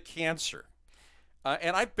for the cancer,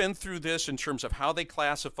 and I've been through this in terms of how they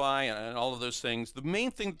classify and all of those things. The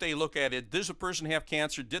main thing that they look at is, does a person have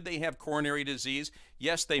cancer? Did they have coronary disease?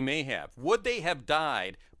 Yes, they may have. Would they have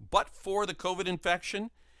died but for the COVID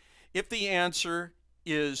infection? If the answer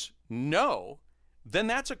is no, then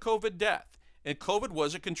that's a COVID death. And COVID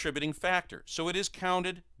was a contributing factor. So it is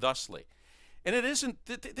counted thusly. And this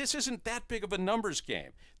isn't that big of a numbers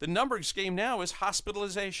game. The numbers game now is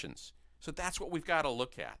hospitalizations. So that's what we've got to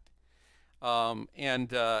look at.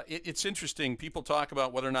 It's interesting. People talk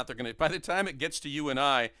about whether or not they're going to, by the time it gets to you and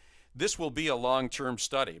I, this will be a long-term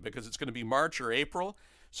study because it's going to be March or April.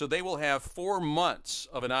 So they will have 4 months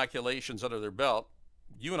of inoculations under their belt.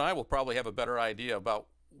 You and I will probably have a better idea about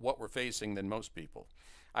what we're facing than most people.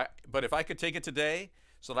 But if I could take it today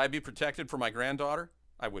so that I'd be protected for my granddaughter,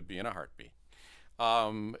 I would be in a heartbeat.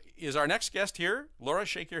 Is our next guest here? Laura,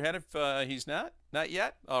 shake your head if he's not. Not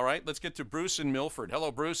yet? All right, let's get to Bruce in Milford.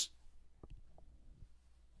 Hello, Bruce.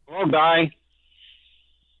 Hello, Guy.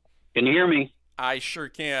 Can you hear me? I sure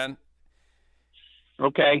can.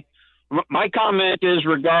 Okay. My comment is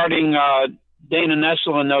regarding Dana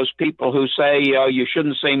Nessel and those people who say you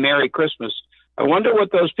shouldn't say Merry Christmas. I wonder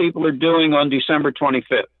what those people are doing on December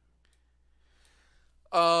 25th.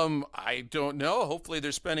 I don't know. Hopefully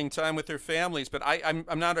they're spending time with their families, but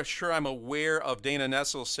I'm not sure I'm aware of Dana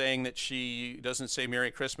Nessel saying that she doesn't say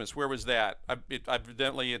Merry Christmas. Where was that?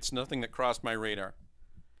 Evidently, it's nothing that crossed my radar.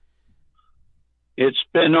 It's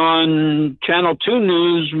been on Channel 2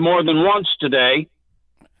 News more than once today.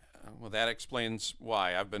 Well, that explains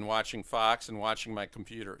why. I've been watching Fox and watching my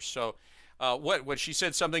computer. So what she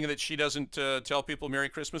said something that she doesn't tell people Merry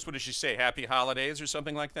Christmas? What did she say? Happy Holidays or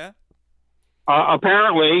something like that?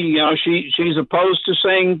 Apparently, you know, she's opposed to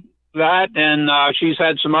saying that, and she's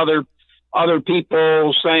had some other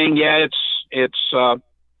people saying, yeah, it's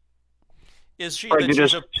Is she that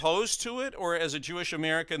she's opposed to it, or as a Jewish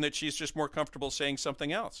American that she's just more comfortable saying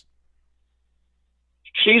something else?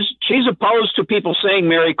 She's opposed to people saying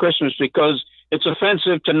Merry Christmas because It's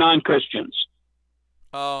offensive to non-Christians.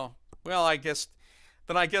 Oh, well, I guess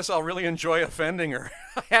I'll really enjoy offending her.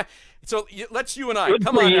 So let's you and I Good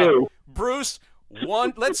come for on now. you. Bruce.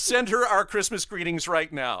 Let's send her our Christmas greetings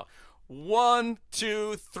right now. 1,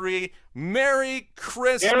 2, 3. Merry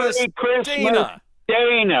Christmas, Merry Christmas, Dana.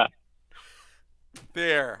 Dana.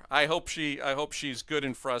 There. I hope she's good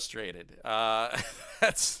and frustrated.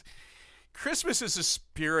 That's Christmas is a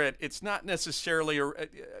spirit. It's not necessarily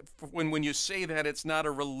when you say that, it's not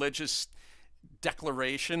a religious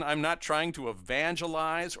declaration. I'm not trying to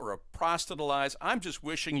evangelize or proselytize. I'm just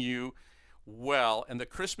wishing you well, and the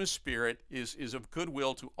Christmas spirit is of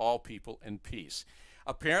goodwill to all people and peace.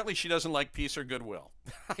 Apparently, she doesn't like peace or goodwill.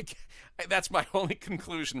 That's my only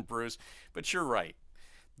conclusion, Bruce. But you're right.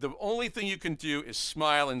 The only thing you can do is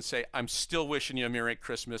smile and say, I'm still wishing you a Merry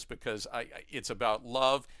Christmas, because it's about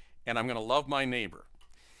love, and I'm going to love my neighbor.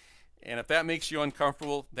 And if that makes you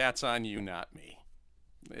uncomfortable, that's on you, not me.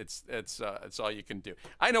 It's all you can do.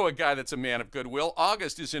 I know a guy that's a man of goodwill.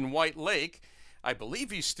 August is in White Lake. I believe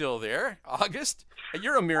he's still there. August,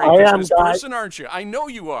 you're a Merry Christmas person, aren't you? I know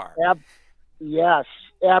you are. Yes,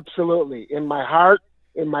 absolutely. In my heart,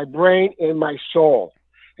 in my brain, in my soul.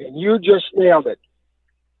 And you just nailed it.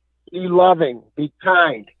 Be loving, be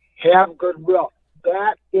kind, have goodwill.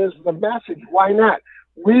 That is the message. Why not?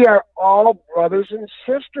 We are all brothers and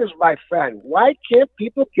sisters, my friend. Why can't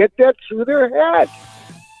people get that through their head?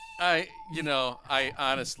 I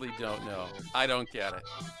honestly don't know. I don't get it.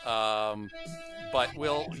 But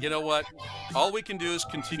you know what? All we can do is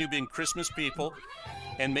continue being Christmas people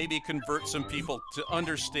and maybe convert some people to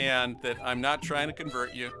understand that I'm not trying to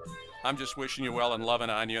convert you. I'm just wishing you well and loving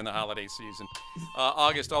on you in the holiday season.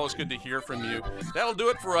 August, always good to hear from you. That'll do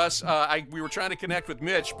it for us. We were trying to connect with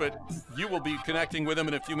Mitch, but you will be connecting with him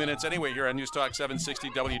in a few minutes anyway here on News Talk 760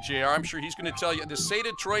 WJR. I'm sure he's going to tell you the Say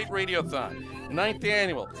Detroit Radiothon, 9th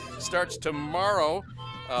annual, starts tomorrow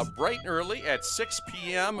bright and early at 6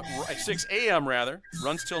 a.m.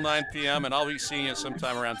 runs till 9 p.m., and I'll be seeing you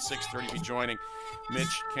sometime around 6:30, be joining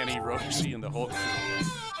Mitch, Kenny, Rosie, and the whole crew.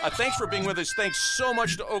 Thanks for being with us. Thanks so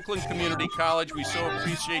much to Oakland Community College. We so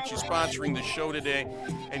appreciate you sponsoring the show today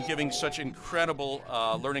and giving such incredible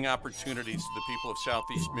learning opportunities to the people of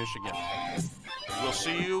Southeast Michigan. We'll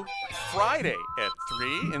see you Friday at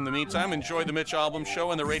 3. In the meantime, enjoy the Mitch Albom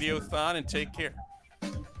Show and the Radiothon, and take care.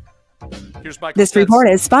 Here's Michael This report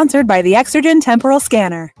is sponsored by the Exergen Temporal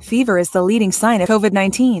Scanner. Fever is the leading sign of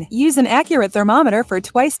COVID-19. Use an accurate thermometer for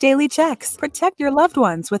twice daily checks. Protect your loved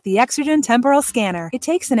ones with the Exergen Temporal Scanner. It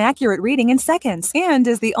takes an accurate reading in seconds and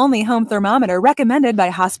is the only home thermometer recommended by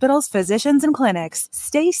hospitals, physicians, and clinics.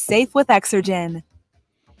 Stay safe with Exergen.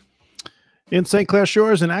 In St. Clair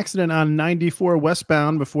Shores, an accident on 94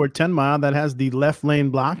 westbound before 10 Mile that has the left lane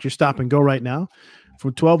blocked. Your stop and go right now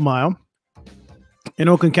from 12 Mile. In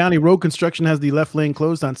Oakland County, road construction has the left lane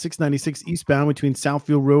closed on 696 eastbound between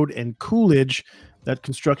Southfield Road and Coolidge. That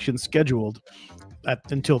construction scheduled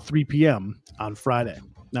until 3 p.m. on Friday.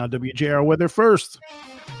 Now, WJR weather first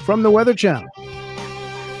from the Weather Channel.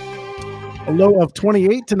 A low of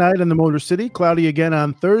 28 tonight in the Motor City. Cloudy again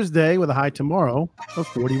on Thursday with a high tomorrow of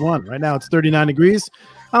 41. Right now, it's 39 degrees.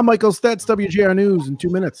 I'm Michael Stetz, WJR News in 2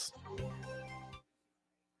 minutes.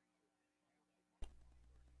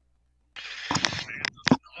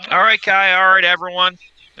 All right, Kai. All right, everyone.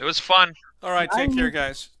 It was fun. All right, take care,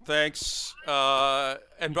 guys. Thanks.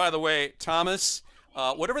 And by the way, Thomas,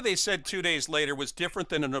 whatever they said 2 days later was different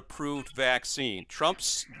than an approved vaccine.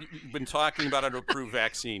 Trump's been talking about an approved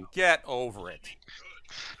vaccine. Get over it.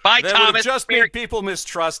 Bye, that Thomas. Would have just made people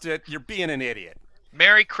mistrust it. You're being an idiot.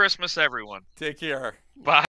 Merry Christmas, everyone. Take care. Bye.